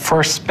detecting that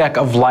first speck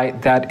of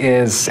light that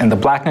is in the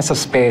blackness of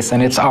space,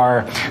 and it's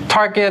our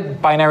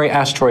target binary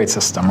asteroid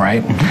system,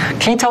 right?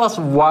 Can you tell us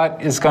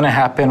what is going to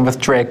happen with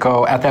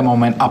Draco at that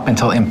moment up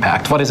until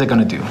impact? What is it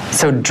going to do?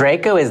 So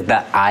Draco is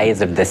the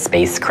eyes of the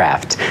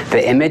spacecraft.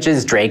 The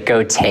images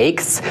Draco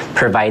takes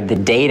provide the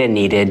data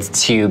needed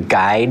to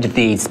guide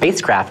the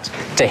spacecraft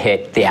to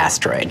hit the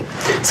asteroid.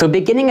 So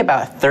beginning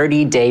about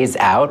 30 days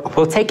out,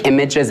 we'll take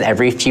images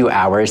every few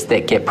hours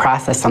that get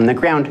processed on the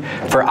ground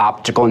for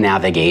optical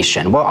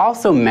navigation. We'll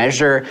also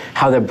measure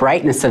how the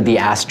brightness of the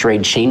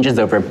asteroid changes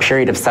over a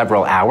period of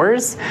several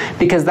hours,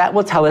 because that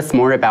will tell us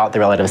more about the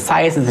relative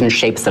sizes and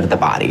shapes of the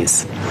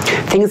bodies.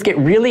 Things get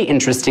really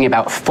interesting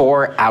about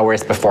 4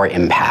 hours before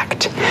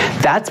impact.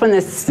 That's when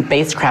the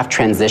spacecraft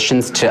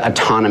transitions to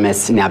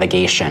autonomous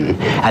navigation.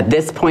 At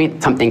this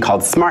point, something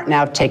called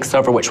SmartNav takes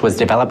over, which was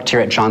developed here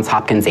at Johns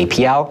Hopkins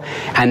APL,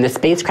 and the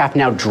spacecraft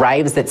now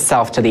drives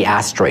itself to the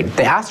asteroid.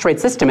 The asteroid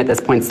system at this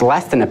point is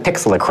less than a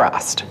pixel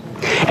across.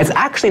 It's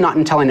actually not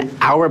until an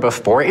hour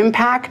before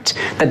impact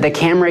that the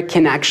camera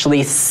can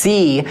actually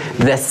see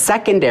the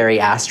secondary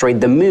asteroid,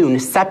 the Moon,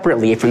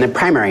 separately from the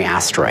primary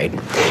asteroid.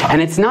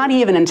 And it's not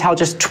even until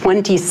just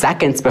 20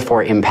 seconds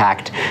before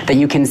impact that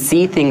you can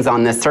see things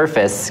on the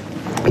surface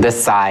the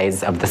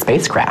size of the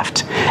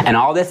spacecraft. And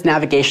all this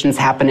navigation is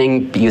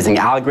happening using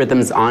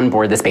algorithms on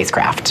board the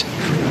spacecraft.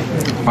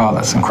 Wow,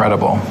 that's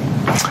incredible.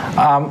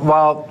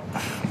 Well,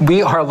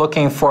 we are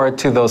looking forward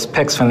to those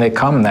pics when they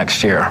come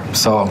next year.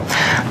 So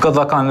good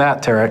luck on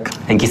that, Tarek.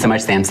 Thank you so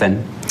much,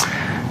 Samson.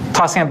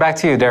 Tossing it back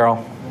to you,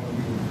 Daryl.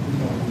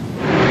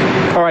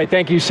 All right,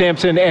 thank you,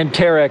 Samson and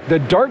Tarek. The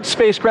DART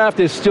spacecraft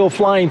is still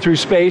flying through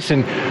space,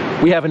 and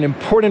we have an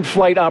important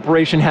flight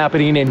operation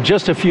happening in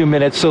just a few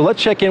minutes. So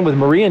let's check in with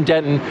Marie and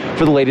Denton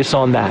for the latest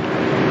on that.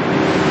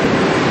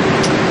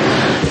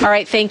 All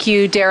right, thank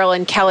you, Daryl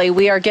and Kelly.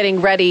 We are getting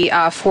ready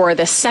for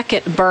the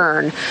second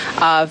burn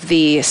of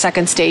the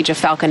second stage of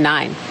Falcon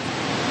 9.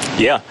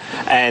 Yeah,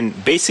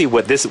 and basically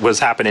what this was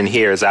happening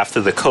here is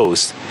after the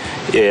coast,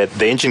 the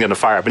engine going to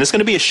fire up, and it's going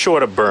to be a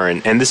shorter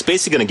burn, and this is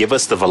basically going to give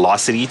us the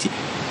velocity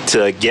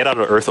to get out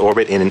of Earth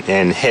orbit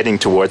and heading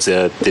towards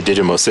the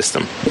Didymos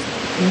system.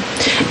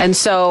 And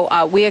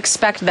so we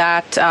expect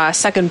that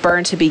second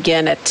burn to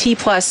begin at T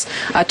plus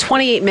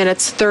 28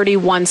 minutes,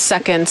 31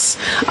 seconds.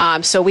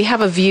 So we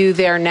have a view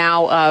there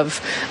now of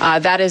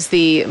that is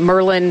the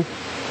Merlin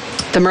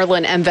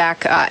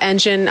MVAC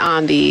engine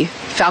on the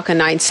Falcon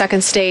 9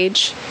 second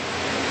stage.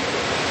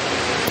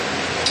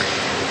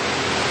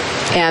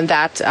 And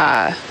that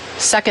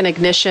second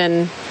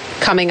ignition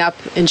coming up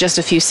in just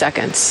a few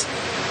seconds.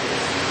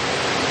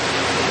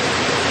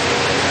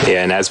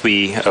 Yeah, and as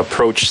we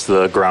approach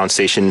the ground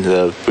station,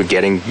 we're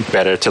getting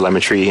better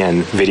telemetry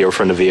and video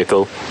from the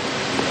vehicle.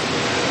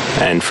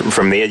 And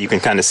from there, you can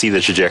kind of see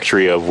the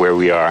trajectory of where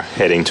we are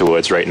heading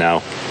towards right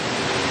now.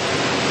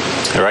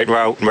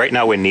 Right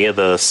now, we're near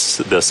the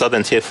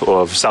southern tip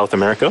of South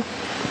America.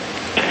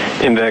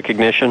 MVAC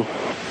ignition.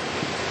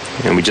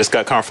 And we just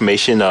got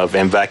confirmation of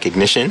MVAC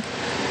ignition.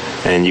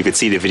 And you can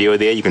see the video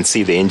there. You can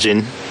see the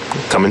engine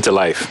coming to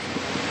life.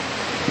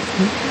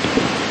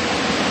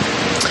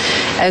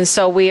 And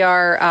so we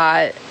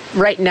are,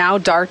 right now,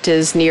 DART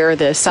is near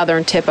the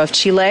southern tip of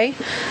Chile,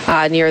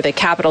 near the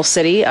capital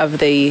city of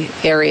the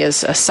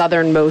area's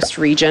southernmost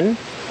region.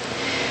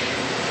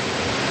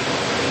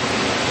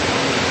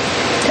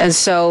 And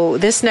so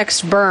this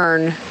next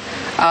burn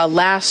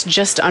lasts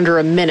just under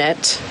a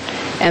minute,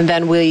 and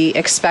then we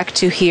expect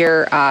to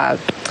hear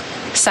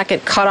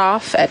second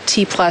cutoff at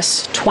T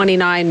plus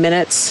 29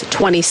 minutes,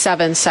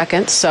 27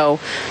 seconds, so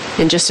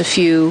in just a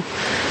few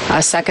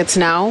seconds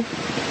now.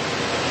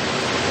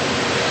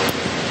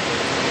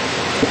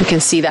 You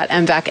can see that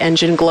MVAC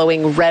engine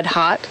glowing red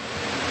hot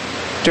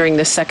during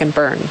this second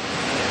burn.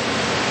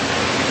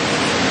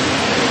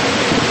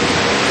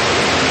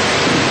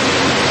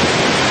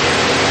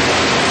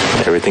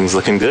 Everything's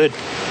looking good.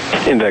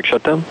 MVAC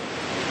shutdown.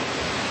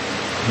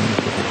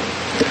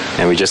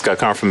 And we just got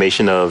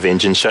confirmation of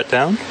engine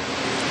shutdown.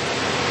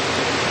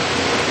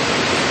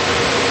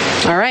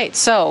 All right,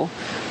 so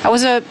that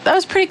was a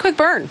pretty quick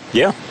burn.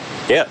 Yeah.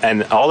 Yeah,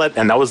 and all that,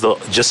 and that was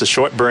just a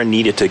short burn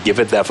needed to give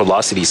it that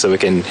velocity so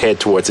it can head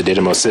towards the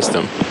Didymos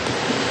system.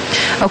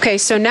 Okay,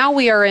 so now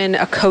we are in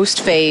a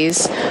coast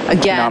phase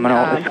again.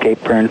 Nominal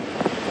escape burn.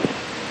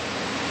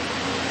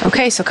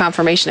 Okay, so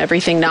confirmation,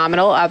 everything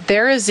nominal.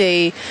 There is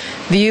a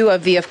view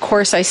of the Of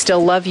Course I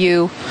Still Love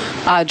You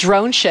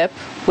drone ship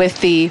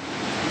with the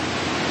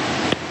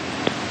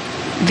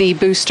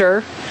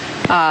booster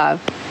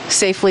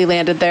safely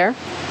landed there.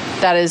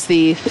 That is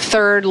the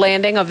third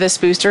landing of this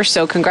booster,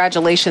 so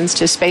congratulations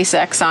to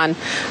SpaceX on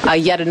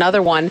yet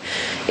another one.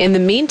 In the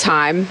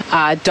meantime,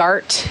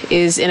 DART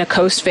is in a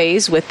coast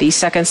phase with the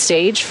second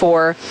stage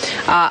for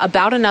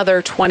about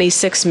another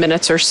 26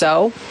 minutes or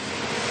so.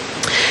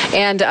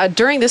 And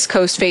during this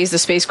coast phase, the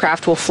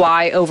spacecraft will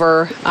fly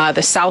over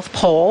the South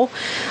Pole.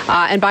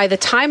 And by the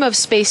time of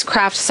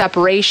spacecraft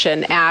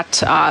separation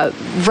at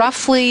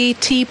roughly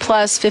T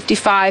plus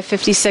 55,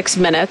 56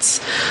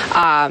 minutes,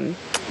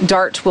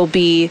 DART will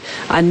be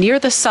near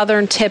the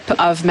southern tip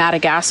of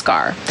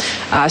Madagascar.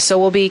 So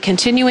we'll be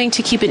continuing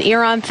to keep an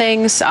ear on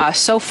things.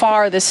 So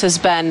far, this has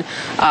been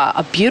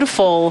a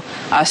beautiful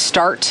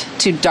start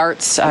to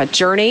DART's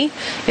journey.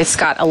 It's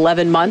got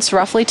 11 months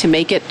roughly to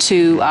make it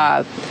to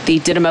the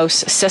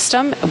Didymos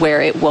system,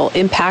 where it will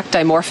impact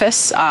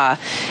Dimorphos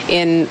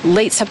in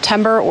late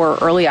September or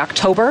early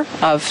October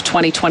of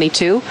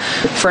 2022.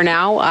 For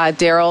now,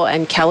 Daryl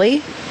and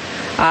Kelly.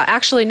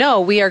 Actually,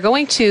 no, we are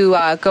going to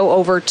go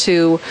over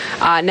to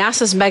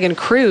NASA's Megan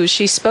Cruz.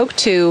 She spoke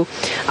to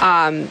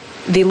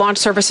the Launch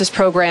Services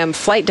Program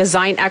flight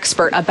design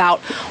expert about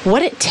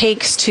what it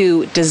takes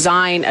to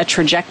design a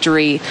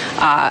trajectory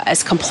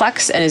as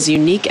complex and as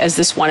unique as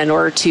this one in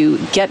order to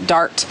get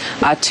DART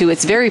to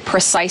its very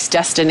precise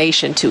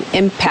destination to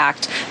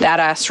impact that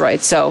asteroid.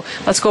 So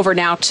let's go over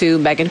now to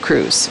Megan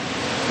Cruz.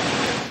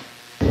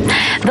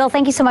 Bill,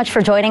 thank you so much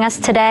for joining us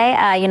today.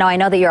 I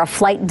know that you're a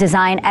flight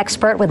design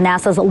expert with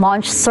NASA's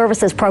Launch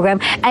Services Program,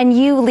 and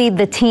you lead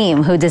the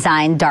team who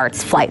designed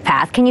DART's flight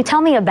path. Can you tell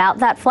me about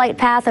that flight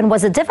path, and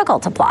was it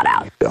difficult to plot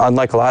out?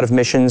 Unlike a lot of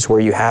missions where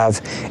you have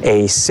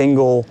a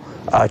single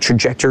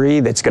trajectory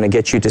that's going to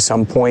get you to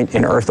some point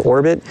in Earth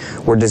orbit.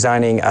 We're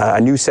designing a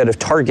new set of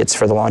targets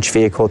for the launch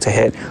vehicle to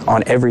hit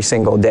on every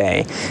single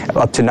day,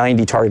 up to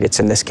 90 targets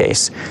in this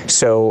case.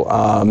 So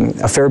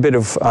a fair bit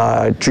of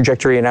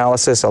trajectory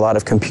analysis, a lot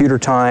of computer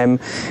time,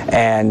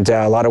 and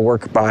a lot of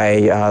work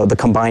by the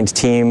combined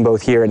team,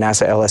 both here at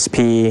NASA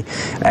LSP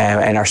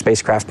and our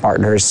spacecraft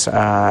partners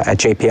at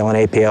JPL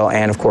and APL,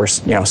 and of course,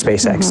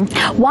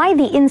 SpaceX. Why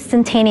the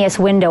instantaneous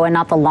window and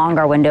not the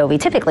longer window we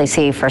typically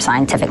see for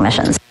scientific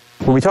missions?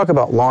 When we talk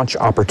about launch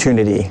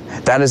opportunity,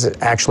 that is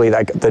actually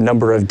like the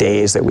number of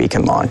days that we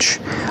can launch.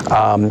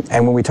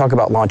 And when we talk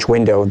about launch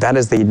window, that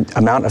is the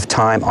amount of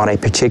time on a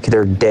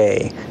particular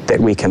day that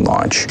we can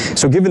launch.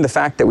 So given the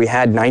fact that we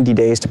had 90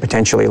 days to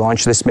potentially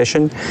launch this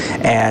mission,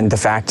 and the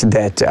fact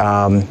that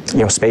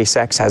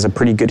SpaceX has a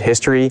pretty good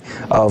history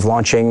of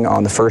launching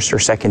on the first or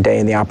second day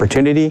in the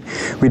opportunity,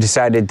 we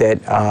decided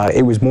that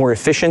it was more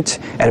efficient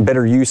and a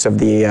better use of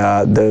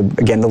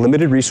the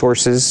limited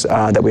resources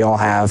that we all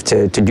have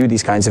to do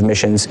these kinds of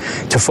missions,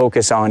 to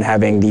focus on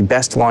having the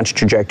best launch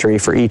trajectory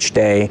for each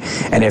day.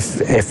 And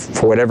if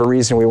for whatever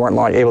reason we weren't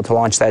able to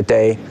launch that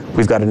day,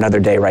 we've got another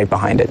day right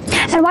behind it.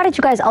 And why did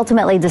you guys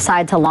ultimately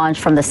decide to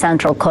launch from the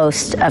central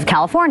coast of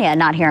California and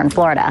not here in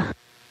Florida?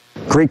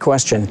 Great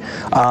question.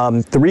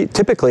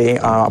 Typically,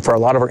 for a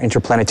lot of our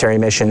interplanetary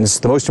missions,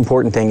 the most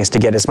important thing is to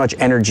get as much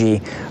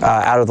energy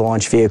out of the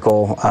launch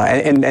vehicle,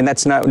 and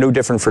that's no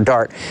different for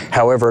DART.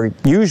 However,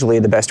 usually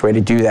the best way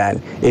to do that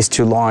is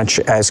to launch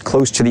as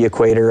close to the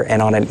equator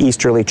and on an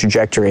easterly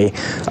trajectory.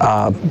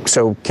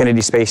 So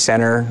Kennedy Space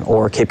Center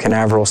or Cape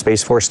Canaveral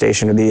Space Force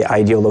Station are the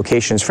ideal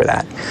locations for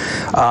that.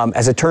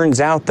 As it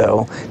turns out,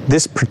 though,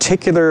 this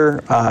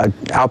particular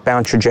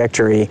outbound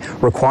trajectory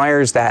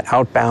requires that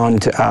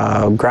outbound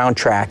ground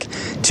track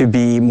to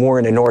be more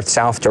in a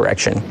north-south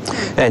direction.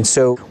 And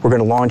so we're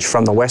going to launch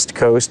from the west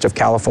coast of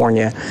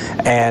California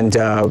and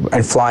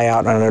fly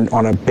out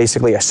on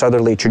basically a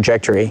southerly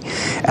trajectory.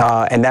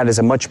 And that is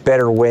a much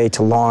better way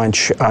to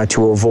launch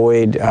to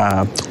avoid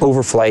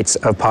overflights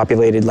of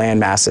populated land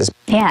masses.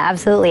 Yeah,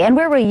 absolutely. And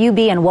where will you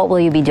be and what will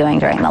you be doing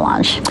during the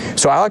launch?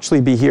 So I'll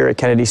actually be here at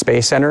Kennedy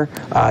Space Center.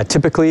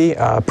 Typically,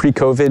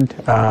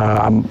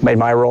 pre-COVID, in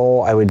my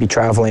role, I would be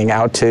traveling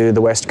out to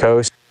the west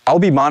coast. I'll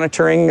be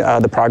monitoring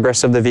the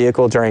progress of the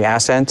vehicle during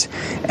ascent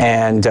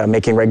and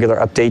making regular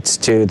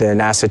updates to the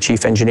NASA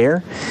chief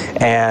engineer,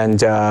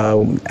 and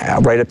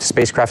right up to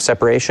spacecraft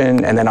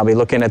separation, and then I'll be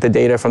looking at the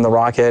data from the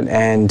rocket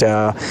and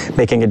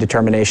making a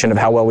determination of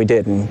how well we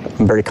did, and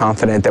I'm very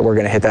confident that we're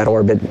going to hit that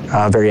orbit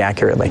very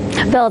accurately.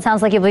 Bill, it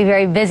sounds like you'll be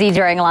very busy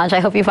during launch. I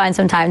hope you find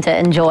some time to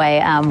enjoy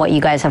what you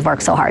guys have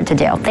worked so hard to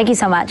do. Thank you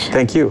so much.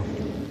 Thank you.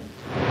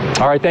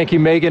 All right, thank you,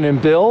 Megan and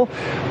Bill.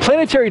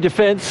 Planetary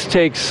defense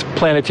takes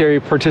planetary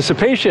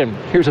participation.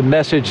 Here's a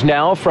message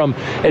now from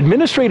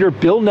Administrator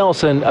Bill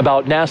Nelson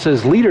about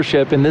NASA's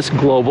leadership in this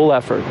global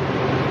effort.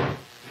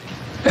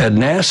 At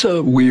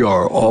NASA, we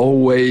are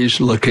always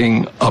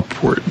looking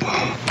upward,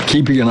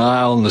 keeping an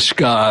eye on the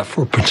sky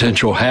for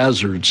potential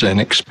hazards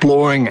and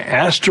exploring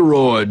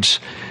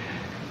asteroids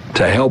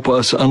to help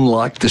us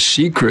unlock the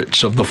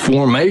secrets of the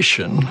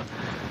formation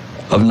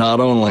of not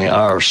only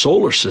our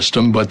solar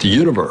system, but the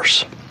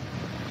universe.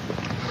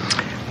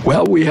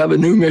 Well, we have a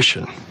new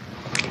mission,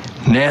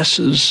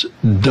 NASA's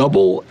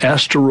Double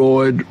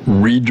Asteroid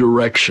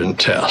Redirection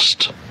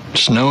Test.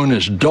 It's known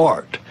as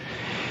DART,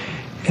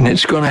 and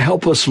it's going to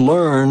help us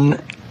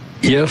learn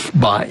if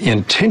by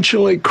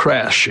intentionally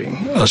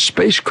crashing a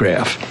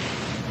spacecraft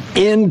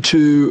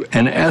into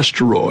an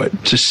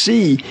asteroid to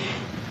see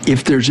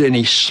if there's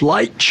any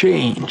slight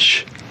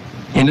change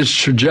in its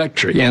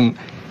trajectory. And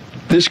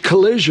this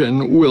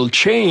collision will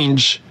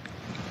change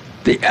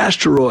the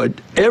asteroid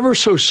ever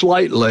so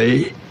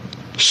slightly,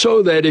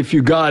 so that if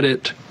you got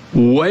it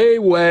way,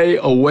 way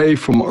away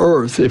from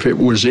Earth, if it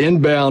was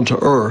inbound to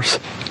Earth,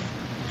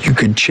 you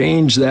could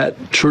change that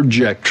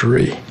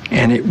trajectory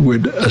and it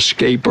would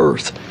escape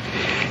Earth.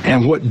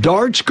 And what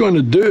DART's going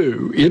to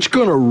do, it's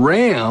going to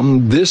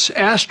ram this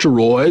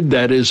asteroid,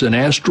 that is an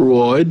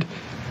asteroid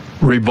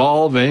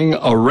revolving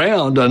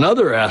around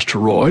another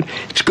asteroid.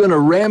 It's going to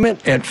ram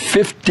it at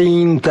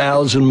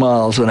 15,000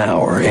 miles an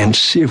hour and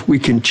see if we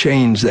can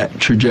change that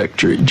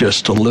trajectory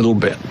just a little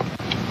bit.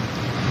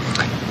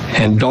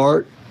 And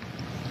DART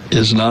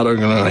is not only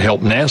going to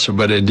help NASA,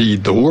 but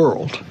indeed the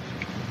world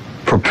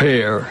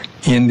prepare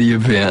in the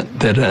event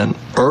that an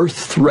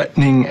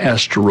Earth-threatening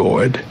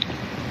asteroid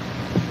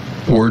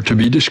were to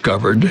be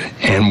discovered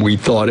and we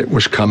thought it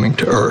was coming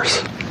to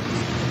Earth.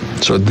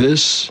 So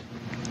this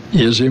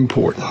is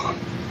important.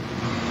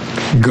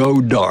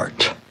 Go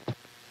DART.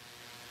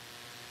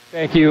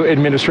 Thank you,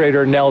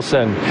 Administrator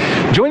Nelson.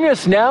 Joining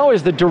us now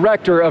is the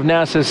Director of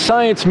NASA's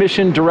Science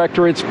Mission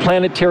Directorate's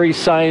Planetary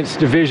Science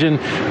Division.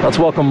 Let's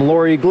welcome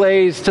Lori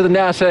Glaze to the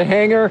NASA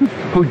hangar,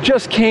 who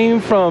just came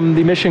from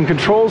the Mission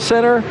Control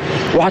Center,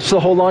 watched the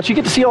whole launch. You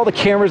get to see all the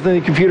cameras and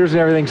the computers and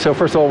everything. So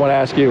first of all, I want to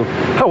ask you,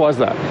 how was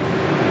that?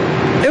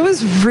 It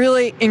was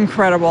really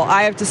incredible,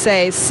 I have to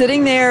say.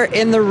 Sitting there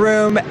in the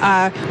room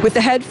with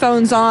the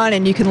headphones on,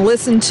 and you can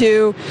listen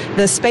to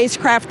the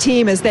spacecraft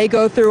team as they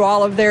go through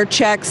all of their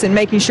checks and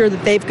making sure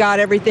that they've got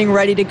everything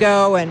ready to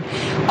go, and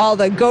all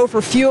the go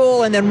for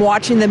fuel, and then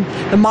watching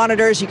the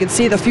monitors. You can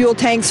see the fuel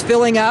tanks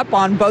filling up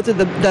on both of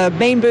the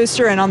main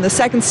booster and on the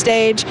second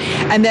stage,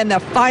 and then the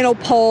final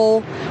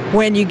poll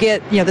when you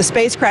get, the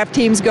spacecraft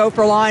teams go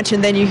for launch,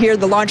 and then you hear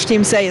the launch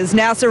team say, "Is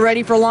NASA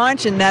ready for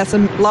launch?" And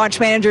NASA launch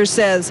manager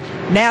says,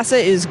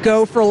 "NASA is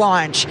go for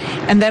launch."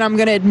 And then I'm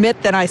going to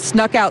admit that I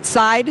snuck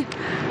outside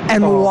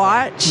and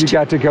watched. You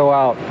got to go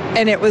out.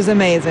 And it was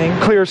amazing.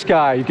 Clear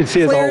sky. You can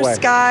see it the whole way. Clear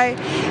sky,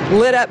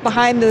 lit up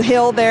behind the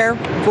hill there.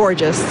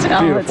 Gorgeous.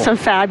 Oh, it's so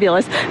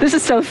fabulous. This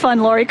is so fun,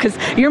 Lori, because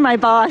you're my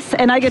boss,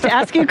 and I get to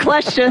ask you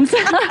questions.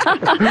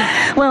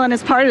 Well, and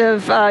as part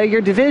of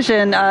your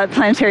division,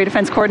 Planetary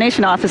Defense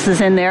Coordination Office is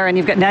in there, and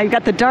you've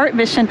got the DART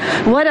mission.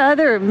 What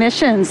other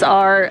missions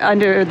are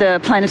under the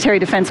Planetary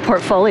Defense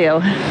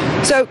portfolio?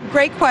 So,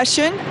 great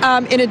question.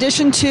 In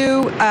addition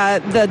to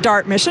the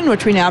DART mission,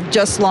 which we now have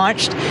just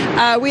launched,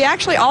 we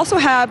actually also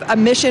have a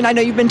mission. I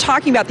know you've been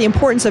talking about the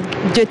importance of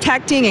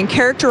detecting and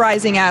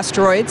characterizing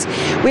asteroids.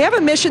 We have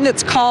a mission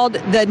that's called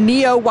the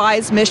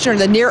NEO-WISE mission, or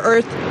the Near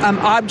Earth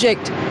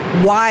Object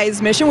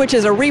WISE mission, which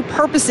is a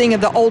repurposing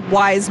of the old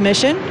WISE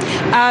mission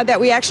that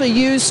we actually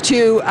use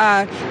to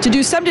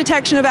do some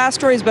detection of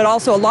asteroids, but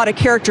also a lot of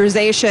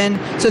characterization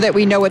so that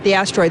we know what the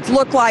asteroids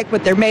look like,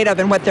 what they're made of,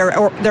 and what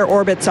their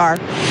orbits are.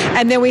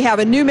 And then we have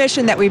a new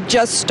mission that we've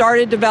just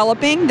started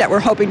developing that we're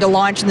hoping to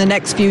launch in the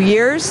next few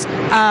years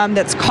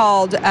that's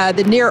called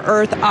the Near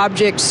Earth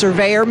Object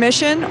Surveyor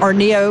mission, or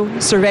NEO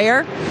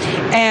Surveyor.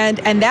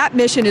 And that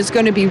mission is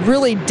going to be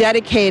really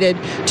dedicated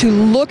to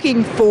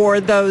looking for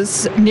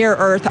those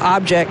near-Earth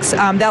objects.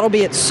 That'll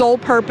be its sole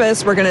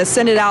purpose. We're going to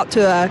send it out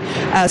to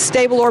a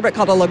stable orbit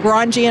called a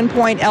Lagrangian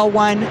point,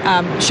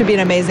 L1. Should be an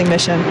amazing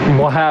mission. And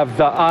we'll have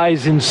the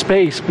eyes in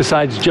space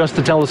besides just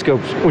the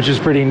telescopes, which is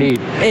pretty neat.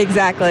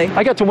 Exactly.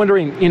 I got to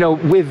wondering,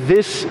 with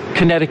this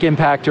kinetic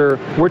impactor,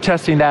 we're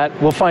testing that.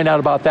 We'll find out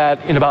about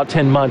that in about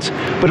 10 months.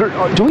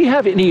 But do we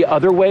have any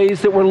other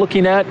ways that we're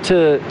looking at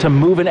to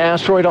move an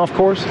asteroid off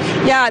course?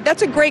 Yeah,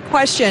 that's a great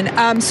question.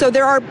 So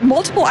there are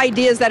multiple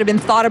ideas that have been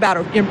thought about,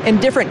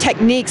 and different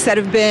techniques that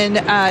have been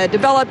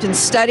developed and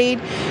studied.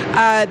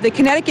 The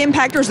kinetic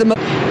impactor is the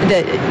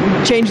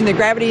changing the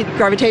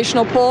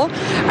gravitational pull.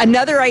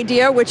 Another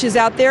idea, which is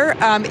out there,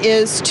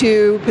 is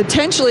to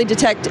potentially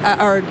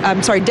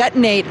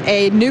detonate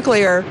a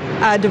nuclear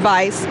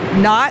device,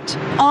 not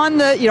on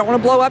the. You don't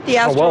want to blow up the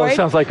asteroid. Oh, well, it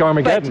sounds like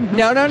Armageddon.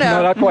 No.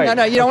 Not quite.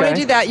 No. You don't want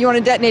to do that. You want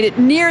to detonate it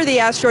near the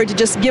asteroid to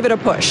just give it a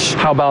push.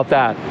 How about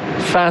that?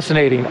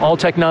 Fascinating. All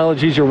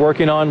technologies you're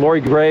working on.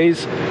 Lori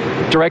Grays,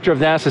 Director of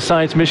NASA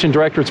Science Mission,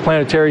 Directorate's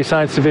Planetary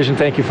Science Division.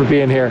 Thank you for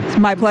being here. It's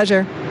my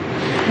pleasure.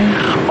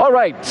 All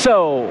right,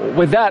 so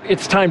with that,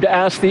 it's time to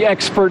ask the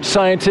expert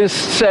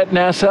scientists at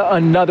NASA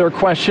another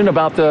question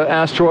about the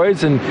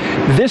asteroids. And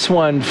this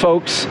one,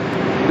 folks,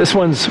 this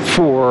one's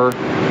for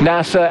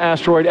NASA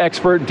asteroid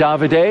expert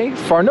Davide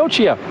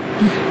Farnocchia.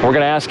 We're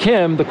going to ask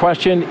him the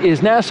question,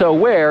 is NASA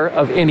aware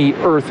of any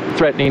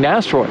Earth-threatening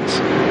asteroids?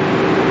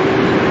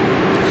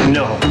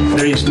 No,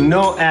 there is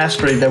no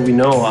asteroid that we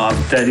know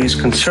of that is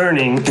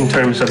concerning in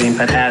terms of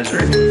impact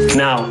hazard.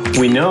 Now,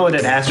 we know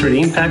that asteroid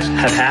impacts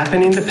have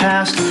happened in the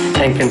past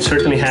and can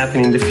certainly happen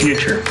in the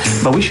future,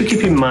 but we should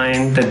keep in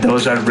mind that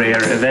those are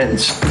rare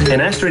events. An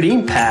asteroid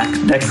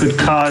impact that could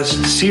cause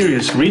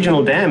serious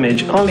regional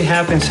damage only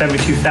happens every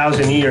few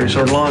thousand years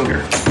or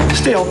longer.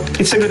 Still,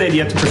 it's a good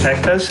idea to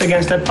protect us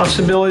against that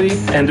possibility,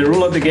 and the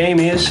rule of the game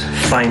is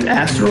find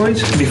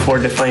asteroids before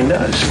they find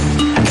us.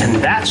 And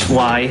that's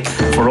why,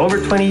 for over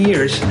 20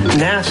 years,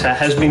 NASA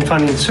has been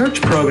funding search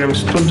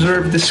programs to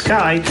observe the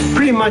sky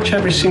pretty much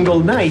every single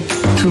night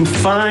to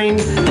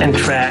find and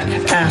track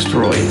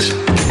asteroids.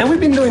 And we've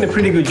been doing a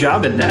pretty good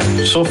job at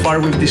that. So far,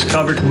 we've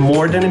discovered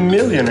more than 1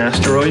 million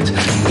asteroids,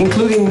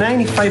 including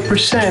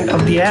 95%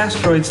 of the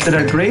asteroids that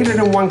are greater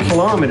than 1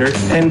 kilometer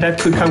and that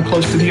could come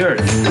close to the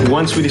Earth.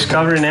 Once we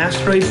discover an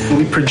asteroid,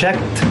 we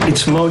project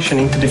its motion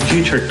into the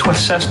future to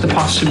assess the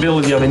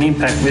possibility of an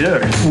impact with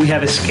Earth. We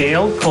have a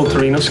scale called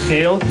Torino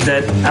scale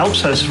that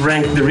helps us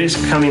rank the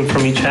risk coming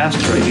from each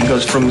asteroid. It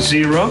goes from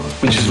 0,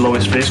 which is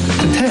lowest risk,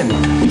 to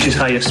 10, which is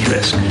highest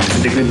risk.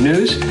 And the good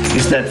news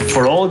is that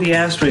for all the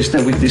asteroids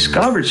that we've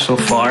discovered so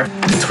far,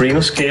 the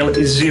Torino scale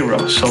is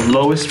 0, so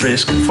lowest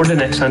risk for the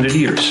next 100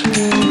 years.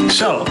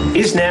 So,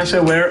 is NASA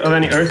aware of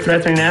any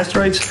Earth-threatening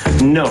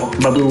asteroids? No,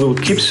 but we will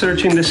keep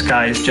searching the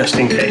skies just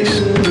in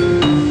case.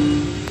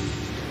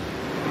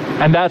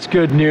 And that's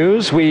good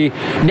news. We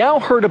now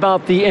heard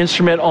about the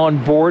instrument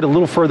on board a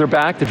little further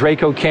back, the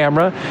Draco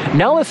camera.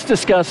 Now let's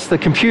discuss the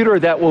computer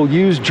that will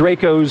use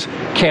Draco's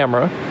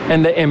camera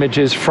and the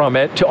images from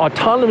it to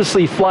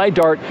autonomously fly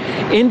DART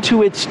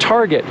into its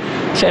target.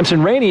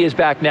 Samson Rainey is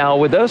back now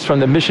with us from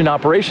the Mission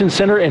Operations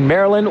Center in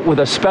Maryland with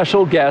a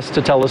special guest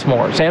to tell us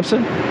more.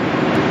 Samson?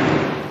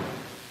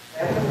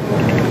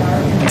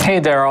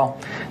 Hey,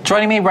 Daryl.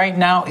 Joining me right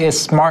now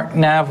is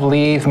SmartNav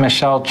lead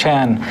Michelle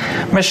Chen.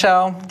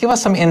 Michelle, give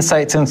us some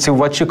insights into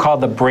what you call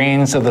the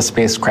brains of the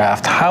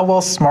spacecraft. How will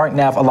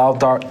SmartNav allow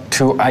DART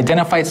to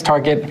identify its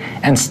target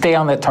and stay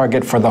on that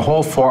target for the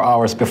whole 4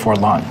 hours before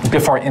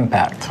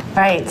impact?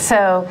 Right,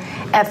 so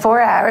at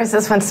 4 hours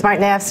is when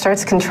SmartNav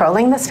starts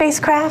controlling the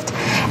spacecraft.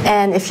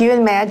 And if you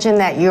imagine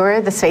that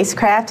you're the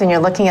spacecraft and you're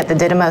looking at the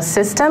Didymos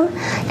system,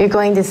 you're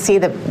going to see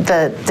the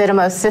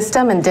Didymos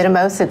system and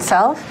Didymos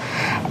itself.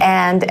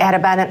 And at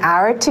about an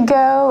hour to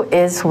go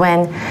is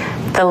when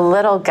the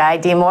little guy,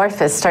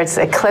 Dimorphos, starts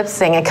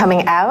eclipsing and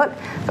coming out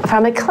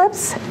from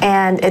eclipse.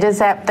 And it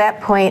is at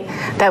that point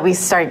that we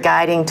start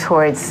guiding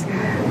towards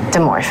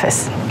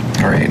Dimorphos.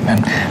 Great.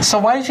 And so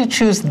why did you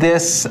choose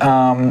this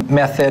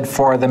method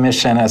for the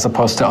mission as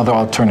opposed to other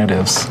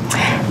alternatives?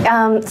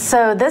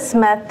 So this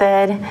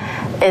method,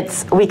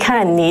 we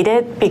kind of need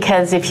it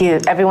because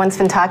everyone's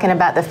been talking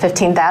about the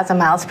 15,000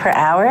 miles per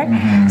hour.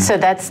 Mm-hmm. So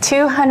that's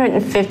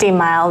 250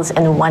 miles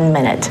in 1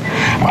 minute.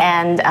 Wow.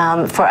 And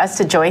for us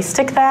to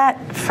joystick that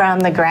from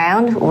the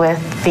ground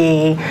with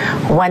the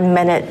 1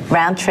 minute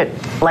round trip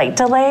light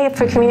delay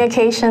for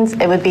communications,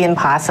 it would be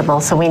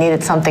impossible. So we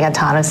needed something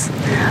autonomous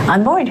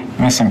on board.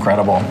 That's incredible.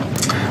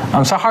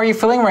 So how are you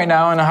feeling right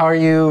now, and how are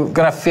you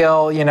going to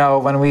feel,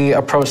 when we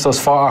approach those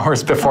 4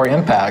 hours before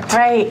impact?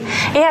 Right.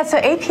 Yeah, so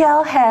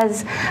APL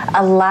has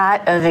a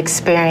lot of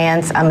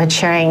experience on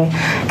maturing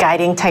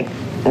guiding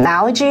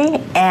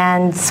technology,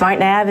 and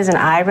SmartNav is an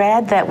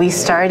IRAD that we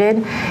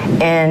started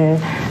in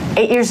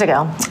 8 years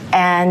ago.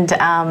 And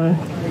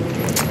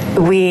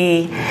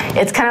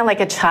it's kind of like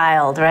a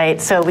child, right?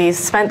 So we've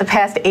spent the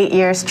past 8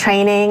 years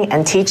training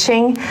and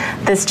teaching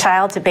this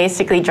child to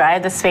basically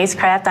drive the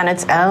spacecraft on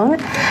its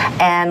own.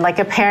 And like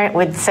a parent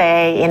would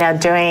say,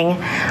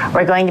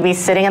 we're going to be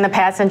sitting in the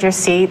passenger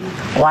seat,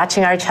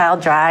 watching our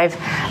child drive,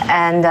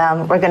 and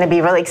we're going to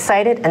be really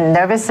excited and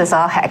nervous as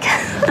all heck.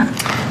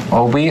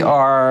 Well, we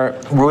are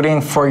rooting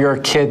for your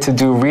kid to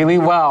do really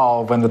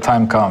well when the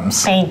time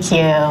comes. Thank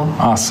you.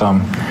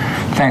 Awesome.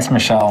 Thanks,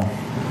 Michelle.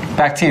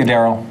 Back to you,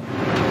 Daryl.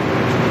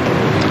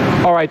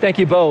 All right, thank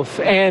you both.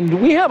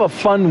 And we have a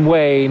fun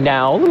way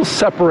now, a little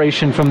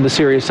separation from the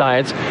serious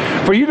science,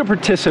 for you to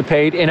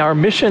participate in our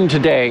mission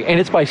today. And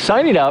it's by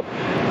signing up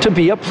to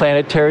be a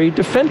planetary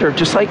defender,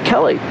 just like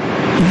Kelly.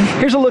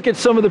 Here's a look at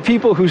some of the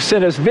people who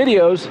sent us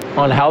videos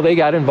on how they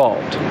got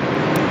involved.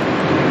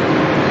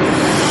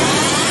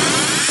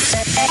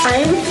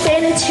 I'm a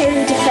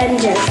planetary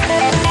defender.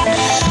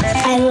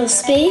 I love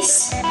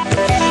space,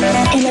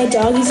 and my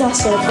dog is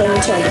also a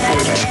planetary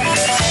defender.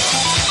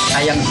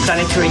 I am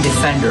planetary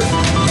defender.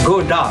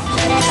 Go dog.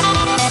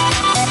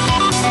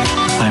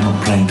 I'm a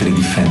planetary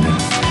defender.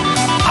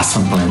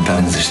 Asam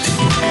planetari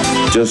zaštitnik.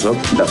 Jo soc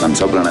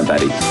defensor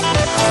planetari.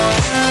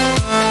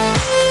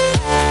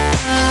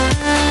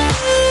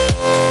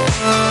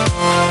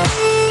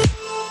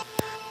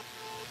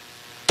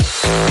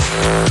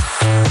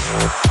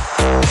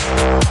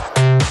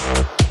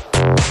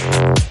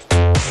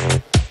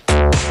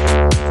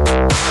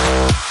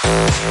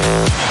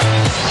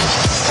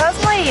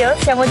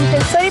 Siamo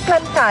difensori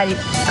planetari.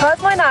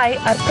 Cosmo and I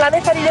are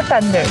planetary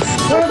defenders.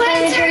 We're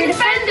planetary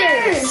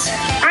defenders!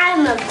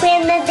 I'm a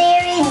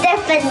planetary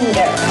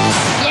defender.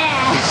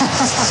 Yeah!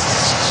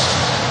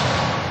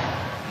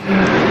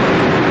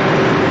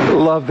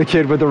 Love the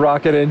kid with the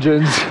rocket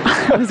engines.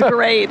 That was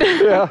great.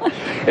 Yeah.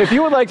 If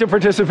you would like to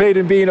participate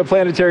in being a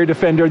planetary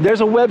defender,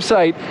 there's a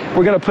website.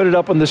 We're going to put it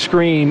up on the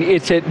screen.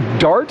 It's at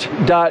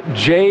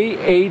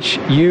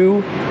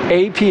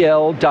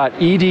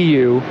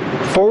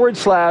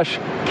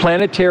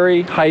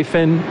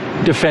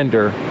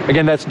dart.jhupapl.edu/planetary-defender.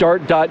 Again, that's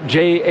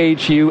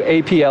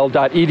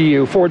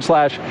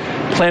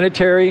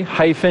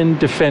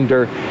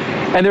dart.jhupapl.edu/planetary-defender.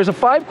 And there's a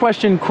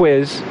 5-question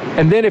quiz,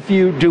 and then if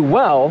you do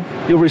well,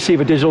 you'll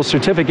receive a digital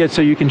certificate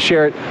so you can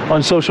share it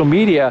on social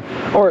media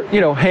or,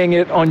 hang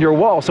it on your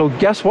wall. So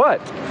guess what?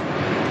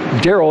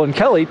 Daryl and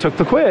Kelly took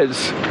the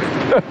quiz.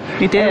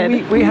 You did.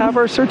 And we have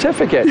our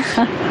certificate.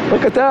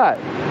 Look at that.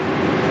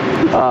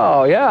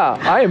 Oh, yeah.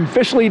 I am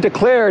officially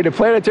declared a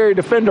planetary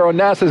defender on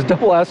NASA's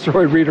double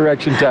asteroid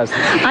redirection test.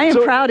 I am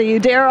proud of you,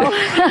 Daryl.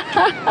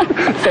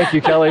 Thank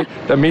you, Kelly.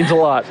 That means a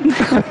lot.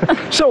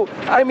 So,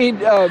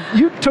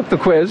 you took the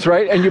quiz,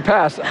 right? And you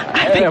passed.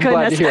 I'm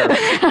glad to hear.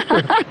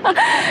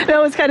 That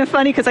was kind of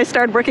funny because I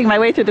started working my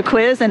way through the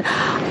quiz, and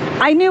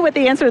I knew what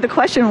the answer to the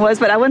question was,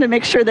 but I wanted to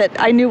make sure that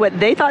I knew what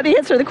they thought the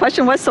answer to the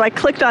question was, so I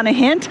clicked on a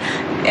hint,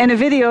 and a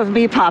video of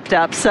me popped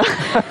up. So,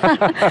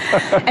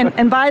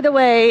 and by the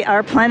way,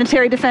 our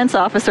planetary defense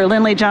officer,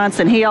 Lindley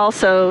Johnson, he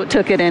also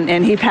took it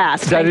and he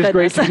passed. That is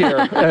great to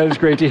hear. That is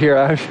great to hear.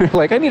 I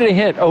needed a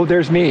hint. Oh,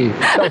 there's me.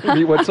 Telling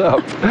me what's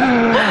up.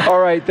 All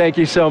right, thank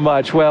you so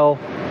much. Well,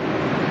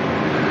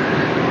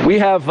 we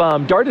have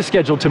DART is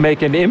scheduled to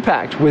make an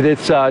impact with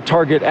its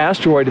target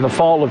asteroid in the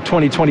fall of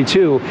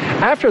 2022.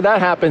 After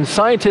that happens,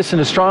 scientists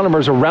and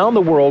astronomers around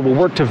the world will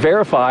work to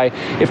verify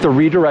if the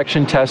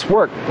redirection tests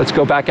work. Let's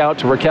go back out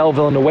to Raquel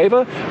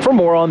Villanueva for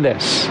more on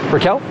this.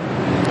 Raquel?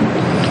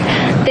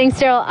 Thanks,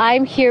 Daryl.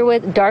 I'm here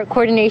with DART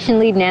Coordination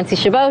Lead Nancy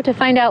Chabot to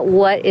find out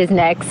what is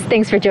next.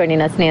 Thanks for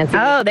joining us, Nancy.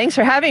 Oh, thanks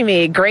for having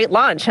me. Great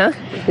launch, huh?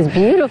 It's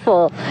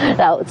beautiful.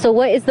 So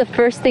what is the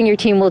first thing your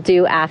team will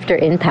do after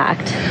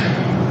impact?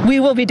 We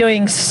will be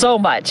doing so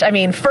much. I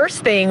mean,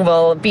 first thing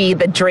will be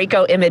the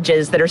Draco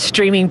images that are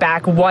streaming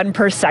back 1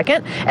 per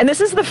second. And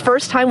this is the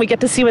first time we get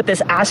to see what this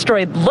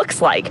asteroid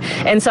looks like.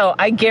 And so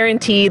I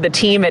guarantee the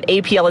team at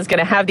APL is going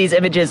to have these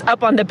images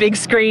up on the big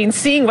screen,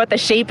 seeing what the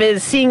shape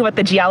is, seeing what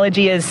the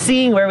geology is,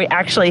 seeing where we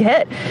actually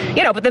hit.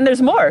 You know, but then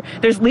there's more.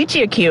 There's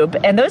LiCiaCube,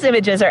 and those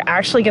images are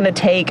actually going to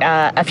take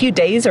a few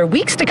days or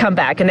weeks to come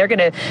back, and they're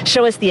going to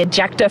show us the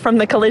ejecta from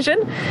the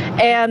collision.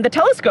 And the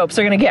telescopes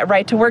are going to get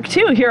right to work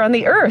too here on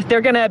the Earth. They're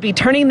going to be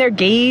turning their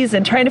gaze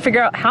and trying to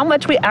figure out how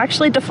much we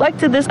actually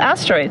deflected this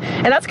asteroid.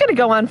 And that's going to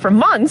go on for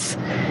months.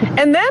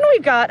 And then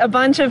we've got a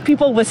bunch of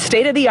people with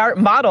state-of-the-art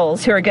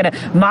models who are going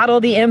to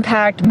model the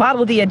impact,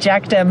 model the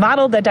ejecta,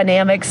 model the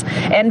dynamics,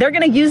 and they're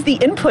going to use the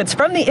inputs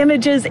from the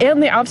images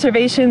and the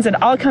observations and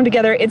all come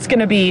together. It's going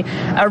to be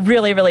a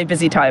really, really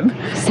busy time.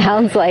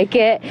 Sounds like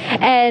it.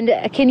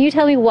 And can you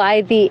tell me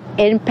why the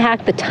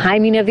impact, the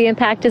timing of the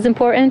impact is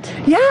important?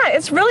 Yeah,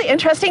 it's really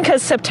interesting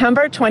because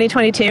September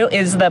 2022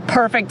 is the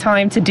perfect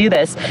time to do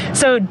this.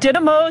 So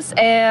Didymos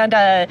and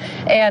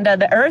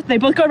the Earth, they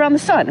both go around the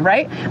sun,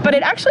 right? But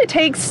it actually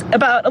takes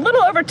about a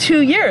little over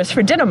 2 years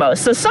for Didymos.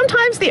 So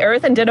sometimes the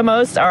Earth and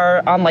Didymos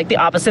are on like the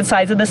opposite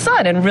sides of the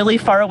sun and really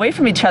far away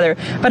from each other.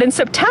 But in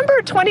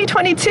September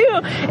 2022,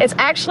 it's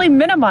actually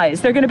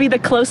minimized. They're going to be the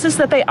closest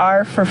that they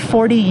are for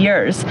 40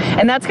 years.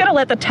 And that's going to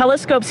let the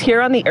telescopes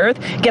here on the Earth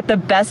get the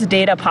best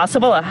data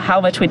possible of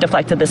how much we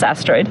deflected this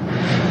asteroid.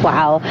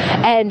 Wow.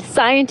 And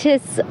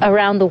scientists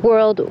around the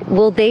world,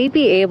 will they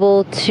be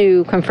able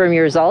to confirm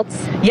your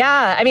results?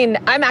 Yeah, I mean,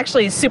 I'm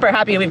actually super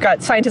happy we've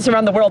got scientists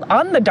around the world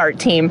on the DART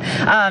team.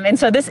 And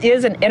so this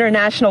is an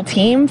international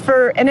team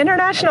for an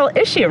international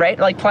issue, right?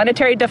 Like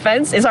planetary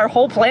defense is our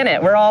whole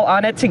planet. We're all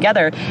on it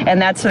together.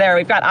 And that's there.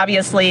 We've got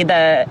obviously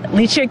the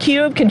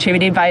LiCiaCube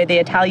contributed by the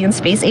Italian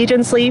Space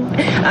Agency.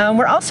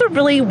 We're also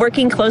really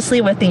working closely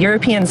with the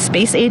European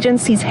Space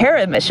Agency's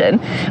Hera mission,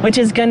 which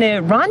is going to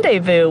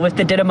rendezvous with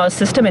the Didymos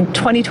system in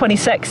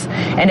 2026.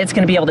 And it's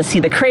going to be able to see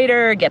the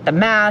crater, get the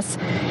mass.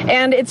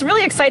 And it's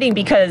really exciting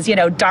because, you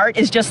know, DART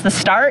is just the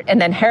start,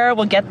 and then Hera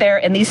will get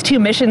there, and these two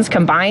missions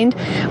combined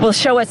will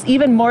show us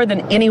even more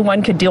than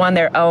anyone could do on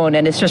their own.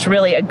 And it's just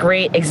really a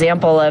great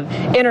example of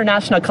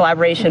international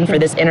collaboration for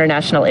this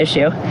international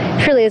issue.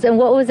 It really is. And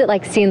what was it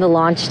like seeing the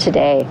launch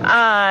today?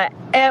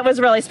 It was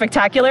really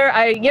spectacular.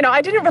 I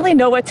didn't really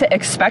know what to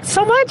expect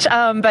so much,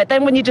 but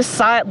then when you just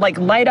saw it like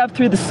light up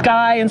through the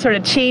sky and sort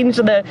of change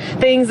the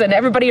things, and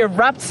everybody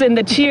erupts in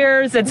the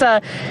cheers,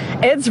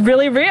 it's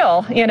really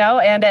real, you know.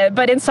 And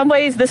but in some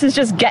ways, this is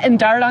just getting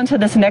DART onto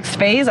this next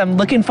phase. I'm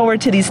looking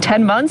forward to these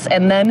 10 months,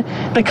 and then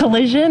the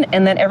collision,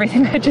 and then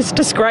everything I just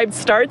described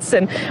starts,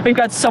 and we've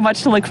got so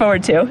much to look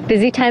forward to.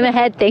 Busy time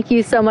ahead. Thank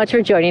you so much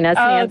for joining us,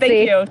 Nancy.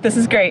 Thank you. This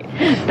is great.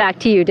 Back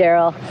to you,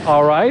 Daryl.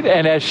 All right,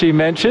 and as she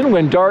mentioned,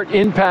 when DART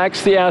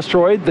impacts the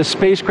asteroid, the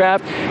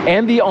spacecraft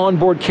and the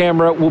onboard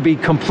camera will be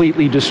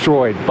completely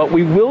destroyed. But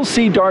we will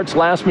see DART's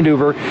last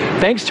maneuver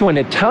thanks to an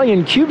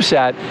Italian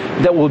CubeSat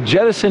that will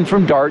jettison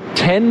from DART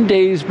 10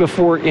 days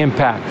before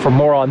impact. For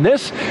more on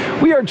this,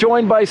 we are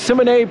joined by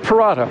Simone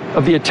Perrotta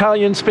of the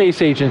Italian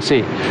Space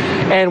Agency.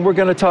 And we're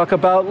going to talk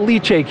about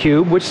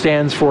LiCiaCube, which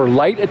stands for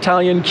Light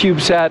Italian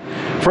CubeSat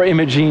for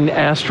Imaging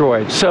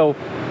Asteroids. So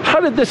how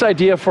did this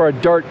idea for a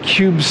DART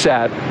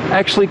CubeSat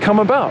actually come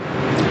about?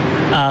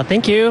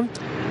 Thank you.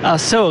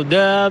 So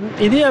the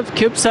idea of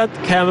CubeSat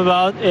came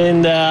about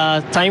in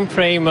the time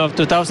frame of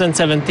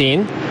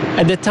 2017.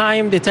 At the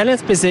time, the Italian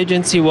Space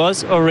Agency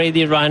was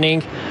already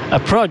running a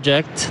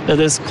project that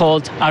is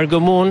called Argo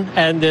Moon,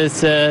 and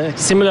there's a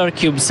similar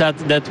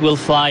CubeSat that will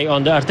fly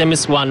on the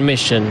Artemis 1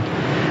 mission.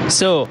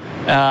 So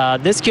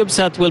this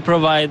CubeSat will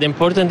provide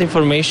important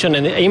information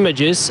and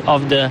images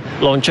of the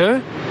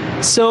launcher.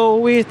 So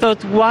we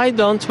thought, why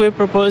don't we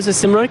propose a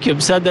similar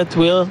CubeSat that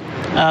will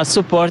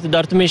support the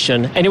DART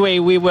mission? Anyway,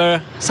 we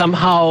were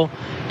somehow,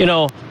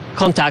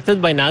 contacted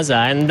by NASA,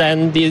 and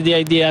then the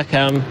idea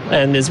came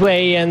in this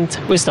way, and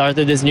we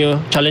started this new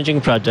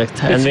challenging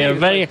project, and we are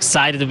very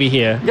excited to be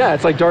here. Yeah,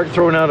 it's like DART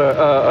throwing out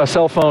a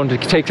cell phone to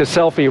take a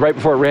selfie right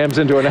before it rams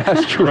into an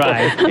asteroid.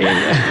 Right.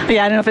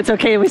 Yeah, I don't know if it's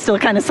okay. We still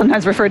kind of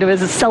sometimes refer to it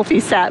as a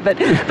selfie sat, but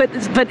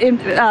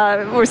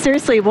more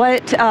seriously,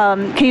 what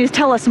can you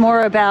tell us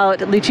more about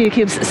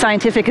LiCiaCube's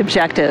scientific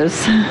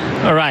objectives?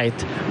 All right.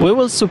 We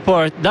will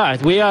support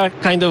DART. We are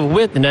kind of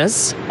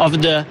witness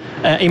of the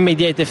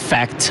immediate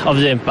effect of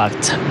the impact,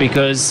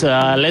 because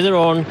later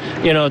on,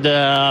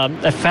 the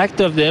effect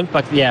of the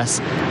impact, yes,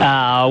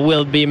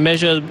 will be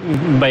measured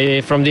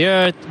from the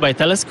Earth by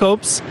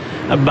telescopes,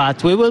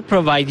 but we will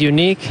provide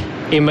unique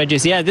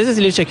images. Yeah, this is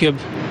LiCiaCube.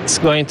 It's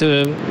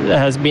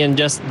has been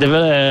just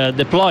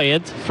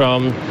deployed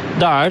from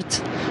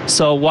DART.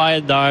 So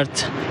while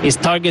DART is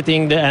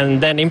targeting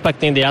and then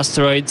impacting the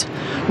asteroid,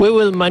 we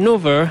will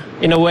maneuver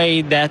in a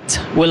way that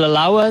will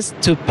allow us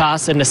to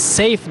pass in a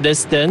safe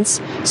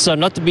distance, so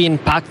not to be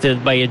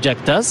impacted by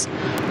ejectas,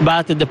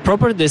 but at the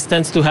proper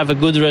distance to have a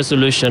good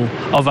resolution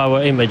of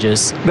our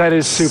images. That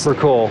is super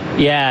cool.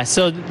 Yeah,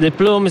 so the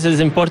plumes is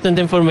important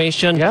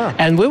information,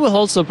 and we will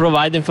also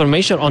provide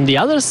information on the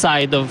other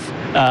side of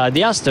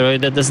the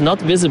asteroid that is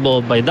not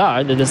visible by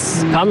DART, that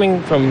is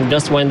coming from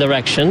just one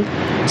direction.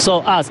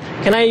 So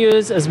can I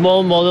use a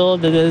small model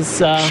that is...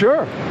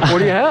 Sure. What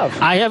do you have?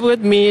 I have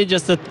with me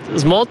just a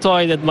small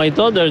toy that my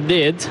daughter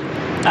did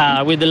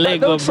with the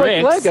Lego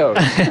bricks. Like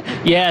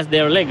Legos. Yes, they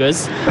are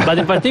Legos, but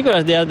in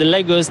particular they are the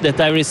Legos that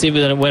I received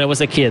when I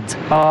was a kid.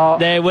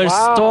 They were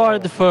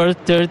stored for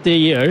 30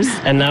 years,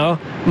 and now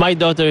my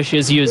daughter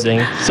she's using.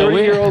 So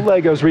 30-year-old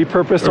Legos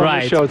repurposed on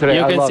the show today.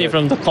 You can see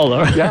from the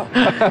color. Yeah.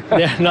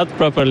 They're not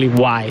properly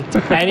white.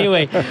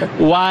 Anyway,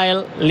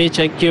 while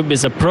LiCheaCube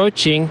is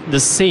approaching the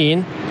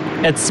scene,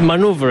 it's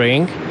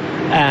maneuvering,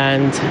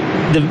 and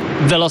the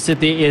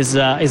velocity is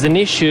an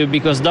issue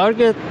because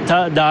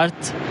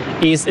DART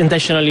is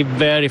intentionally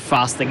very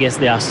fast against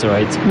the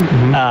asteroid.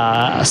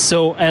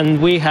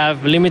 And we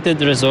have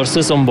limited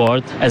resources on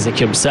board as a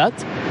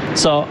CubeSat,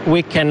 so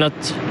we cannot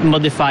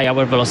modify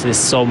our velocity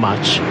so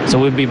much. So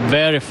we'll be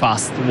very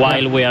fast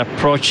while we are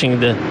approaching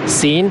the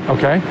scene.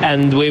 Okay.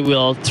 And we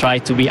will try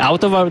to be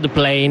out of the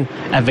plane,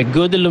 have a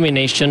good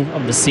illumination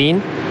of the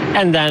scene,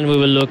 and then we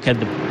will look at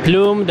the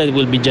plume that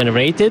will be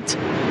generated,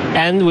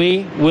 and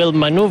we will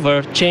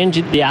maneuver,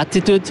 change the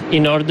attitude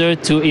in order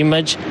to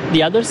image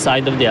the other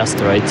side of the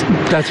asteroid.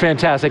 That's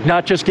fantastic.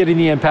 Not just getting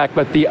the impact,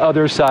 but the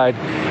other side.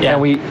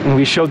 Yeah. And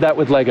we showed that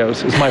with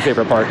Legos. It's my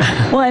favorite part.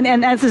 Well,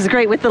 and this is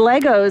great. With the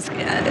Legos,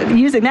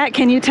 using that,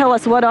 can you tell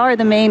us what are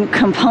the main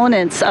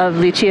components of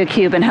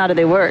LiCheaCube and how do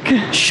they work?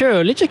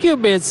 Sure.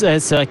 LiCheaCube is a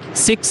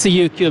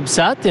 6U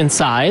CubeSat in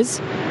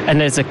size,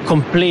 and it's a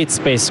complete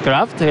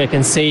spacecraft. I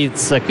can say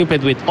it's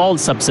equipped with all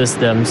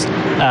subsystems.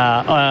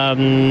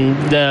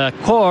 The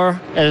core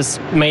is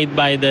made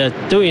by the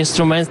two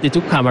instruments, the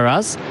two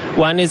cameras.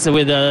 One is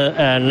with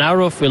a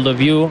narrow field of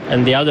view,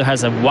 and the other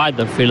has a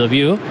wider field of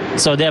view.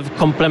 So they have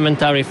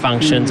complementary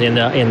functions in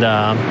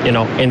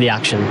the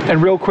action.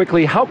 And real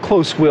quickly, how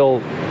close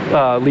will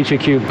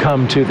LiCheaCube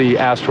come to the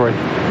asteroid?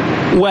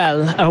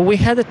 Well, we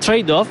had a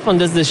trade-off on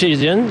this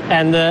decision,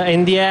 and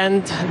in the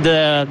end,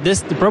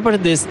 the proper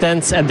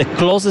distance at the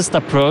closest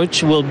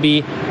approach will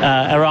be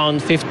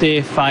around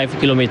 55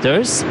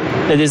 kilometers.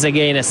 That is,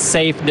 again, a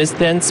safe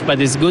distance, but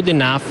is good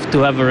enough to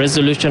have a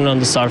resolution on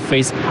the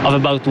surface of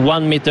about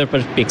 1 meter per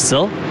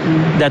pixel.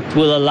 That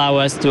will allow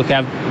us to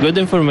have good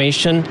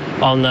information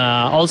on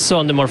also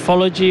on the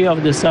morphology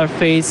of the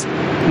surface,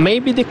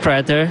 maybe the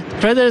crater. The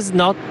crater is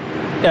not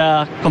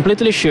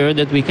completely sure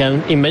that we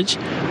can image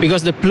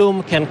because the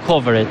plume can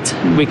cover it.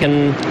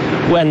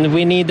 When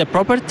we need the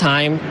proper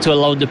time to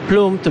allow the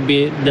plume to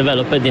be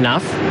developed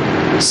enough.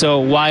 So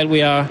while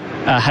we are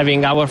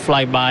having our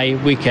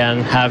flyby, we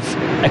can have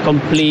a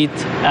complete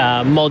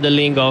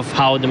modeling of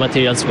how the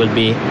materials will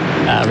be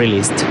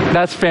released.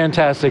 That's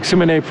fantastic.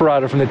 Simone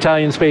Parada from the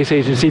Italian Space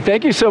Agency.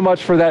 Thank you so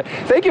much for that.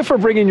 Thank you for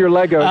bringing your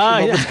Legos.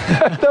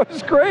 That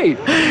was great.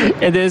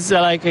 It is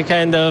like a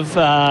kind of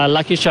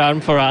lucky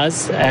charm for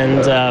us,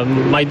 and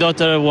my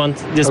daughter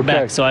wants this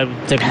back, so I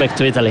will take it back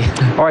to Italy.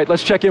 All right,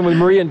 let's check in with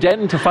Marie and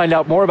Denton to find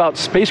out more about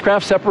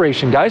spacecraft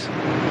separation, guys.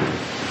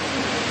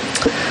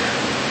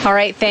 All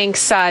right,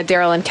 thanks,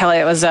 Daryl and Kelly.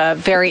 It was a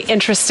very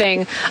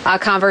interesting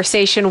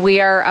conversation.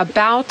 We are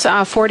about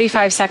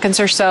 45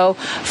 seconds or so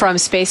from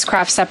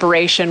spacecraft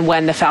separation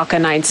when the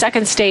Falcon 9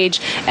 second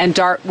stage and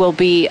DART will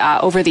be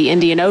over the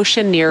Indian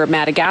Ocean near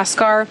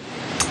Madagascar.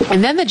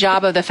 And then the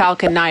job of the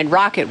Falcon 9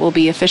 rocket will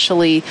be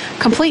officially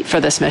complete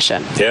for this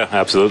mission. Yeah,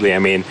 absolutely. I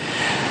mean,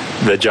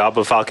 the job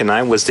of Falcon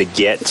 9 was to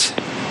get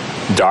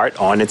DART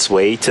on its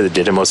way to the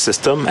Didymos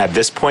system. At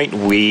this point,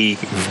 we've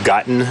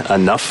gotten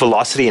enough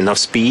velocity, enough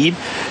speed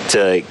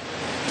to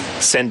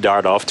send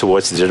DART off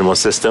towards the Didymos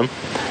system.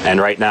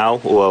 And right now,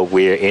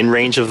 we're in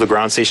range of the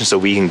ground station, so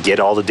we can get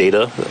all the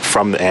data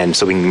from the end,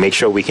 so we can make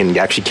sure we can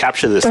actually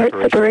capture the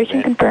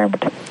separation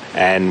confirmed.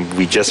 And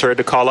we just heard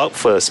the call out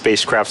for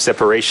spacecraft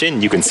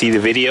separation. You can see the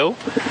video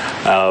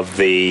of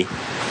the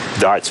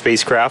DART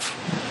spacecraft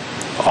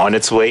on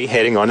its way,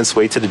 heading on its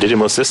way to the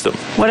Didymos system.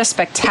 What a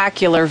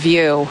spectacular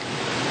view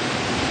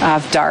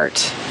of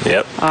DART.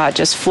 Yep.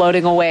 Just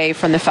floating away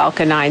from the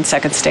Falcon 9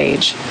 second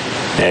stage.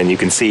 And you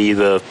can see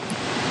the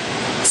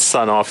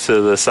sun off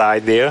to the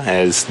side there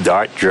as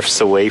DART drifts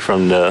away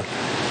from the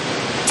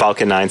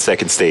Falcon 9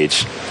 second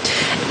stage.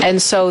 And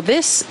so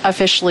this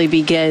officially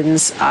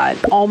begins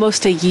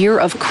almost a year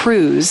of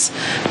cruise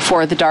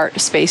for the DART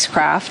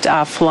spacecraft,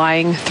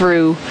 flying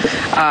through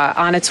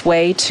on its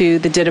way to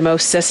the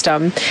Didymos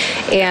system.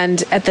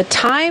 And at the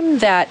time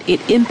that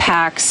it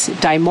impacts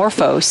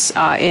Dimorphos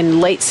in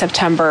late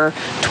September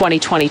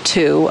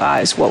 2022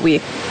 is what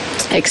we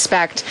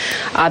expect,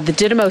 the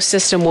Didymos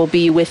system will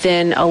be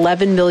within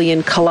 11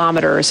 million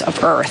kilometers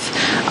of Earth.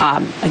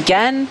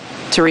 Again,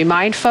 To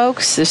remind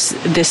folks,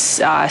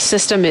 this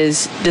system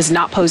does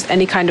not pose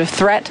any kind of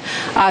threat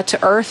to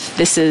Earth.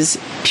 This is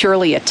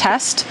purely a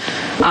test.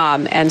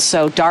 And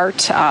so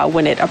DART,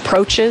 when it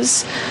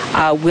approaches,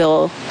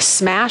 will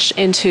smash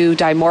into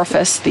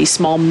Dimorphos, the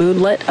small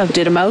moonlet of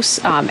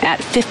Didymos,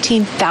 at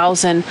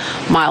 15,000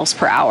 miles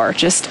per hour.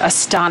 Just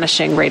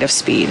astonishing rate of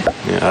speed.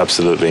 Yeah,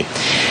 absolutely.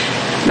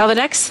 Now, the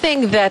next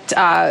thing that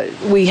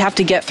we have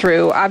to get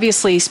through,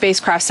 obviously,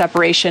 spacecraft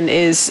separation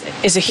is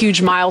a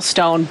huge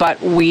milestone,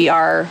 but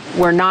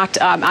we're not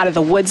out of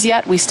the woods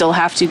yet. We still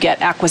have to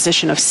get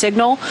acquisition of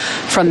signal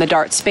from the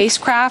DART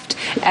spacecraft,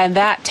 and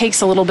that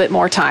takes a little bit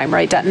more time,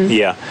 right, Denton?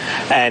 Yeah,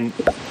 and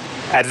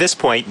at this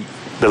point,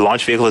 the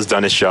launch vehicle has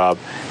done its job,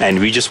 and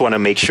we just want to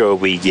make sure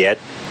we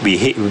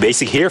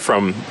basically hear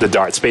from the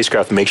DART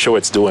spacecraft to make sure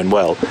it's doing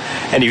well.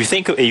 And if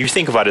you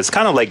think about it, it's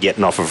kind of like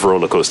getting off of a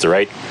roller coaster,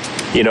 right?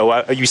 You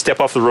know, you step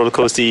off the roller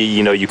coaster,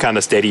 you know, you kind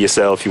of steady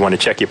yourself. You want to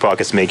check your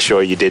pockets, make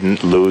sure you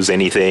didn't lose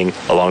anything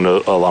along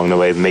the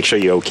way, make sure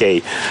you're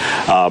okay.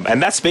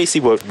 And that's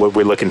basically what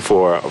we're looking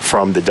for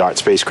from the DART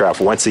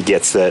spacecraft once it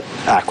gets that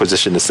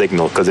acquisition of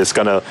signal, because it's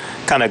going to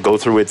kind of go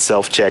through its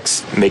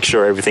self-checks, make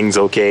sure everything's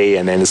okay,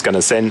 and then it's going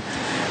to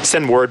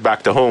send word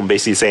back to home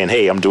basically saying,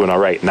 hey, I'm doing all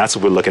right. And that's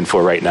what we're looking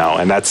for right now.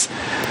 And that's,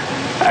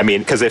 I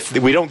mean, because if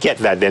we don't get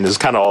that, then it's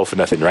kind of all for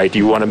nothing, right?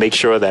 You want to make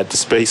sure that the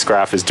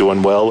spacecraft is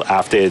doing well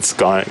after it's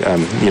gone,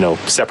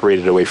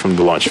 separated away from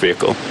the launch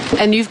vehicle.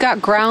 And you've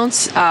got ground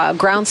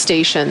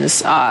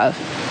stations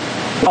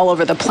all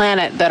over the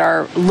planet that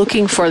are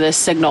looking for this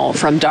signal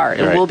from DART,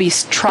 and we'll be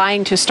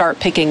trying to start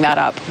picking that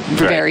up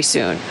very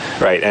soon.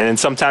 Right, and then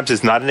sometimes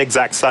it's not an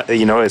exact,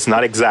 it's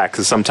not exact,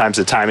 because sometimes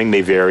the timing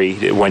may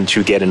vary. Once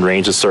you get in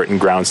range of certain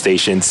ground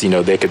stations,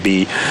 there could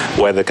be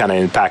weather kind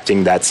of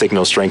impacting that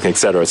signal strength,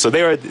 etc. So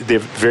there are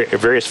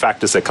various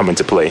factors that come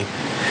into play.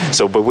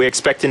 So, but we're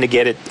expecting to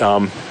get it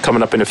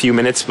coming up in a few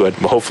minutes, but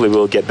hopefully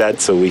we'll get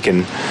that so we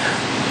can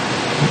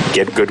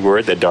get good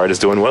word that DART is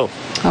doing well.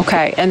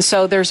 Okay, and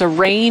so there's a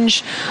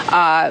range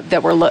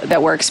that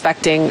we're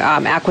expecting.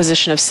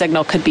 Acquisition of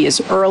signal could be as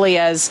early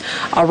as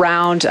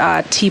around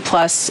T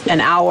plus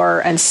an hour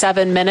and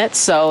 7 minutes,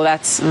 so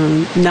that's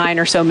 9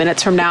 or so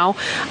minutes from now.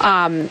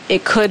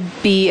 It could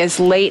be as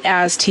late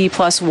as T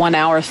plus 1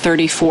 hour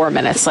 34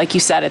 minutes. Like you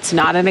said, it's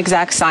not an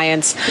exact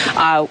science.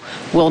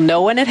 We'll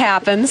know when it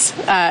happens.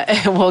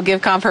 We'll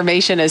give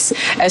confirmation as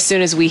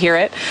soon as we hear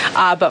it.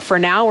 But for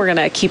now, we're going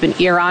to keep an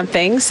ear on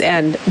things,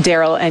 and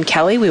Daryl and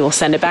Kelly, we will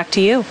send it back to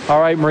you. All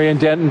right, Maria and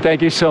Denton,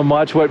 thank you so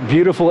much. What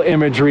beautiful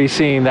imagery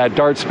seeing that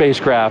DART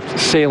spacecraft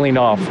sailing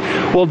off.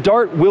 Well,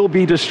 DART will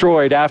be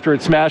destroyed after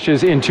it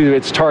smashes into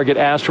its target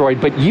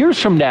asteroid, but years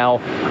from now,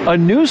 a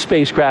new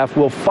spacecraft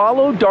will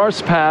follow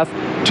DART's path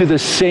to the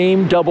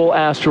same double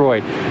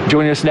asteroid.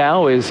 Joining us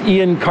now is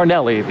Ian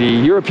Carnelli, the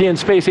European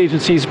Space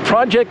Agency's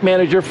project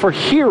manager for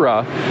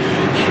Hera.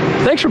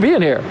 Thanks for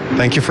being here.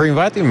 Thank you for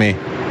inviting me.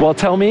 Well,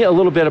 tell me a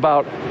little bit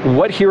about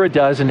what Hera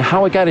does and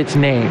how it got its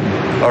name.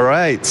 All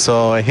right,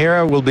 so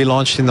Hera will be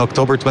launched in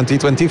October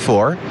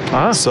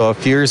 2024. So a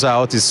few years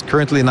out. It's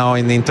currently now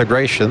in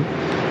integration,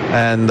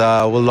 and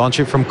we'll launch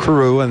it from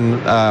Kourou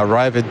and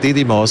arrive at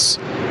Didymos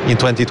in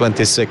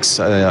 2026,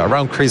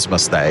 around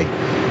Christmas Day.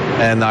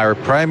 And our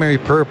primary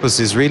purpose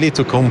is really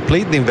to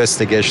complete the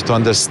investigation, to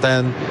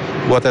understand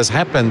what has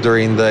happened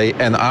during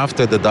and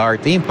after the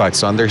DART impact,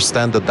 so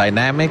understand the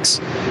dynamics,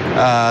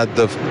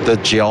 the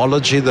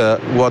geology,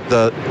 what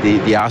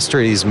the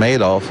asteroid is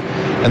made of.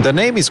 And the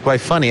name is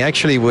quite funny.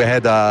 Actually, we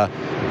had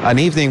an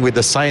evening with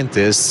the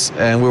scientists,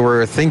 and we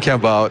were thinking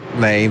about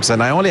names,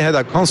 and I only had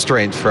a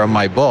constraint from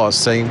my boss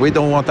saying we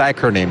don't want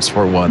acronyms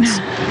for once.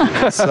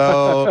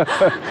 So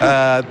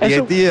the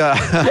idea...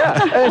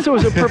 Yeah, and so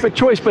it was a perfect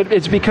choice, but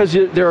it's because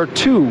there are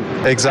two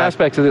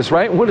aspects of this,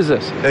 right? What is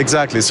this?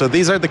 Exactly. So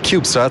these are the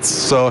CubeSats.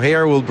 So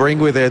here we'll bring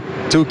with it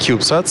two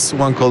CubeSats,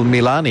 one called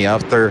Milani,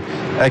 after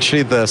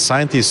actually the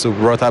scientists who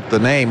brought up the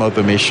name of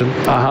the mission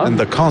and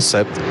the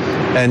concept,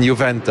 and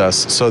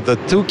Juventus. So the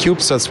two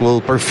CubeSats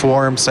will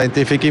perform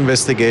scientific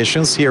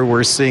investigations. Here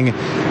we're seeing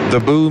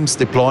the booms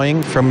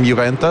deploying from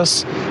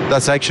Juventus.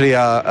 That's actually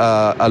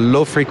a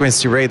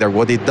low-frequency radar.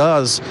 What it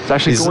does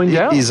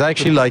is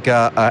actually like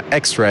a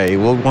X-ray.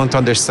 We'll want to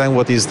understand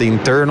what is the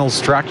internal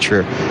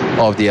structure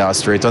of the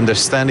asteroid, to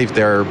understand if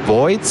there are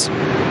voids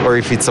or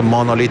if it's a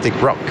monolithic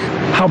rock.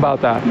 How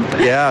about that?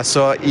 Yeah,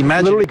 so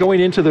imagine... Literally going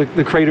into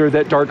the crater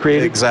that DART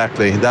created?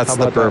 Exactly, that's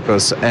the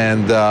purpose.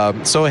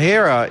 And so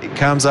Hera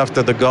comes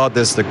after the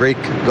goddess, the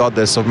Greek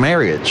goddess of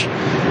marriage.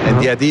 And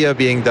the idea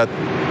being that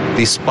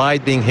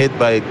despite being hit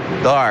by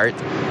DART,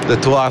 the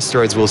two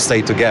asteroids will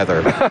stay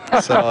together.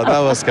 So that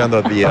was kind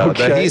of the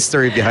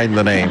history behind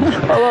the name.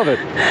 I love it.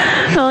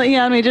 Well,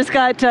 yeah, and we just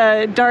got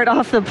DART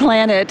off the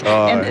planet.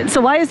 And so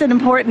why is it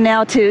important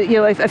now to,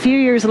 a few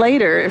years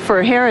later,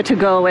 for Hera to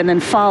go and then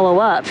follow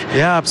up?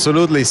 Yeah,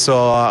 absolutely.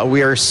 So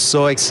we are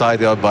so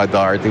excited about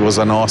DART. It was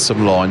an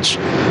awesome launch.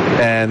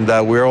 And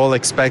we're all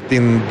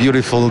expecting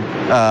beautiful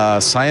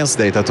science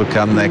data to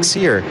come next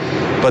year.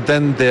 But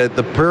then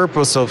the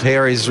purpose of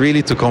Hera is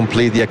really to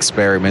complete the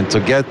experiment,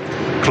 to get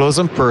close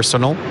and personal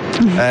personal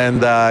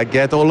and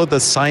get all of the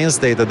science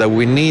data that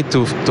we need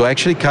to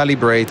actually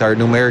calibrate our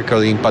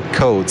numerical input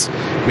codes,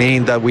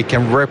 meaning that we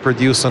can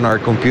reproduce on our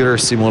computer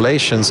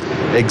simulations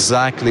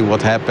exactly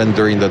what happened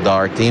during the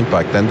DART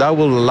impact. And that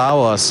will allow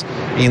us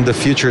in the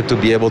future to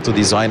be able to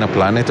design a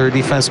planetary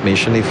defense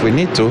mission if we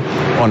need to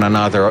on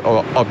another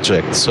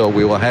object. So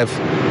we will have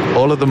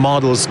all of the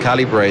models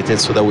calibrated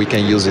so that we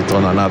can use it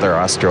on another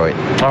asteroid.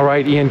 All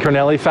right, Ian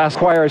Corneli, fast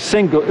acquire a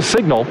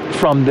signal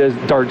from the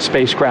DART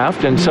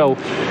spacecraft. And so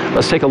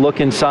let's take a look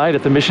inside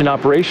at the Mission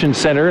Operations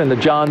Center in the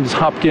Johns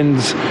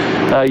Hopkins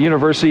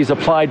University's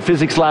Applied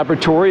Physics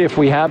Laboratory. If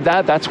we have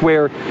that, that's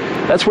where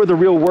the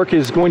real work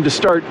is going to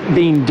start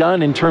being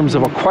done in terms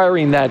of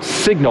acquiring that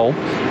signal.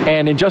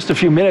 And in just a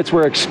few minutes,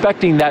 we're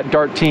expecting that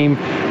DART team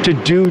to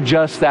do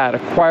just that,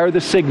 acquire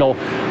the signal.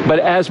 But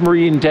as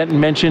Marie and Denton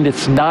mentioned,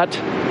 it's not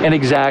an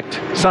exact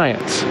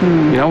science.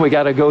 You know, we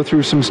got to go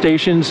through some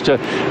stations to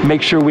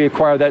make sure we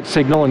acquire that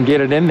signal and get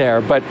it in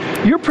there. But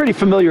you're pretty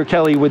familiar,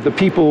 Kelly, with the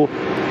people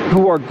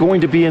who are going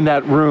to be in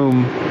that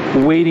room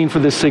waiting for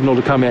this signal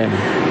to come in.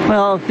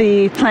 Well,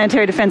 the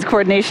Planetary Defense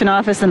Coordination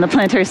Office and the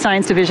Planetary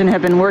Science Division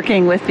have been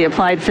working with the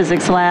Applied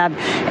Physics Lab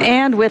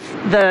and with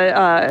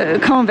the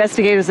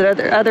co-investigators at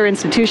other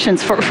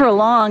institutions for a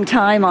long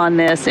time on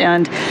this.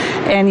 And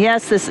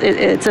yes,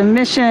 it's a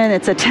mission,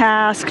 it's a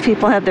task.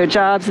 People have their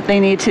jobs that they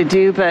need to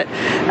do, but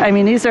I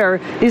mean, these are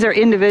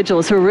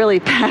individuals who are really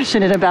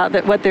passionate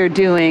about what they're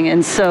doing,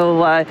 and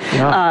so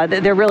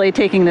they're really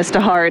taking this to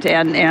heart.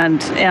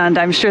 And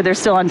I'm sure they're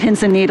still on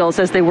pins and needles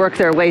as they work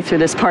their way through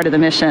this part of the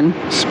mission.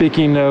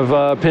 Speaking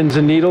of pins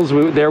and needles,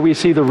 there we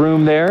see the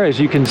room there, as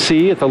you can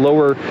see at the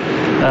lower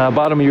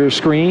bottom of your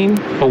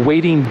screen,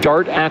 awaiting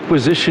DART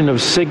acquisition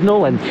of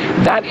signal. And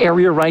that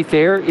area right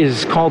there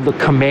is called the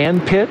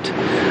command pit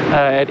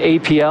at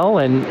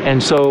APL.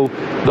 And so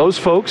those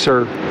folks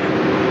are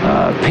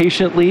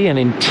patiently and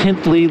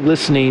intently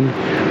listening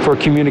for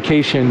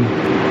communication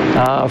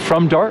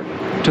from DART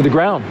to the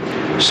ground.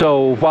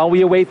 So while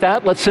we await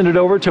that, let's send it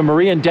over to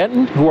Marie and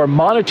Denton, who are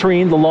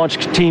monitoring the launch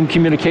team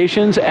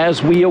communications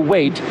as we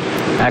await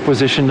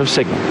acquisition of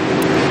signal.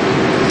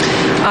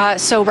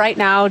 So right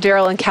now,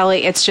 Daryl and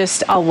Kelly, it's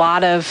just a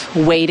lot of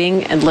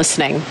waiting and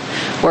listening,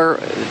 where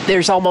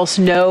there's almost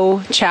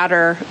no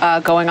chatter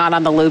going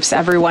on the loops.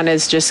 Everyone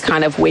is just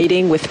kind of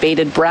waiting with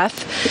bated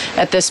breath.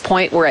 At this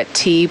point, we're at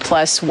T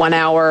plus 1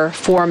 hour,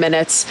 4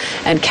 minutes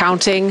and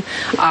counting.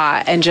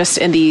 And just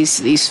in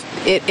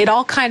it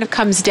all kind of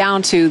comes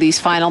down to these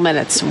final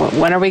minutes.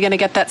 When are we going to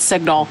get that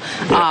signal?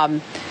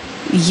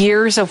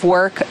 Years of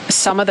work.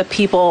 Some of the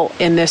people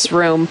in this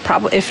room,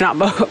 probably, if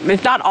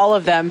not all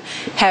of them,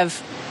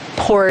 have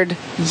poured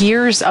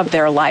years of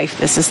their life.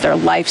 This is their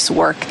life's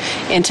work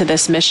into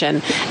this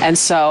mission. And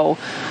so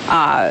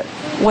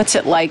what's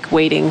it like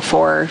waiting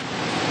for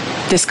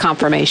this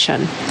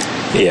confirmation?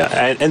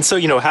 Yeah, and so,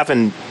 you know,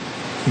 having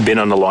been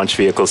on the launch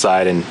vehicle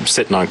side and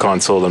sitting on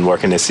console and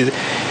working this, you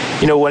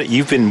know what,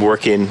 you've been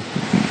working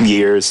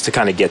years to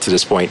kind of get to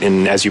this point.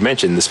 And as you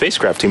mentioned, the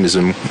spacecraft team has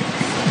been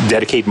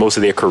dedicate most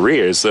of their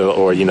careers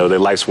or you know, their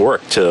life's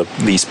work to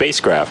these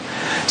spacecraft.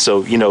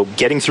 So, you know,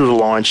 getting through the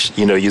launch,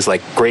 you know, you're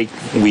like, great,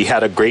 we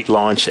had a great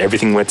launch,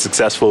 everything went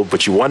successful,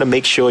 but you want to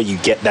make sure you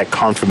get that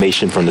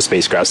confirmation from the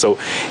spacecraft. So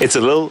it's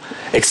a little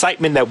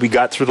excitement that we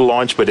got through the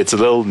launch, but it's a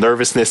little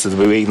nervousness as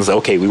we say,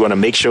 okay, we want to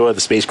make sure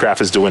the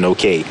spacecraft is doing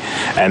okay.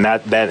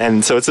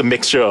 And so it's a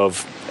mixture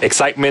of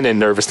excitement and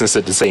nervousness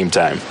at the same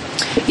time.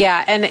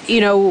 Yeah, and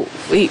you know,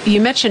 you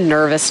mentioned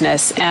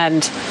nervousness,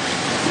 and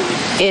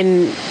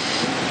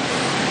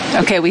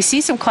okay, we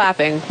see some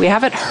clapping. We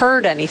haven't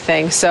heard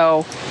anything,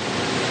 so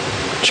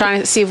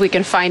trying to see if we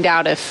can find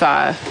out if...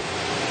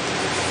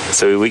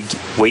 So we're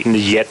waiting to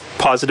get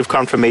positive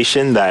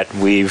confirmation that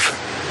we've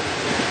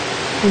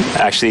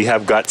actually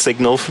have got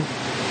signal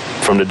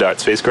from the DART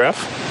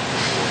spacecraft.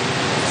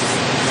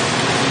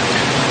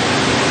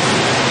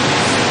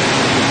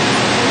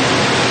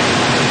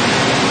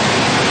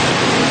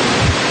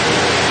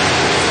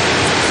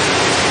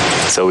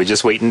 So we're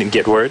just waiting to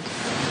get word.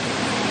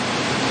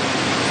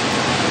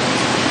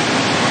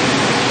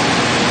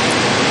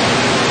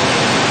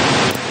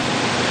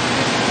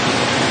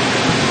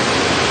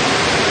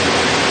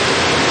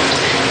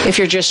 If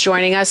you're just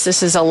joining us,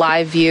 this is a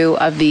live view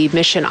of the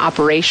Mission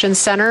Operations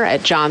Center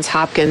at Johns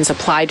Hopkins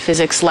Applied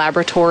Physics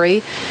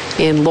Laboratory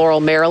in Laurel,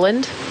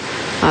 Maryland.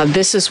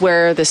 This is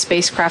where the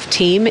spacecraft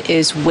team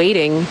is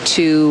waiting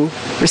to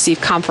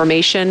receive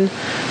confirmation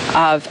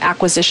of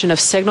acquisition of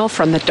signal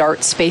from the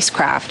DART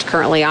spacecraft,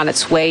 currently on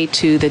its way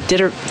to the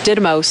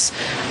Didymos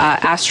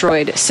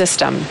asteroid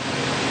system,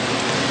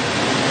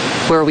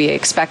 where we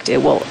expect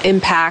it will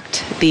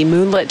impact the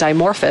moonlet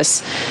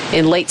Dimorphos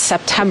in late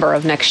September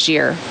of next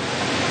year.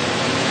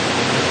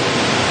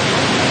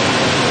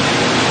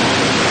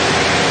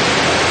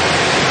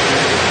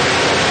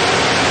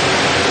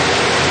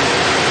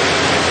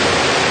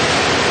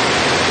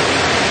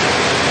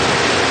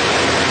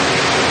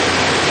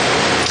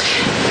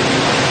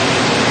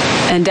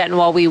 And Denton,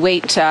 while we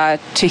wait to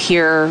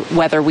hear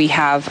whether we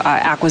have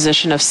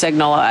acquisition of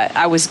signal,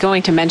 I was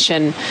going to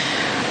mention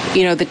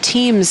you know, the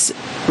teams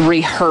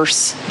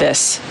rehearse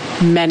this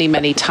many,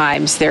 many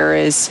times. There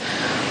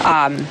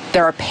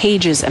are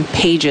pages and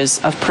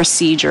pages of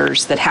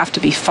procedures that have to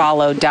be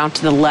followed down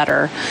to the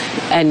letter,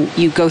 and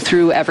you go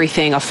through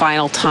everything a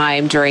final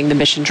time during the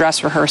mission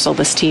dress rehearsal.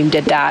 This team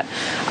did that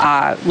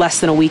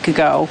less than a week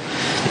ago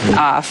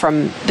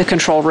from the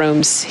control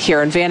rooms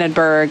here in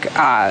Vandenberg,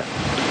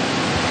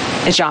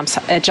 at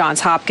Johns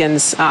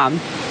Hopkins,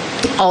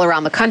 all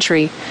around the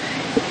country.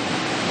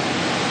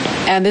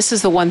 And this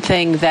is the one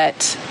thing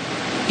that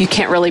you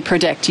can't really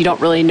predict. You don't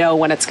really know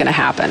when it's going to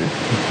happen.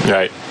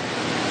 Right.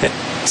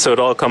 So it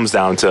all comes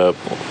down to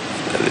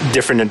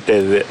different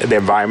the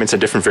environments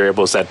and different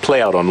variables that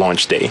play out on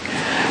launch day,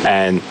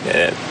 and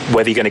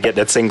whether you're going to get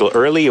that signal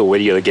early or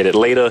whether you're going to get it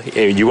later,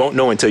 you won't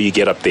know until you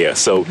get up there.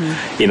 So,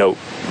 you know,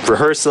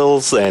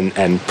 rehearsals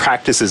and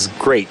practice is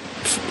great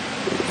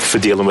for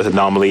dealing with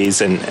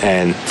anomalies and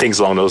things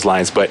along those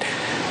lines, but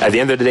at the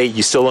end of the day,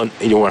 you're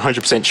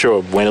 100% sure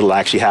of when it'll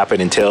actually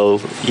happen until,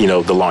 you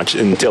know,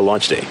 until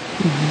launch day.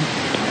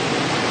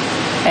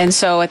 And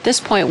so at this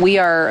point, we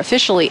are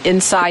officially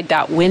inside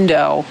that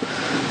window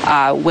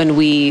when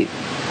we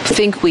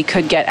think we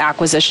could get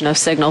acquisition of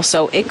signal.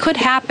 So it could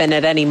happen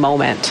at any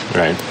moment.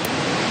 Right.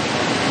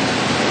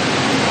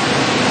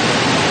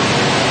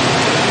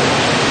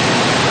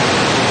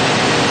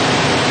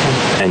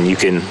 And you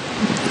can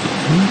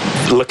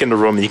look in the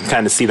room and you can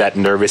kind of see that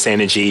nervous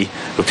energy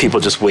of people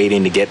just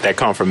waiting to get that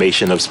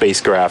confirmation of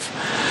spacecraft,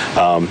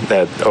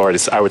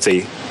 I would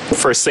say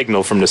first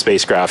signal from the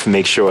spacecraft, and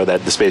make sure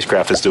that the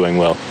spacecraft is doing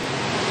well.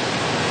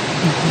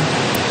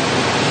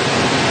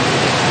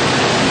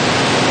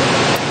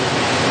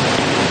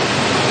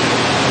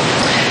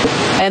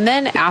 And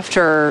then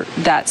after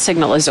that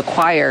signal is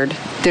acquired,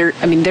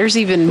 there's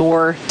even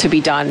more to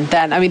be done.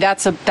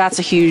 That's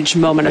a huge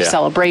moment of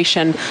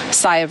celebration,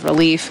 sigh of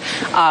relief,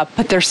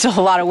 but there's still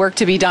a lot of work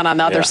to be done on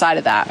the other side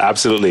of that.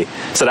 Absolutely.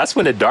 So that's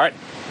when the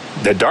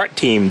DART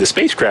team, the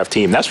spacecraft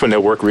team, that's when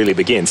their work really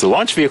begins. The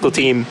launch vehicle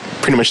team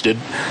pretty much did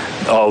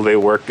all their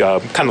work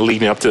kind of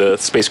leading up to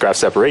spacecraft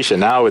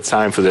separation. Now it's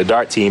time for the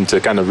DART team to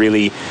kind of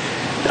really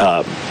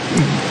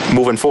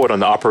moving forward on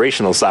the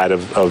operational side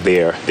of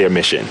their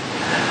mission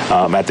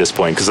at this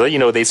point, because you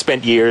know they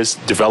spent years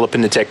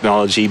developing the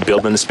technology,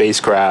 building the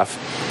spacecraft,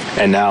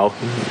 and now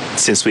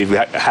since we've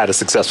had a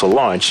successful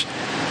launch,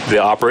 the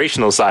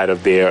operational side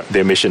of their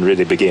mission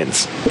really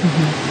begins.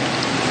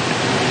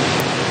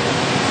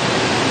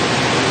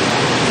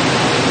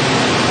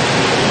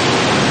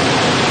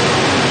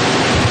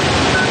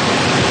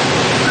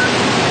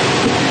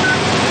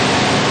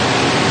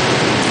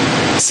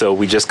 So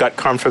we just got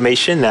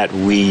confirmation that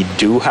we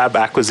do have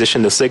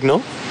acquisition of signal,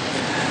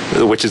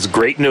 which is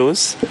great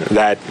news,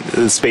 that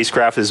the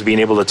spacecraft is being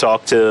able to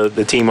talk to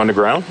the team on the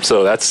ground.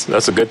 So that's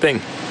a good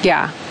thing.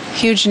 Yeah,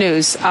 huge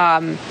news.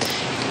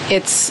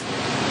 It's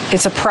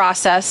a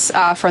process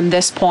from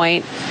this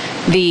point.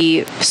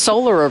 The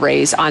solar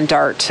arrays on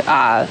DART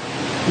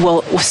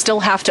will still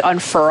have to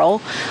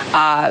unfurl.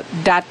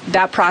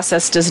 That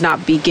process does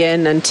not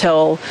begin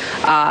until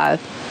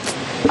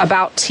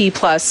about T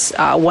plus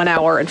 1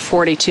 hour and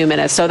 42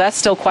 minutes. So that's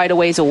still quite a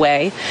ways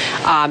away.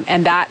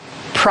 And that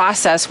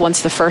process,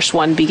 once the first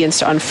one begins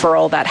to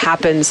unfurl, that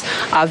happens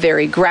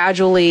very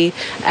gradually.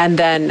 And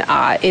then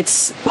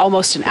it's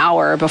almost an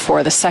hour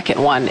before the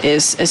second one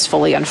is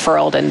fully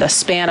unfurled. And the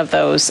span of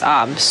those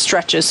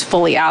stretches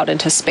fully out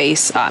into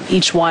space,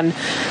 each one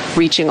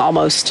reaching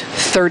almost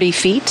 30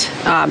 feet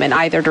in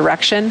either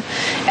direction.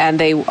 And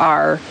they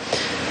are...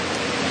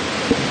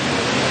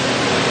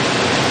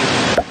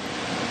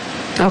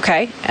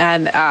 Okay,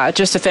 and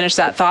just to finish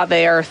that thought,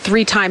 they are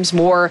 3 times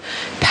more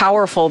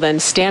powerful than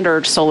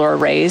standard solar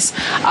arrays.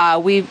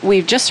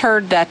 We've just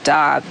heard that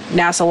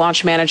NASA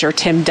launch manager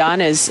Tim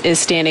Dunn is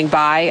standing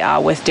by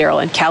with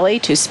Daryl and Kelly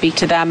to speak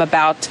to them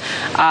about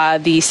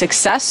the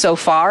success so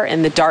far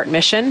in the DART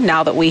mission,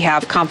 now that we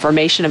have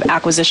confirmation of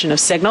acquisition of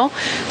signal.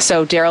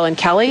 So Daryl and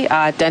Kelly,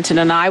 Denton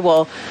and I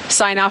will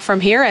sign off from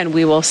here, and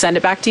we will send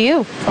it back to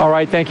you. All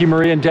right, thank you,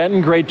 Marie and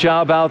Denton. Great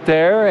job out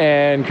there,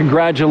 and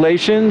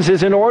congratulations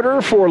is in order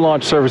for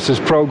Launch Services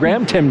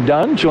Program. Tim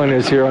Dunn joining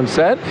us here on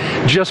set.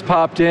 Just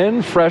popped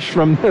in, fresh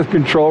from the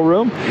control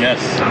room. Yes.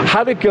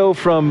 How'd it go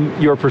from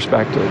your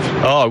perspective?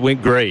 Oh, it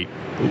went great.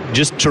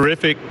 Just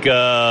terrific.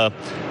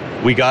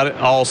 We got it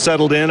all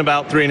settled in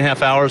about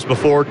 3.5 hours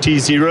before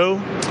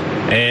T0.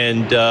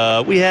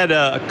 And we had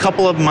a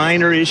couple of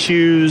minor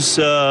issues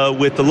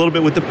with a little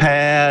bit with the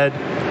pad,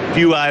 a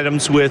few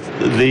items with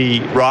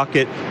the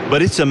rocket.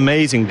 But it's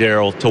amazing,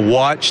 Daryl, to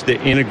watch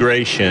the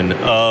integration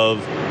of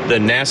the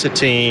NASA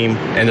team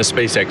and the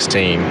SpaceX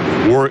team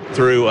work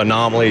through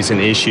anomalies and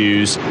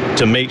issues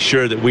to make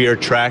sure that we are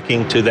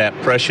tracking to that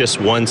precious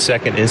 1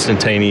 second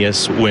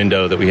instantaneous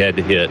window that we had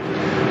to hit.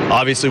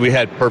 Obviously, we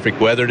had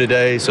perfect weather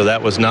today, so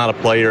that was not a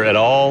player at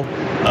all.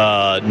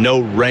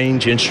 No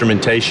range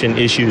instrumentation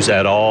issues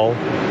at all.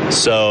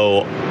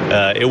 So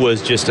it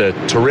was just a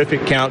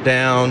terrific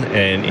countdown,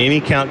 and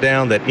any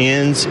countdown that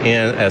ends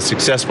in a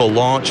successful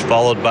launch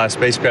followed by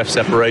spacecraft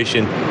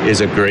separation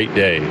is a great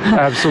day.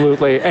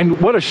 Absolutely. And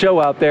what a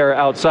show out there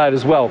outside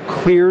as well.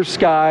 Clear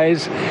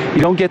skies.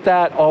 You don't get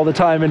that all the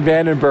time in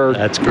Vandenberg.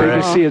 That's correct.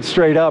 You can see it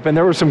straight up, and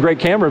there were some great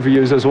camera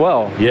views as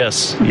well.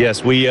 Yes,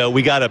 yes.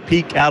 We got a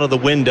peek out of the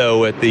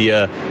window at the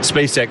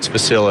SpaceX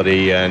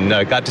facility and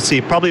got to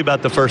see probably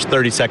about the first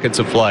 30 seconds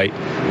of flight.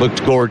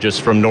 Looked gorgeous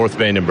from North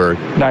Vandenberg.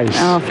 Nice.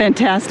 Oh,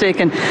 fantastic.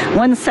 And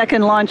 1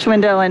 second launch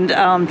window and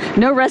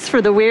no rest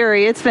for the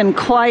weary. It's been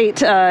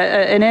quite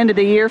an end of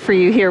the year for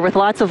you here with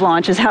lots of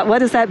launches.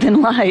 What has that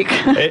been like?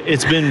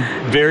 It's been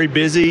very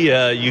busy.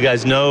 You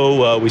guys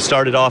know we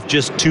started off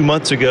just 2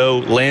 months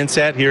ago,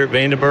 Landsat here at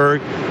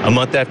Vandenberg. A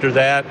month after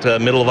that,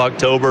 middle of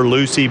October,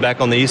 Lucy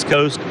back on the East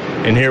Coast.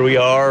 And here we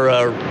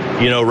are,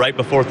 right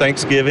before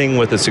Thanksgiving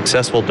with a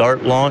successful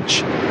DART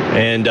launch.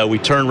 And we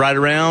turn right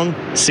around.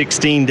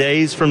 16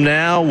 days from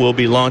now, we'll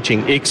be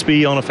launching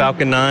IXPE on a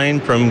Falcon 9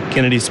 from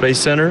Kennedy Space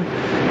Center.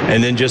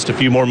 And then just a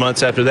few more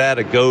months after that,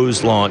 a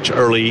GOES launch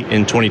early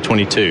in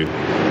 2022.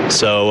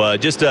 So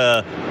just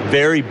a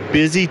very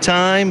busy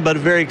time, but a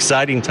very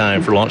exciting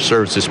time for Launch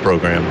Services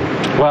program.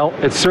 Well,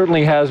 it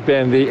certainly has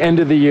been the end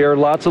of the year.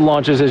 Lots of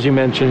launches, as you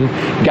mentioned.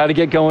 Got to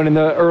get going in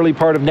the early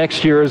part of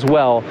next year as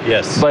well.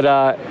 Yes. But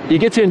you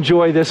get to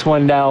enjoy this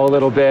one now a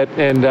little bit,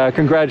 and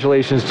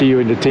congratulations to you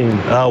and the team.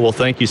 Oh, well,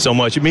 thank you so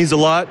much. It means a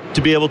lot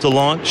to be able to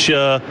launch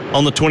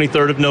on the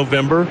 23rd of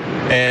November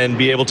and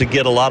be able to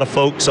get a lot of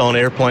folks on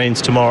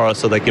airplanes tomorrow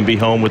so they can be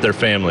home with their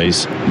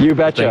families. You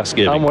betcha.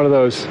 Thanksgiving. I'm one of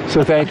those,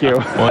 so thank you.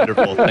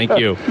 Wonderful. Thank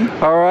you.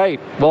 All right.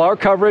 Well, our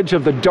coverage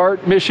of the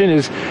DART mission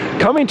is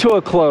coming to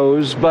a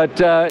close, but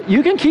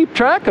you can keep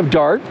track of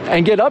DART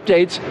and get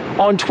updates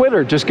on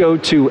Twitter. Just go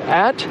to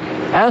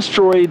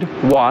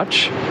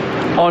 @AsteroidWatch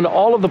on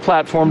all of the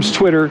platforms,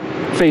 Twitter,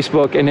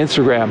 Facebook, and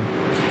Instagram.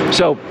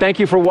 So thank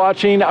you for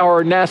watching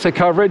our NASA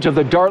coverage of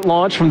the DART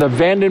launch from the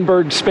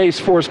Vandenberg Space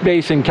Force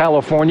Base in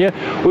California.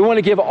 We want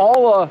to give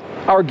all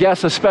our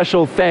guests a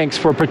special thanks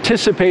for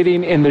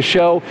participating in the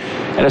show,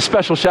 and a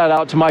special shout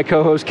out to my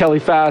co-host Kelly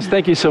Fast.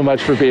 Thank you so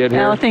much for being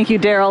here. Oh, thank you,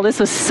 Daryl. This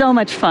was so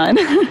much fun.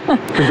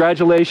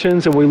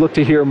 Congratulations, and we look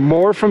to hear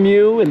more from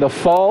you in the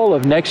fall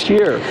of next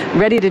year.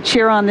 Ready to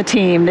cheer on the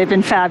team. They've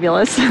been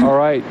fabulous. All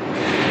right.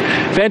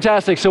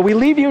 Fantastic. So we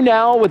leave you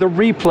now with a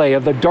replay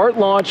of the DART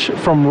launch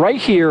from right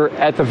here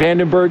at the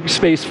Vandenberg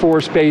Space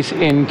Force Base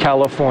in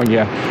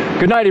California.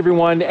 Good night,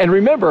 everyone, and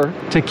remember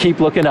to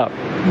keep looking up.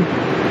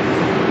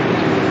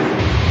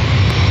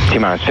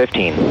 T-minus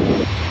 15.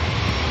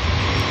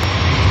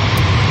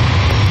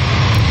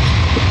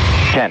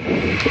 10.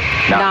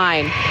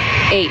 9,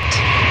 8,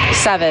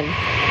 7,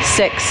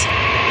 6,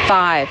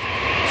 5,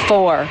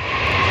 4,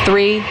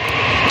 3,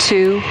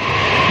 2,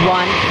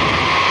 1.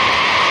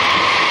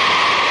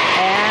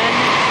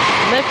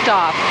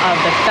 Liftoff of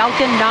the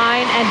Falcon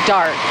 9 and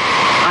DART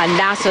on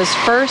NASA's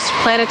first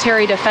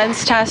planetary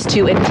defense test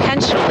to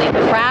intentionally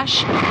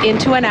crash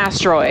into an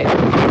asteroid.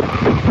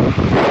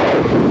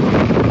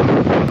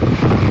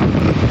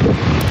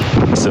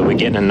 So we're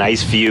getting a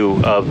nice view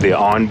of the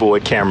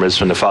onboard cameras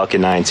from the Falcon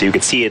 9, so you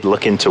can see it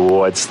looking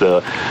towards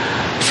the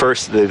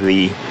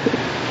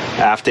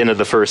aft end of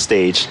the first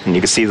stage, and you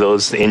can see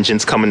those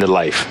engines coming to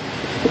life.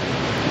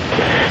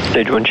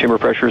 Stage 1 chamber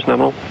pressure is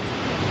nominal.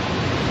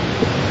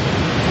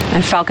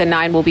 And Falcon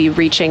 9 will be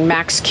reaching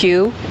max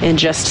Q in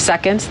just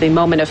seconds, the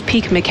moment of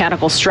peak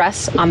mechanical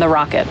stress on the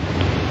rocket.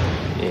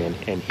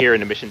 And here in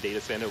the Mission Data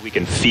Center, we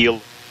can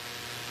feel